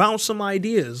to bounce some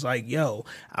ideas like, yo,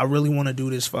 I really want to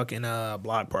do this fucking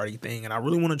block party thing. And I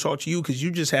really want to talk to you because you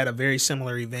just had a very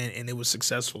similar event and it was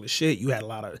successful as shit. You had a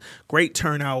lot of great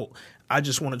turnout. I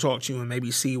just want to talk to you and maybe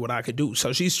see what I could do.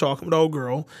 So she's talking with old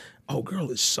girl. Old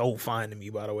girl is so fine to me,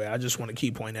 by the way. I just want to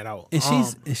keep pointing that out. And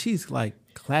she's like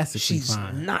classically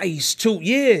fine. She's nice too.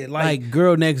 Yeah. Like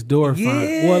girl next door fine.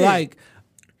 Yeah. Well, like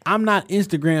I'm not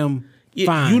Instagram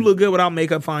fine. You look good without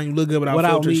makeup fine. You look good without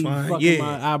filters me fine. fucking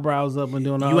my eyebrows up and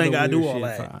doing all You ain't the gotta weird do all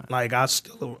shit that. fine. Like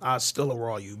I still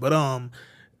raw you. But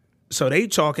so they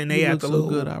talking, they You at look the so little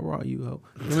good, I raw you ho.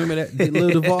 Remember that the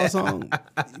Lil Duval song?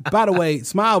 By the way,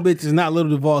 Smile Bitch is not Lil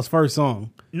Duval's first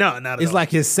song. No, not at It's all. like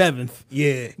his 7th.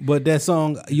 Yeah. But that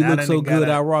song, You Now Look that So nigga got Good,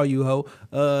 a- I Raw You Ho.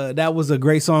 That was a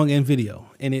great song and video.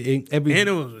 And And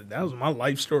that was my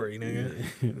life story, nigga.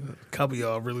 A couple of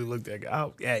y'all really looked at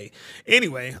out. Hey.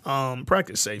 Anyway,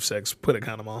 practice safe sex, put a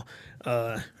condom on.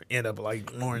 End up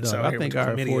like Lawrence out I here think with the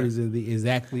our chlamydia. 40s is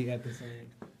exactly at the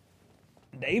same.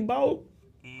 They both?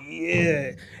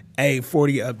 Yeah. Hey,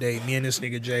 40 update. Me and this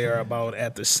nigga Jay are about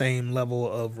at the same level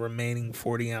of remaining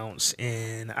 40 ounce,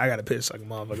 and I got to piss like a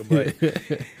motherfucker,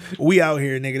 but we out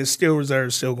here, nigga. The Steel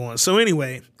Reserve still going. So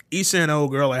anyway, Issa and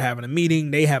old girl are having a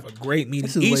meeting. They have a great meeting.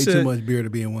 This is way too much beer to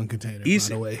be in one container, by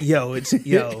the way.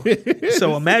 Yo.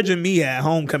 So imagine me at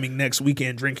homecoming next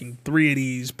weekend drinking 3 of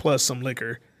these plus some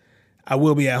liquor. I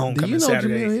will be at Do homecoming you know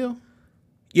Saturday. Jamil Hill?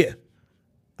 Yeah.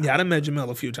 Yeah, I done met Jamel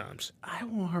a few times. I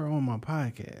want her on my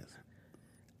podcast.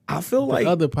 I feel The like,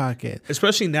 other podcast.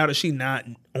 especially now that she's not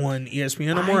on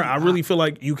ESPN no more, I really feel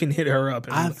like you can hit her up.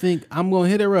 And I think I'm going to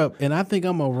hit her up, and I think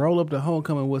I'm going to roll up to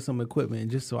homecoming with some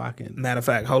equipment just so I can. matter of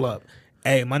fact, hold up.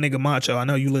 Hey, my nigga Macho, I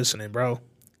know you listening, bro.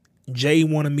 Jay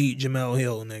want to meet Jamel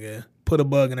Hill, nigga. Put a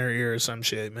bug in her ear or some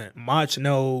shit, man. Macho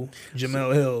know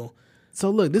Jamel Hill.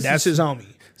 So look, That's his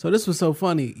homie. So this was so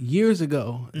funny. Years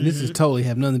ago, and this is totally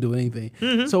have nothing to do with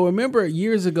anything. So remember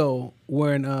years ago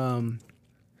when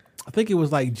I think it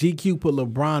was like GQ put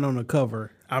LeBron on the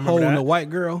cover, I remember holding that. the white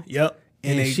girl. Yep.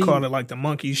 And they she- called it like the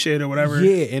monkey shit or whatever.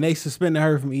 Yeah, and they suspended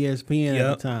her from ESPN Yep.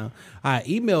 at the time. I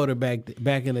emailed her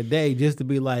back in the day just to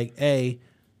be like, hey,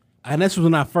 and this was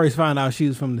when I first found out she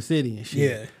was from the city and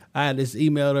shit. Yeah. I just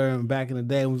emailed her back in the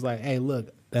day and was like, hey, look,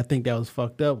 I think that was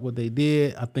fucked up what they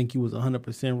did. I think you was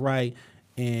 100% right.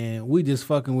 And we just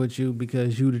fucking with you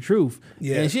because you the truth.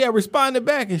 Yeah. And she had responded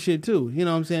back and shit too. You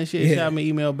know what I'm saying? She had Yeah. shot me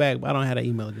email back, but I don't have that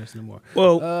email address anymore.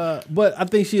 Well, But I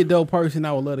think she a dope person.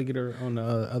 I would love to get her on the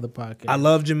other podcast. I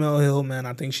love Jamel Hill, man.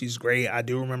 I think she's great. I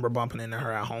do remember bumping into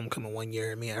her at homecoming one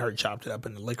year, and me and her chopped it up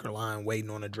in the liquor line, waiting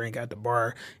on a drink at the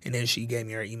bar. And then she gave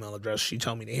me her email address. She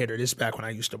told me to hit her. This is back when I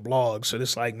used to blog, so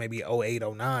this like maybe 08,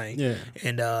 09. Yeah.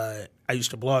 And I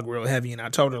used to blog real heavy, and I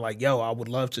told her like, "Yo, I would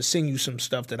love to send you some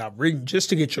stuff that I've written just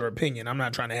to get your opinion. I'm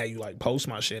not trying to have you like post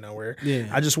my shit nowhere. Yeah.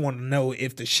 I just want to know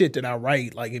if the shit that I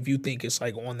write, like if you think it's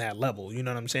like on that level. You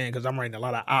know what I'm saying? Because I'm writing a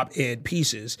lot of op-ed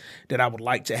pieces that I would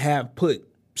like to have put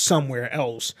somewhere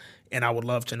else, and I would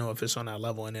love to know if it's on that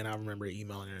level." And then I remember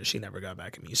emailing her, and she never got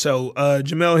back at me. So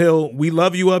Jamel Hill, we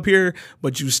love you up here,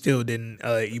 but you still didn't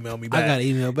email me back. I got an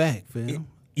email back, fam.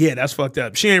 Yeah, that's fucked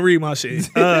up. She ain't read my shit.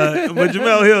 But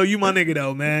Jamel Hill, you my nigga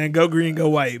though, man. Go green, go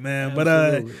white, man.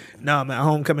 Absolutely. But nah, man,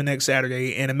 homecoming next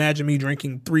Saturday, and imagine me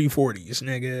drinking 3 40s,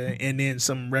 nigga, and then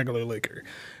some regular liquor.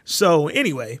 So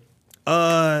anyway,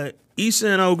 Issa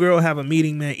and old girl have a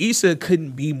meeting, man. Issa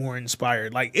couldn't be more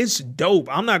inspired. Like, it's dope.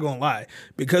 I'm not gonna lie,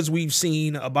 because we've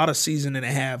seen about a season and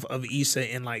a half of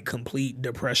Issa in like complete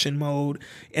depression mode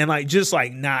and like just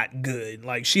like not good.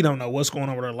 Like, she don't know what's going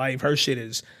on with her life. Her shit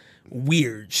is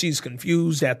weird. She's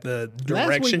confused at the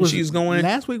direction she's going.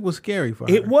 Last week was scary for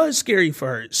her. It was scary for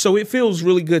her. So it feels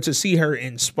really good to see her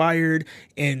inspired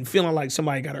and feeling like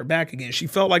somebody got her back again. She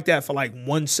felt like that for like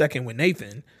 1 second with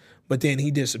Nathan, but then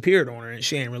he disappeared on her and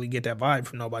she didn't really get that vibe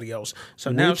from nobody else.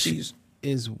 So now Which she's,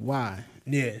 is why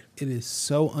yeah. it is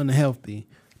so unhealthy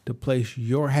to place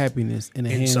your happiness in the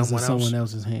hands of someone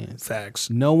else's hands. Facts.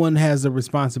 No one has the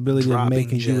responsibility Dropping of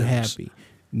making you gems. happy.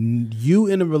 You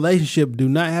in a relationship do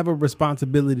not have a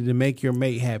responsibility to make your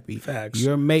mate happy. Facts.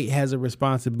 Your mate has a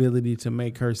responsibility to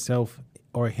make herself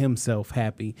or himself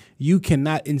happy. You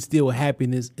cannot instill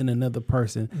happiness in another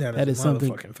person. That is a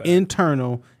something motherfucking fact.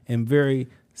 internal and very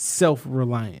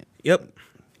self-reliant. Yep.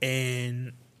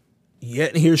 And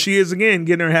yet here she is again,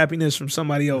 getting her happiness from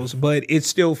somebody else, but it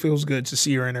still feels good to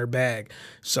see her in her bag.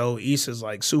 So Issa's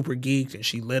like super geeked and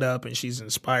she lit up and she's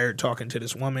inspired talking to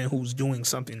this woman who's doing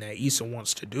something that Issa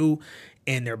wants to do.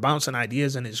 And they're bouncing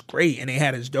ideas and it's great. And they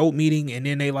had this dope meeting and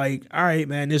then they like, all right,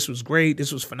 man, this was great.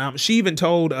 This was phenomenal. She even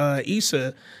told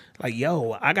Issa, like,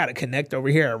 yo, I got to connect over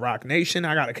here at Rock Nation.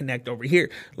 I got to connect over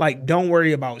here. Like, don't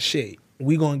worry about shit.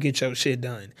 We gonna get your shit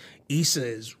done. Issa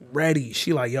is ready.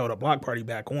 She like, yo, the block party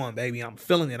back on, baby. I'm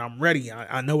feeling it. I'm ready.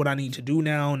 I know what I need to do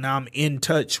now. Now I'm in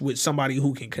touch with somebody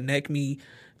who can connect me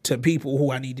to people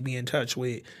who I need to be in touch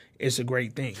with. It's a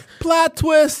great thing. Plot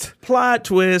twist. Plot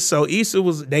twist. So Issa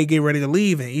they get ready to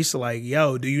leave, and Issa like,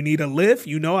 yo, do you need a lift?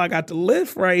 You know I got the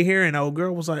lift right here. And the old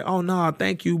girl was like, oh no,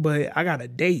 thank you, but I got a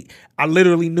date. I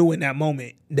literally knew in that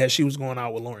moment that she was going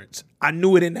out with Lawrence. I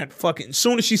knew it in that fucking, as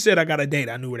soon as she said I got a date,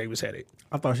 I knew where they was headed.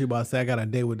 I thought she about to say I got a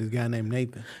date with this guy named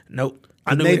Nathan. Nope.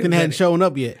 I knew Nathan it hadn't shown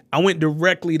up yet. I went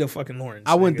directly to fucking Lawrence.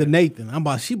 I went nigga. to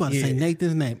Nathan. She about to say Yeah.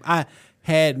 Nathan's name.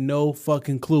 had no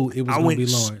fucking clue it was going to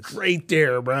be Lawrence. Straight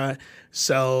there, bro.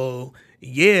 So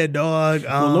yeah, dog.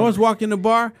 When Lawrence walked in the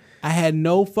bar, I had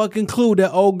no fucking clue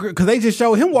that old girl, because they just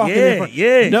showed him walking in.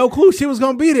 Yeah. No clue she was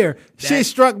going to be there. Shit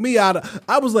struck me out.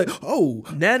 I was like, oh.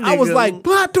 That I was nigga- like,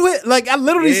 plot twist. Like, I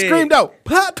literally screamed out,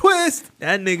 plot twist.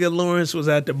 That nigga Lawrence was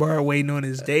at the bar waiting on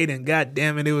his date, and god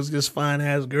damn it was this fine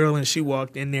ass girl, and she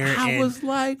walked in there. I and was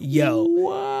like, yo,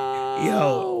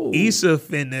 whoa. Issa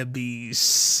finna be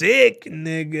sick,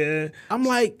 nigga. I'm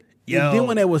like, Yo. and then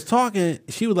when they was talking,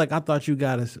 she was like, I thought you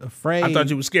got us afraid. I thought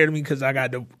you was scared of me because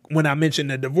when I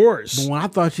mentioned the divorce. But when I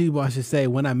thought she was to say,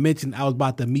 when I mentioned I was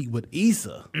about to meet with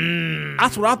Issa,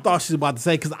 that's what I thought she was about to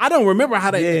say, because I don't remember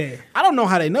how they. Yeah. I don't know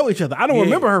how they know each other. I don't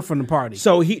remember her from the party.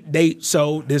 So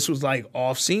this was like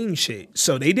off scene shit.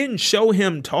 So they didn't show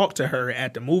him talk to her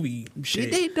at the movie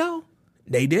shit. Did they though?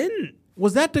 They didn't.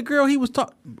 Was that the girl he was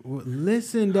talking?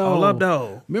 Listen though. Hold up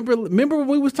though. Remember when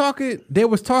we was talking? They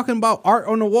was talking about art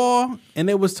on the wall, and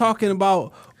they was talking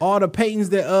about all the paintings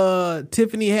that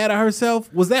Tiffany had of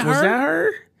herself. Was that her? Was that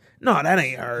her? No, that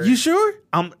ain't her. You sure?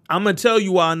 I'm gonna tell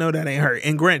you why I know that ain't her.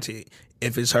 And granted,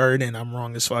 if it's her, then I'm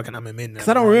wrong as fuck, and I'm admitting that. Because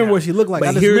I don't remember what she looked like.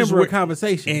 I just remember a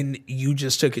conversation. And you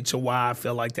just took it to why I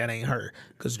feel like that ain't her.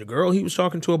 Because the girl he was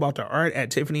talking to about the art at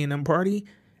Tiffany and them party,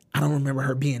 I don't remember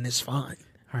her being this fine.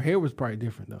 Her hair was probably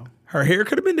different though. Her hair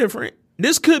could have been different.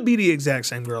 This could be the exact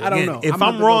same girl. I don't Again, know. If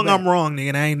I'm I'm wrong, I'm wrong, nigga.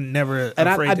 And I ain't never. And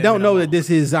afraid I to don't admit know I'm that wrong. this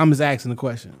is. I'm just asking the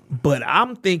question. But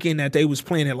I'm thinking that they was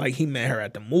playing it like he met her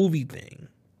at the movie thing,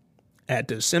 at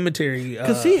the cemetery.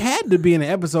 Because she had to be in the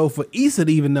episode for Issa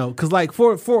to even know. Because like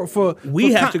for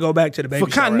We have to go back to the baby for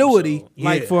shower continuity. episode.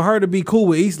 Like Yeah. for her to be cool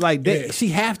with Issa, like that, Yeah. she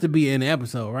have to be in the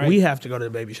episode, right? We have to go to the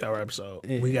baby shower episode.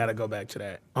 We got to go back to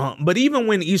that. But even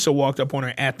when Issa walked up on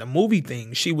her at the movie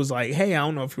thing, she was like, hey, I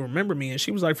don't know if you remember me. And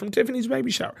she was like, from Tiffany's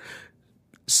baby shower.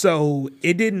 So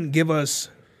it didn't give us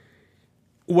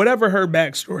whatever her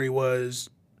backstory was.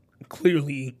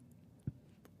 Clearly,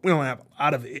 we don't have a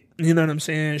lot of it. You know what I'm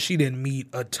saying? She didn't meet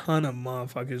a ton of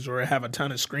motherfuckers or have a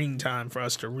ton of screen time for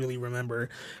us to really remember.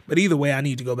 But either way, I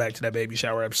need to go back to that baby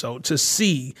shower episode to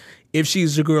see if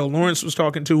she's the girl Lawrence was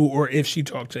talking to or if she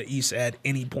talked to Issa at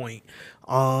any point.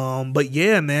 But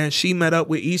yeah, man, she met up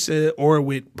with Issa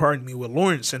with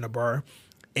Lawrence in the bar.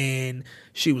 And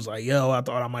she was like, yo, I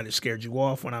thought I might have scared you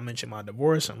off when I mentioned my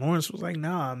divorce. And Lawrence was like,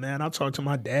 nah, man, I talked to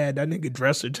my dad. That nigga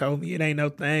dresser told me it ain't no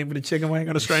thing, but the chicken wing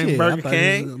on the string Shit, Burger I thought he was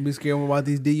King. gonna be scared about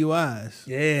these DUIs.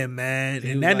 Yeah, man.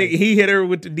 And was that like- nigga, he hit her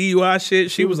with the DUI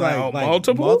shit. She was like, oh,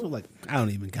 multiple? Like, I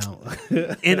don't even count.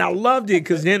 And I loved it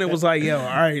because then it was like, yo, all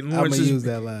right, Lawrence I'ma is, use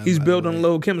that line, he's by the building a way.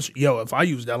 little chemistry. Yo, if I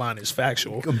use that line, it's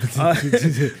factual. hey,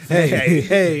 Hey.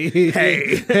 hey,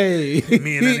 Hey. hey,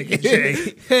 Me and that nigga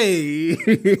Jay. hey,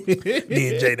 Me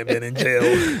and Jay done been in jail.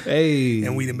 hey,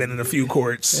 And we done been in a few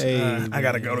courts. Hey, I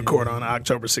got to go to court on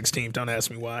October 16th. Don't ask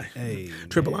me why. hey.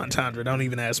 Triple entendre. Don't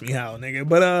even ask me how, nigga.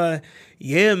 But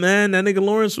yeah, man, that nigga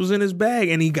Lawrence was in his bag,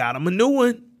 and he got him a new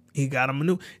one.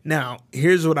 Now,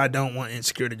 here's what I don't want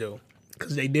Insecure to do,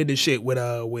 because they did this shit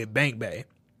with Bank Bay.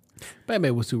 Baby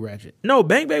was too ratchet. No,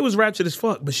 Bank Bay was ratchet as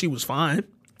fuck, but she was fine,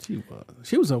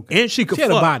 She was okay. and she could. She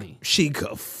had fuck. a body. She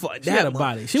could fuck. She had a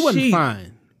body. She wasn't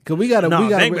fine. Cause we gotta. No, we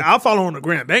gotta. Bank Bay, I'll follow on the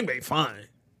gram. Bank Bay fine.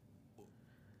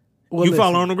 Well, You listen,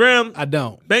 follow on the gram? I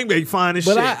don't. Bank Bay fine as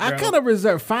But shit. I bro. kind of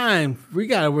reserve fine. We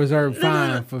gotta reserve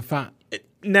fine for fine.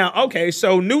 Now, okay,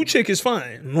 so new chick is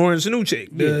fine. Lawrence new chick,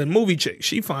 the movie chick,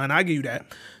 she fine. I give you that.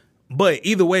 But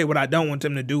either way, what I don't want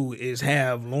them to do is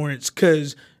have Lawrence,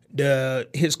 because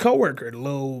his coworker, the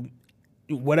little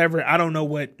whatever, I don't know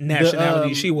what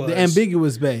nationality she was. The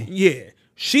ambiguous Bay. Yeah,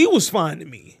 she was fine to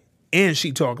me. And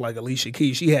she talked like Alicia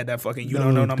Keys. She had that fucking you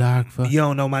don't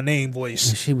know my name voice.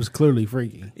 And she was clearly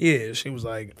freaky. Yeah, she was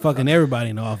like Fucking everybody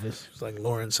in the office. She was like,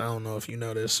 Lawrence, I don't know if you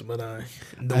know this, but I'm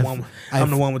the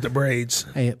I've- one with the braids.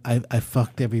 I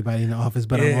fucked everybody in the office,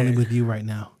 but Yeah. I'm only with you right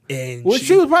now. And Well,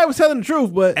 she was probably telling the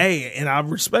truth, but Hey, and I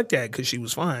respect that because she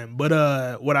was fine.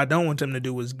 But what I don't want them to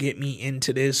do is get me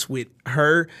into this with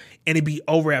her and it be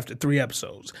over after 3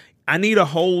 episodes. I need a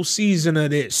whole season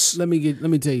of this. let me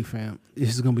tell you, fam, this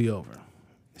is gonna be over.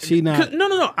 She not.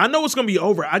 No. I know it's gonna be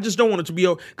over. I just don't want it to be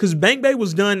over because Bank Bay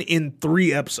was done in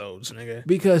 3 episodes, nigga.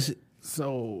 Because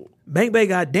so Bank Bay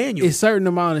got Daniel. it's certain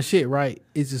amount of shit, right?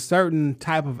 It's a certain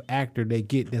type of actor they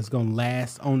get that's gonna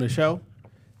last on the show.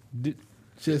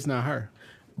 Just not her.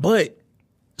 But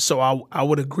so I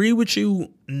would agree with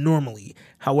you normally.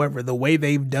 However, the way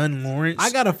they've done Lawrence,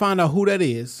 I gotta find out who that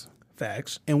is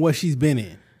facts. and what she's been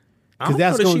in. I don't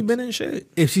know that she been in shit.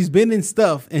 If she's been in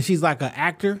stuff and she's like an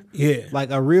actor, Yeah.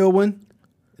 like a real one,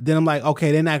 then I'm like,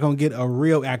 okay, they're not gonna get a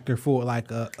real actor for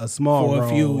like a small For a role.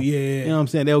 few, yeah. You know what I'm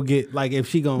saying? They'll get like if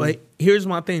she gonna. But here's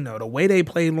my thing though: the way they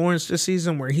played Lawrence this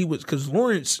season, where he was, because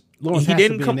Lawrence Lawrence he has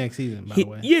didn't to be come next season, by he- the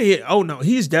way. Yeah. Oh no,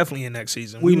 he's definitely in next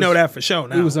season. We know was- that for sure.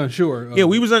 Now We was unsure. Yeah,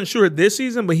 we was unsure this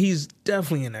season, but he's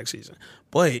definitely in next season.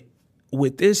 But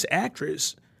with this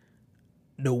actress,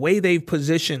 the way they've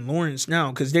positioned Lawrence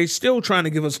now, because they're still trying to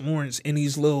give us Lawrence in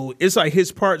these little, it's like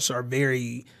his parts are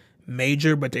very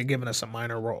major, but they're giving us a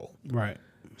minor role. Right.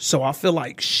 So I feel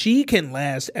like she can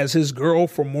last as his girl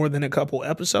for more than a couple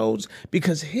episodes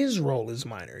because his role is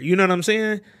minor. You know what I'm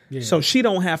saying? Yeah. So she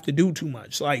don't have to do too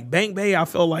much. Like Bank Bay, I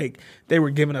feel like they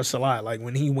were giving us a lot. Like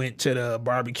when he went to the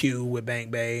barbecue with Bank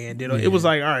Bay and did, it was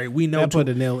like, all right, we know. That put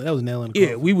the nail. That was nail in the Yeah,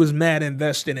 coffin. we was mad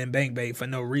invested in Bank Bay for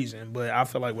no reason. But I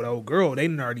feel like with old girl, they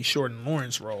didn't already shorten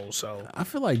Lawrence's role. So I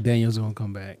feel like Daniel's gonna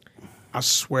come back. I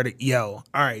swear to all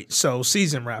right. So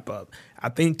season wrap up. I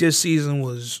think this season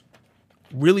was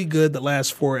really good. The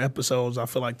last 4 episodes, I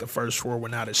feel like the first 4 were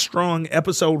not as strong.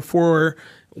 Episode 4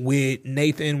 with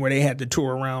Nathan, where they had to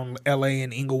tour around LA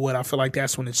and Inglewood, I feel like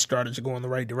that's when it started to go in the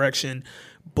right direction.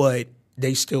 But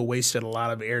they still wasted a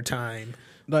lot of airtime.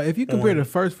 Like if you compare the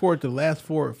first 4 to the last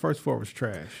 4, first 4 was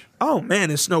trash. Oh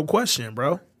man, it's no question,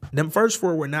 bro. Them first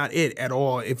 4 were not it at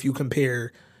all if you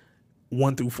compare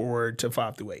 1 through 4 to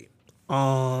 5 through 8.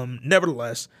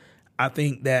 Nevertheless, I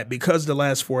think that because the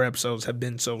last 4 episodes have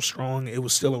been so strong, it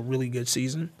was still a really good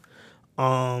season.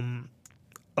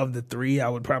 Of the 3, I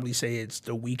would probably say it's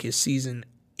the weakest season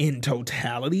in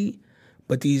totality,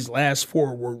 but these last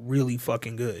 4 were really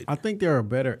fucking good. I think there are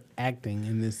better acting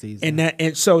in this season.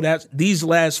 And so that's these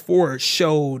last 4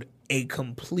 showed a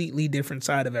completely different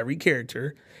side of every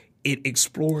character. It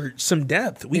explored some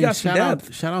depth. We got some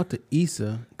depth. Shout out to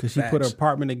Issa because she put her Facts.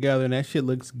 apartment together and that shit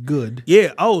looks good.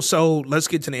 Yeah. Oh, so let's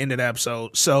get to the end of the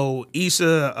episode. So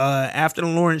Issa, after the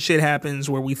Lawrence shit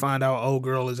happens, where we find out old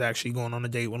girl is actually going on a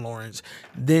date with Lawrence,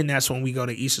 then that's when we go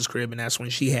to Issa's crib, and that's when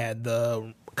she had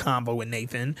the convo with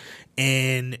Nathan,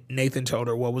 and Nathan told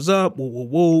her what was up. Woo woo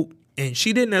woo. And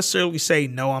she didn't necessarily say,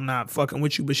 no, I'm not fucking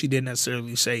with you, but she didn't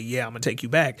necessarily say, yeah, I'm going to take you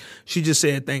back. She just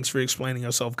said, thanks for explaining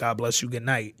yourself. God bless you. Good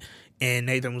night. And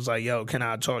Nathan was like, yo, can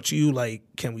I talk to you? Like,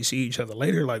 can we see each other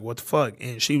later? Like, what the fuck?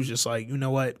 And she was just like, you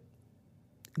know what?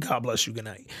 God bless you. Good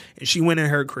night. And she went in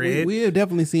her crib. We have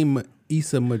definitely seen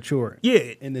Issa mature.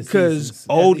 Yeah, in this because seasons.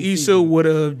 old Every Issa season. would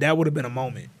have, that would have been a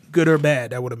moment. Good or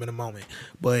bad, that would have been a moment.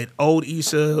 But old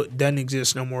Issa doesn't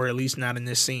exist no more, at least not in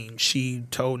this scene. She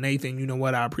told Nathan, you know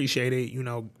what, I appreciate it. You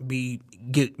know, be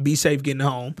safe getting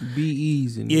home. Be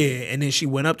easy. Yeah, and then she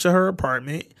went up to her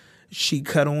apartment. She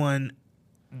cut on,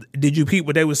 did you peep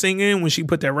what they were singing when she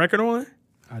put that record on?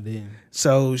 I did.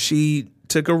 So she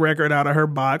took a record out of her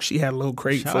box. She had a little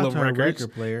crate Shout full out of to her records.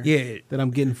 record player. Yeah. That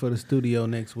I'm getting for the studio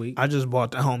next week. I just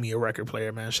bought the homie a record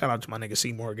player, man. Shout out to my nigga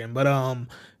C Morgan. But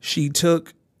she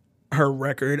took her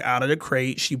record out of the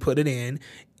crate, she put it in,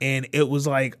 and it was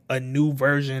like a new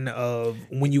version of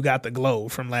When You Got the Glow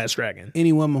from Last Dragon.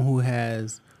 Any woman who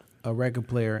has a record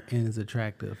player and is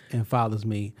attractive and follows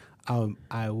me,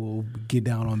 I will get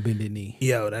down on bended knee.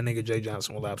 Yo, that nigga Jay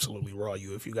Johnson will absolutely raw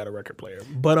you if you got a record player.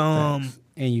 But And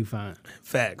you fine.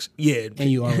 facts. Yeah.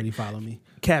 And you already follow me.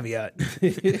 Caveat.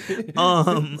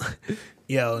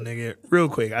 Yo, nigga, real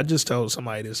quick, I just told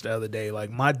somebody this the other day. Like,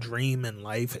 my dream in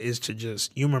life is to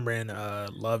just, you remember in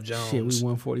Love Jones? Shit, we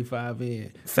 145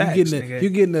 in. Facts, You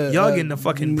getting the y'all getting the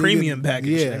fucking nigga, premium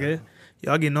package, yeah. nigga.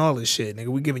 Y'all getting all this shit, nigga.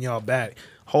 We giving y'all back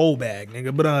whole bag,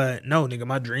 nigga. But no, nigga,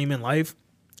 my dream in life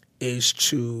is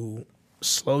to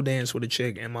slow dance with a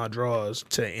chick in my drawers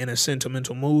in a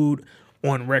sentimental mood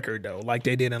on record though, like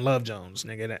they did in Love Jones,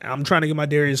 nigga. I'm trying to get my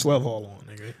Darius Love Hall on,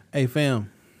 nigga. Hey,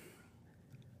 fam.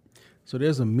 So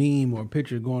there's a meme or a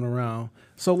picture going around.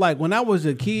 So like when I was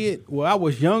a kid, I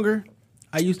was younger,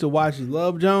 I used to watch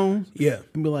Love Jones. Yeah.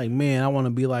 And be like, man, I want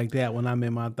to be like that when I'm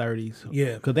in my 30s.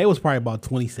 Yeah. Because they was probably about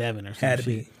 27 or something. Had to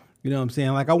be. You know what I'm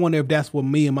saying? Like, I wonder if that's what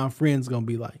me and my friends going to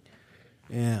be like.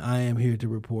 And I am here to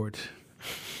report.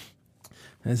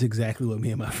 That's exactly what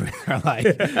me and my friends are like.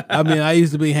 I mean, I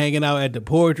used to be hanging out at the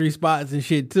poetry spots and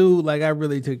shit, too. Like, I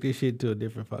really took this shit to a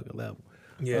different fucking level.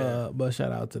 Yeah. But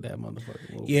shout out to that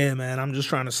motherfucker. Movie. Yeah, man. I'm just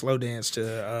trying to slow dance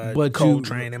to But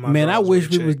Coltrane in my man, I drawers wish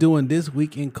with a we was chick. doing This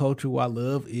Week in Culture While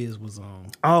Love Is was on.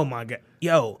 Oh my god,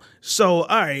 yo. So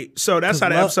all right, so that's how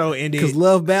the episode ended. Because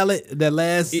Love Ballad, that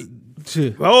last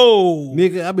shit. Oh,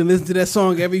 Nigga, I've been listening to that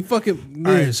song every fucking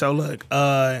all right. So look,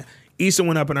 Issa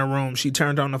went up in her room. She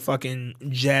turned on the fucking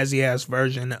jazzy ass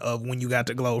version of When You Got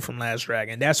the Glow from Last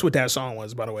Dragon. That's what that song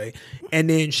was, by the way. And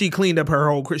then she cleaned up her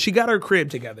whole crib. She got her crib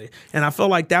together, and I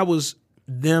felt like that was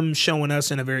them showing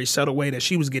us in a very subtle way that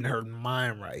she was getting her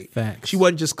mind right. Facts. She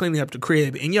wasn't just cleaning up the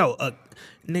crib. And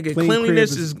nigga,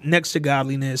 cleanliness is next to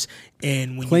godliness.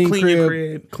 And when you clean your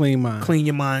crib, clean mind. Clean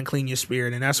your mind, clean your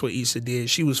spirit. And that's what Issa did.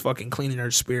 She was fucking cleaning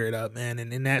her spirit up, man.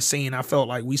 And in that scene, I felt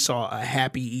like we saw a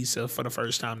happy Issa for the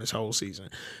first time this whole season.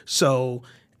 So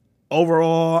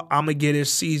overall, I'm going to give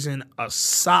this season a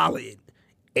solid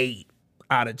 8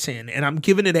 out of 10. And I'm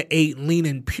giving it an 8,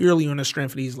 leaning purely on the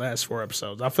strength of these last 4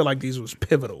 episodes. I feel like these was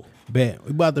pivotal. Bet. We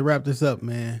about to wrap this up,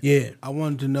 man. Yeah. I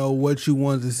wanted to know what you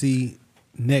wanted to see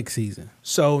next season.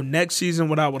 So next season,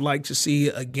 what I would like to see,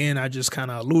 again, I just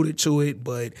kind of alluded to it,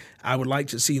 but I would like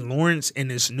to see Lawrence and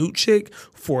this new chick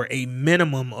for a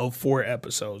minimum of 4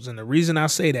 episodes. And the reason I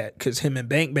say that, because him and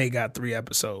Bank Bay got 3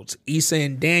 episodes. Issa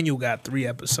and Daniel got 3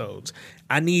 episodes.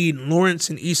 I need Lawrence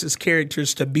and Issa's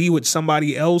characters to be with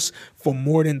somebody else for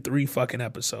more than 3 fucking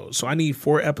episodes. So I need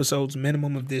 4 episodes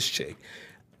minimum of this chick.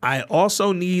 I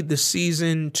also need the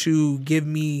season to give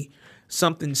me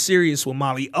something serious with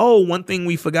Molly. Oh, one thing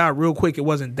we forgot real quick. It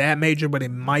wasn't that major, but it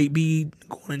might be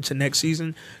going into next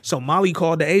season. So Molly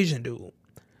called the Asian dude.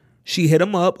 She hit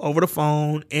him up over the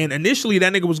phone, and initially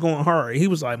that nigga was going hard. He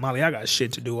was like, "Molly, I got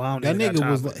shit to do. I don't." That nigga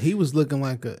was looking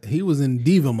like he was in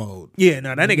diva mode. Yeah,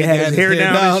 no, that nigga had his hair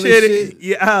down and shit.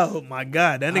 Yeah, oh my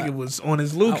god, that nigga was on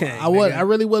his Liu Kang. I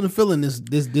really wasn't feeling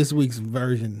this week's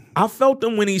version. I felt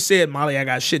him when he said, "Molly, I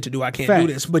got shit to do. I can't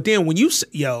do this." But then when you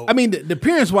I mean, the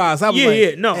appearance wise, I was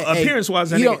appearance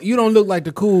wise, you don't look like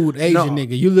the cool Asian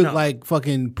nigga. You look like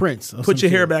fucking Prince. Put your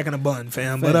hair back in a bun,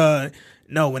 fam. But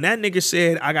no, when that nigga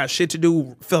said, I got shit to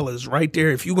do, fellas, right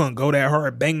there, if you gonna go that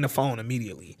hard, bang the phone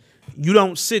immediately. You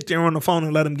don't sit there on the phone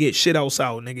and let him get shit else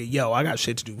out, nigga. Yo, I got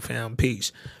shit to do, fam.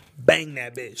 Peace. Bang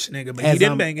that bitch, nigga. But he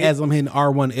didn't bang it. As I'm hitting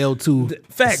R1, L2.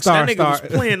 Facts. That nigga was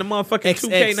playing the motherfucking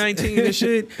 2K19 and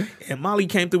shit. And Molly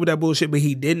came through with that bullshit, but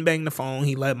he didn't bang the phone.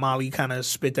 He let Molly kind of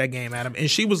spit that game at him.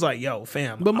 And she was like, yo,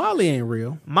 fam. But Molly ain't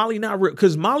real. Molly not real.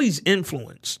 Because Molly's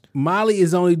influenced. Molly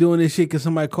is only doing this shit because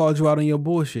somebody called you out on your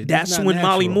bullshit. That's when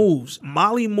natural. Molly moves.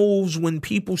 Molly moves when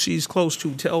people she's close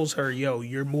to tells her, yo,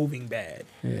 you're moving bad.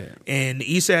 Yeah. And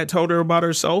Issa had told her about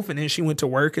herself, and then she went to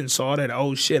work and saw that,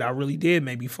 oh shit, I really did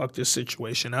maybe fuck this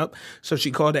situation up. So she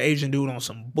called the Asian dude on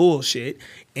some bullshit,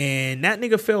 and that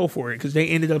nigga fell for it because they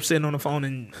ended up sitting on the phone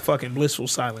in fucking blissful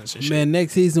silence and shit. Man,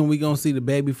 next season we gonna see the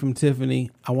baby from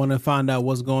Tiffany. I want to find out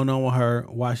what's going on with her,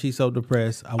 why she's so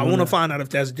depressed. I want to find out if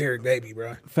that's Derek Baby,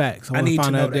 bro. Facts. I want to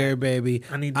find out Derek Baby.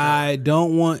 I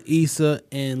don't want Issa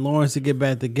and Lawrence to get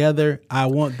back together. I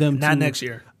want them not next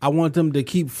year. I want them to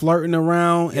keep flirting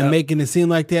around and making it seem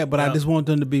like that, but I just want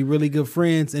them to be really good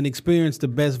friends and experience the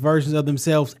best versions of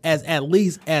themselves as at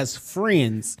least as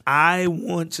friends.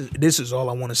 This is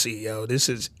all I want to see, yo. This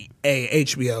is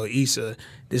HBO, Issa.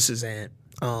 This is the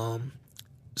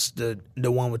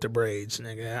one with the braids,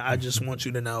 nigga. I just want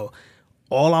you to know,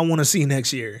 all I want to see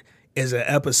next year is an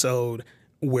episode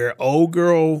where old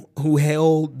girl who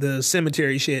held the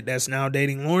cemetery shit that's now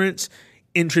dating Lawrence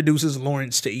introduces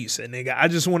Lawrence to Issa, nigga. I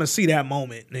just want to see that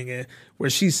moment, nigga, where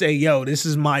she say, yo, this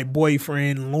is my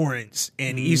boyfriend Lawrence,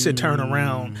 and Issa turn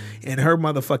around and her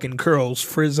motherfucking curls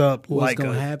frizz up. What's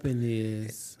gonna happen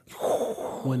is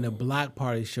when the block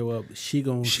party show up, she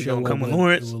gonna come with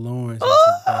Lawrence.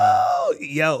 Oh,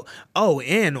 yo. Oh,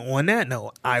 and on that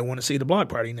note, I want to see the block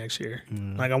party next year.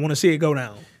 Like, I want to see it go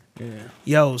down. Yeah.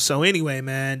 Yo, so anyway,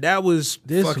 man, that was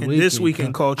this week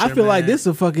in culture. I feel like this is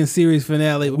a fucking series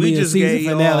finale. We just season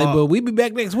finale, but we be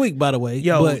back next week, by the way.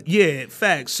 Yeah,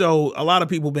 facts. So a lot of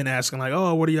people been asking like,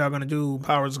 oh, what are y'all gonna do?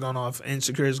 Power's gone off,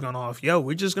 Insecurity's gone off. Yo,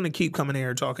 we're just gonna keep coming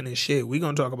here talking this shit. We're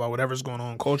gonna talk about whatever's going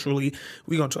on culturally.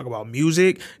 We're gonna talk about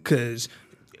music because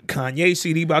Kanye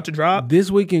CD about to drop. This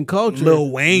week in culture.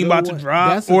 Lil Wayne about to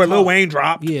drop. Or Lil Wayne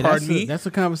dropped, pardon me. That's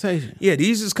a conversation. Yeah,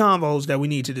 these is convos that we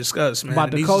need to discuss, man.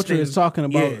 About the culture is talking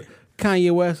about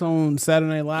Kanye West on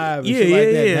Saturday Night Live and shit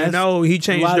like that. Yeah. No, he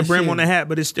changed the brim on the hat,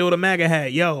 but it's still the MAGA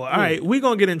hat. Yo, all right, we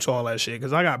gonna get into all that shit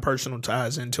because I got personal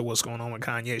ties into what's going on with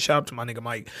Kanye. Shout out to my nigga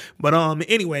Mike. But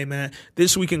anyway, man,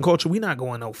 this week in culture, we not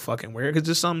going no fucking where because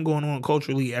there's something going on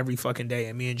culturally every fucking day,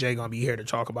 and me and Jay gonna be here to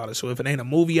talk about it. So if it ain't a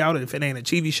movie out, if it ain't a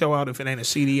TV show out, if it ain't a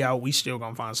CD out, we still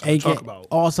gonna find something to talk about.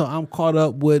 Also, I'm caught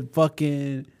up with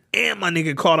fucking And my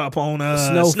nigga caught up on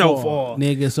Snowfall,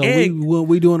 nigga. So and,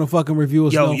 we doing a fucking review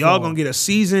of Snowfall. Y'all gonna get a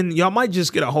season. Y'all might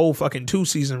just get a whole fucking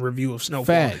 2-season review of Snowfall.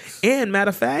 Facts. And matter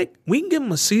of fact, we can give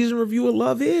them a season review of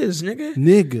Love Is,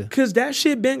 nigga. Because that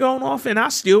shit been going off, and I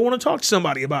still want to talk to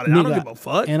somebody about it. I don't give a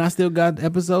fuck. And I still got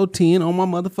episode 10 on my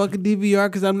motherfucking DVR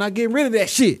because I'm not getting rid of that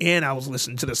shit. And I was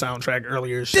listening to the soundtrack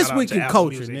earlier. This Week in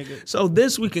Culture, nigga. So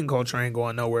This Week in Culture ain't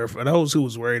going nowhere. For those who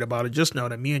was worried about it, just know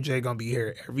that me and Jay gonna be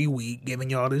here every week giving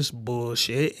y'all this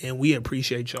bullshit. And we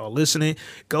appreciate y'all listening.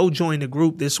 Go join the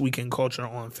group This Week in Culture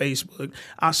on Facebook.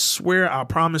 I swear, I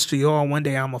promise to y'all, one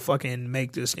day I'm gonna fucking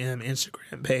make this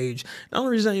Instagram page. The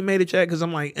only reason I ain't made it yet because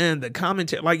I'm like, the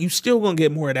commentary, like, you still gonna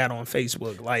get more of that on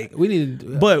Facebook. Like, we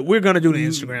need, but we're gonna do the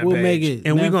Instagram we'll page, make it,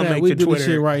 and we're gonna make the Twitter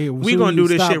shit right here. We're gonna do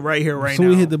this shit right here, right now. So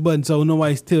we hit the button, so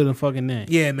nobody's tilting fucking that.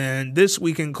 Yeah, man. This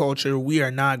Week in Culture, we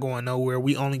are not going nowhere.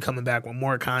 We only coming back with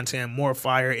more content, more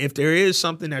fire. If there is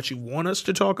something that you want us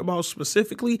to talk about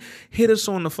specifically, hit us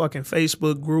on the fucking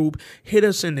Facebook group, hit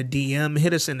us in the DM,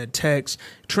 hit us in the text,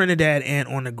 Trinidad Ant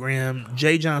on the gram,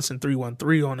 J Johnson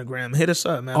 313 on the gram. Hit us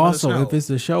up, man. Also, if it's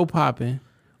a show popping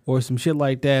or some shit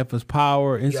like that, if it's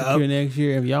Power, Insecure next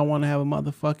year, if y'all want to have a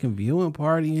motherfucking viewing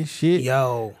party and shit,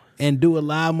 and do a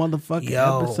live motherfucking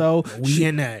episode. We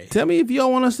in that. Tell me if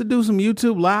y'all want us to do some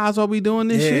YouTube lives while we doing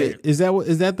this shit. Is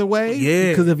that the way?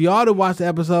 Yeah. Because if y'all to watch the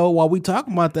episode while we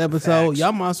talking about the episode,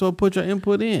 y'all might as well put your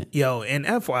input in. And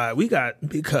FYI, we got,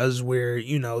 because we're,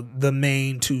 the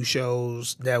main 2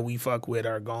 shows that we fuck with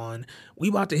are gone, we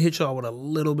about to hit y'all with a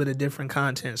little bit of different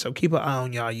content. So keep an eye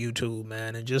on y'all YouTube,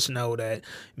 man. And just know that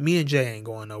me and Jay ain't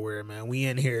going nowhere, man. We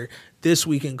in here. This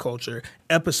Week in Culture,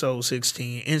 episode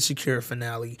 16, Insecure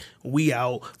finale. We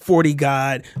out. 40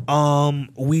 God.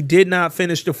 We did not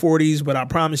finish the 40s, but I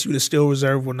promise you the Still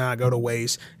Reserve will not go to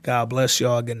waste. God bless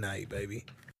y'all. Good night, baby.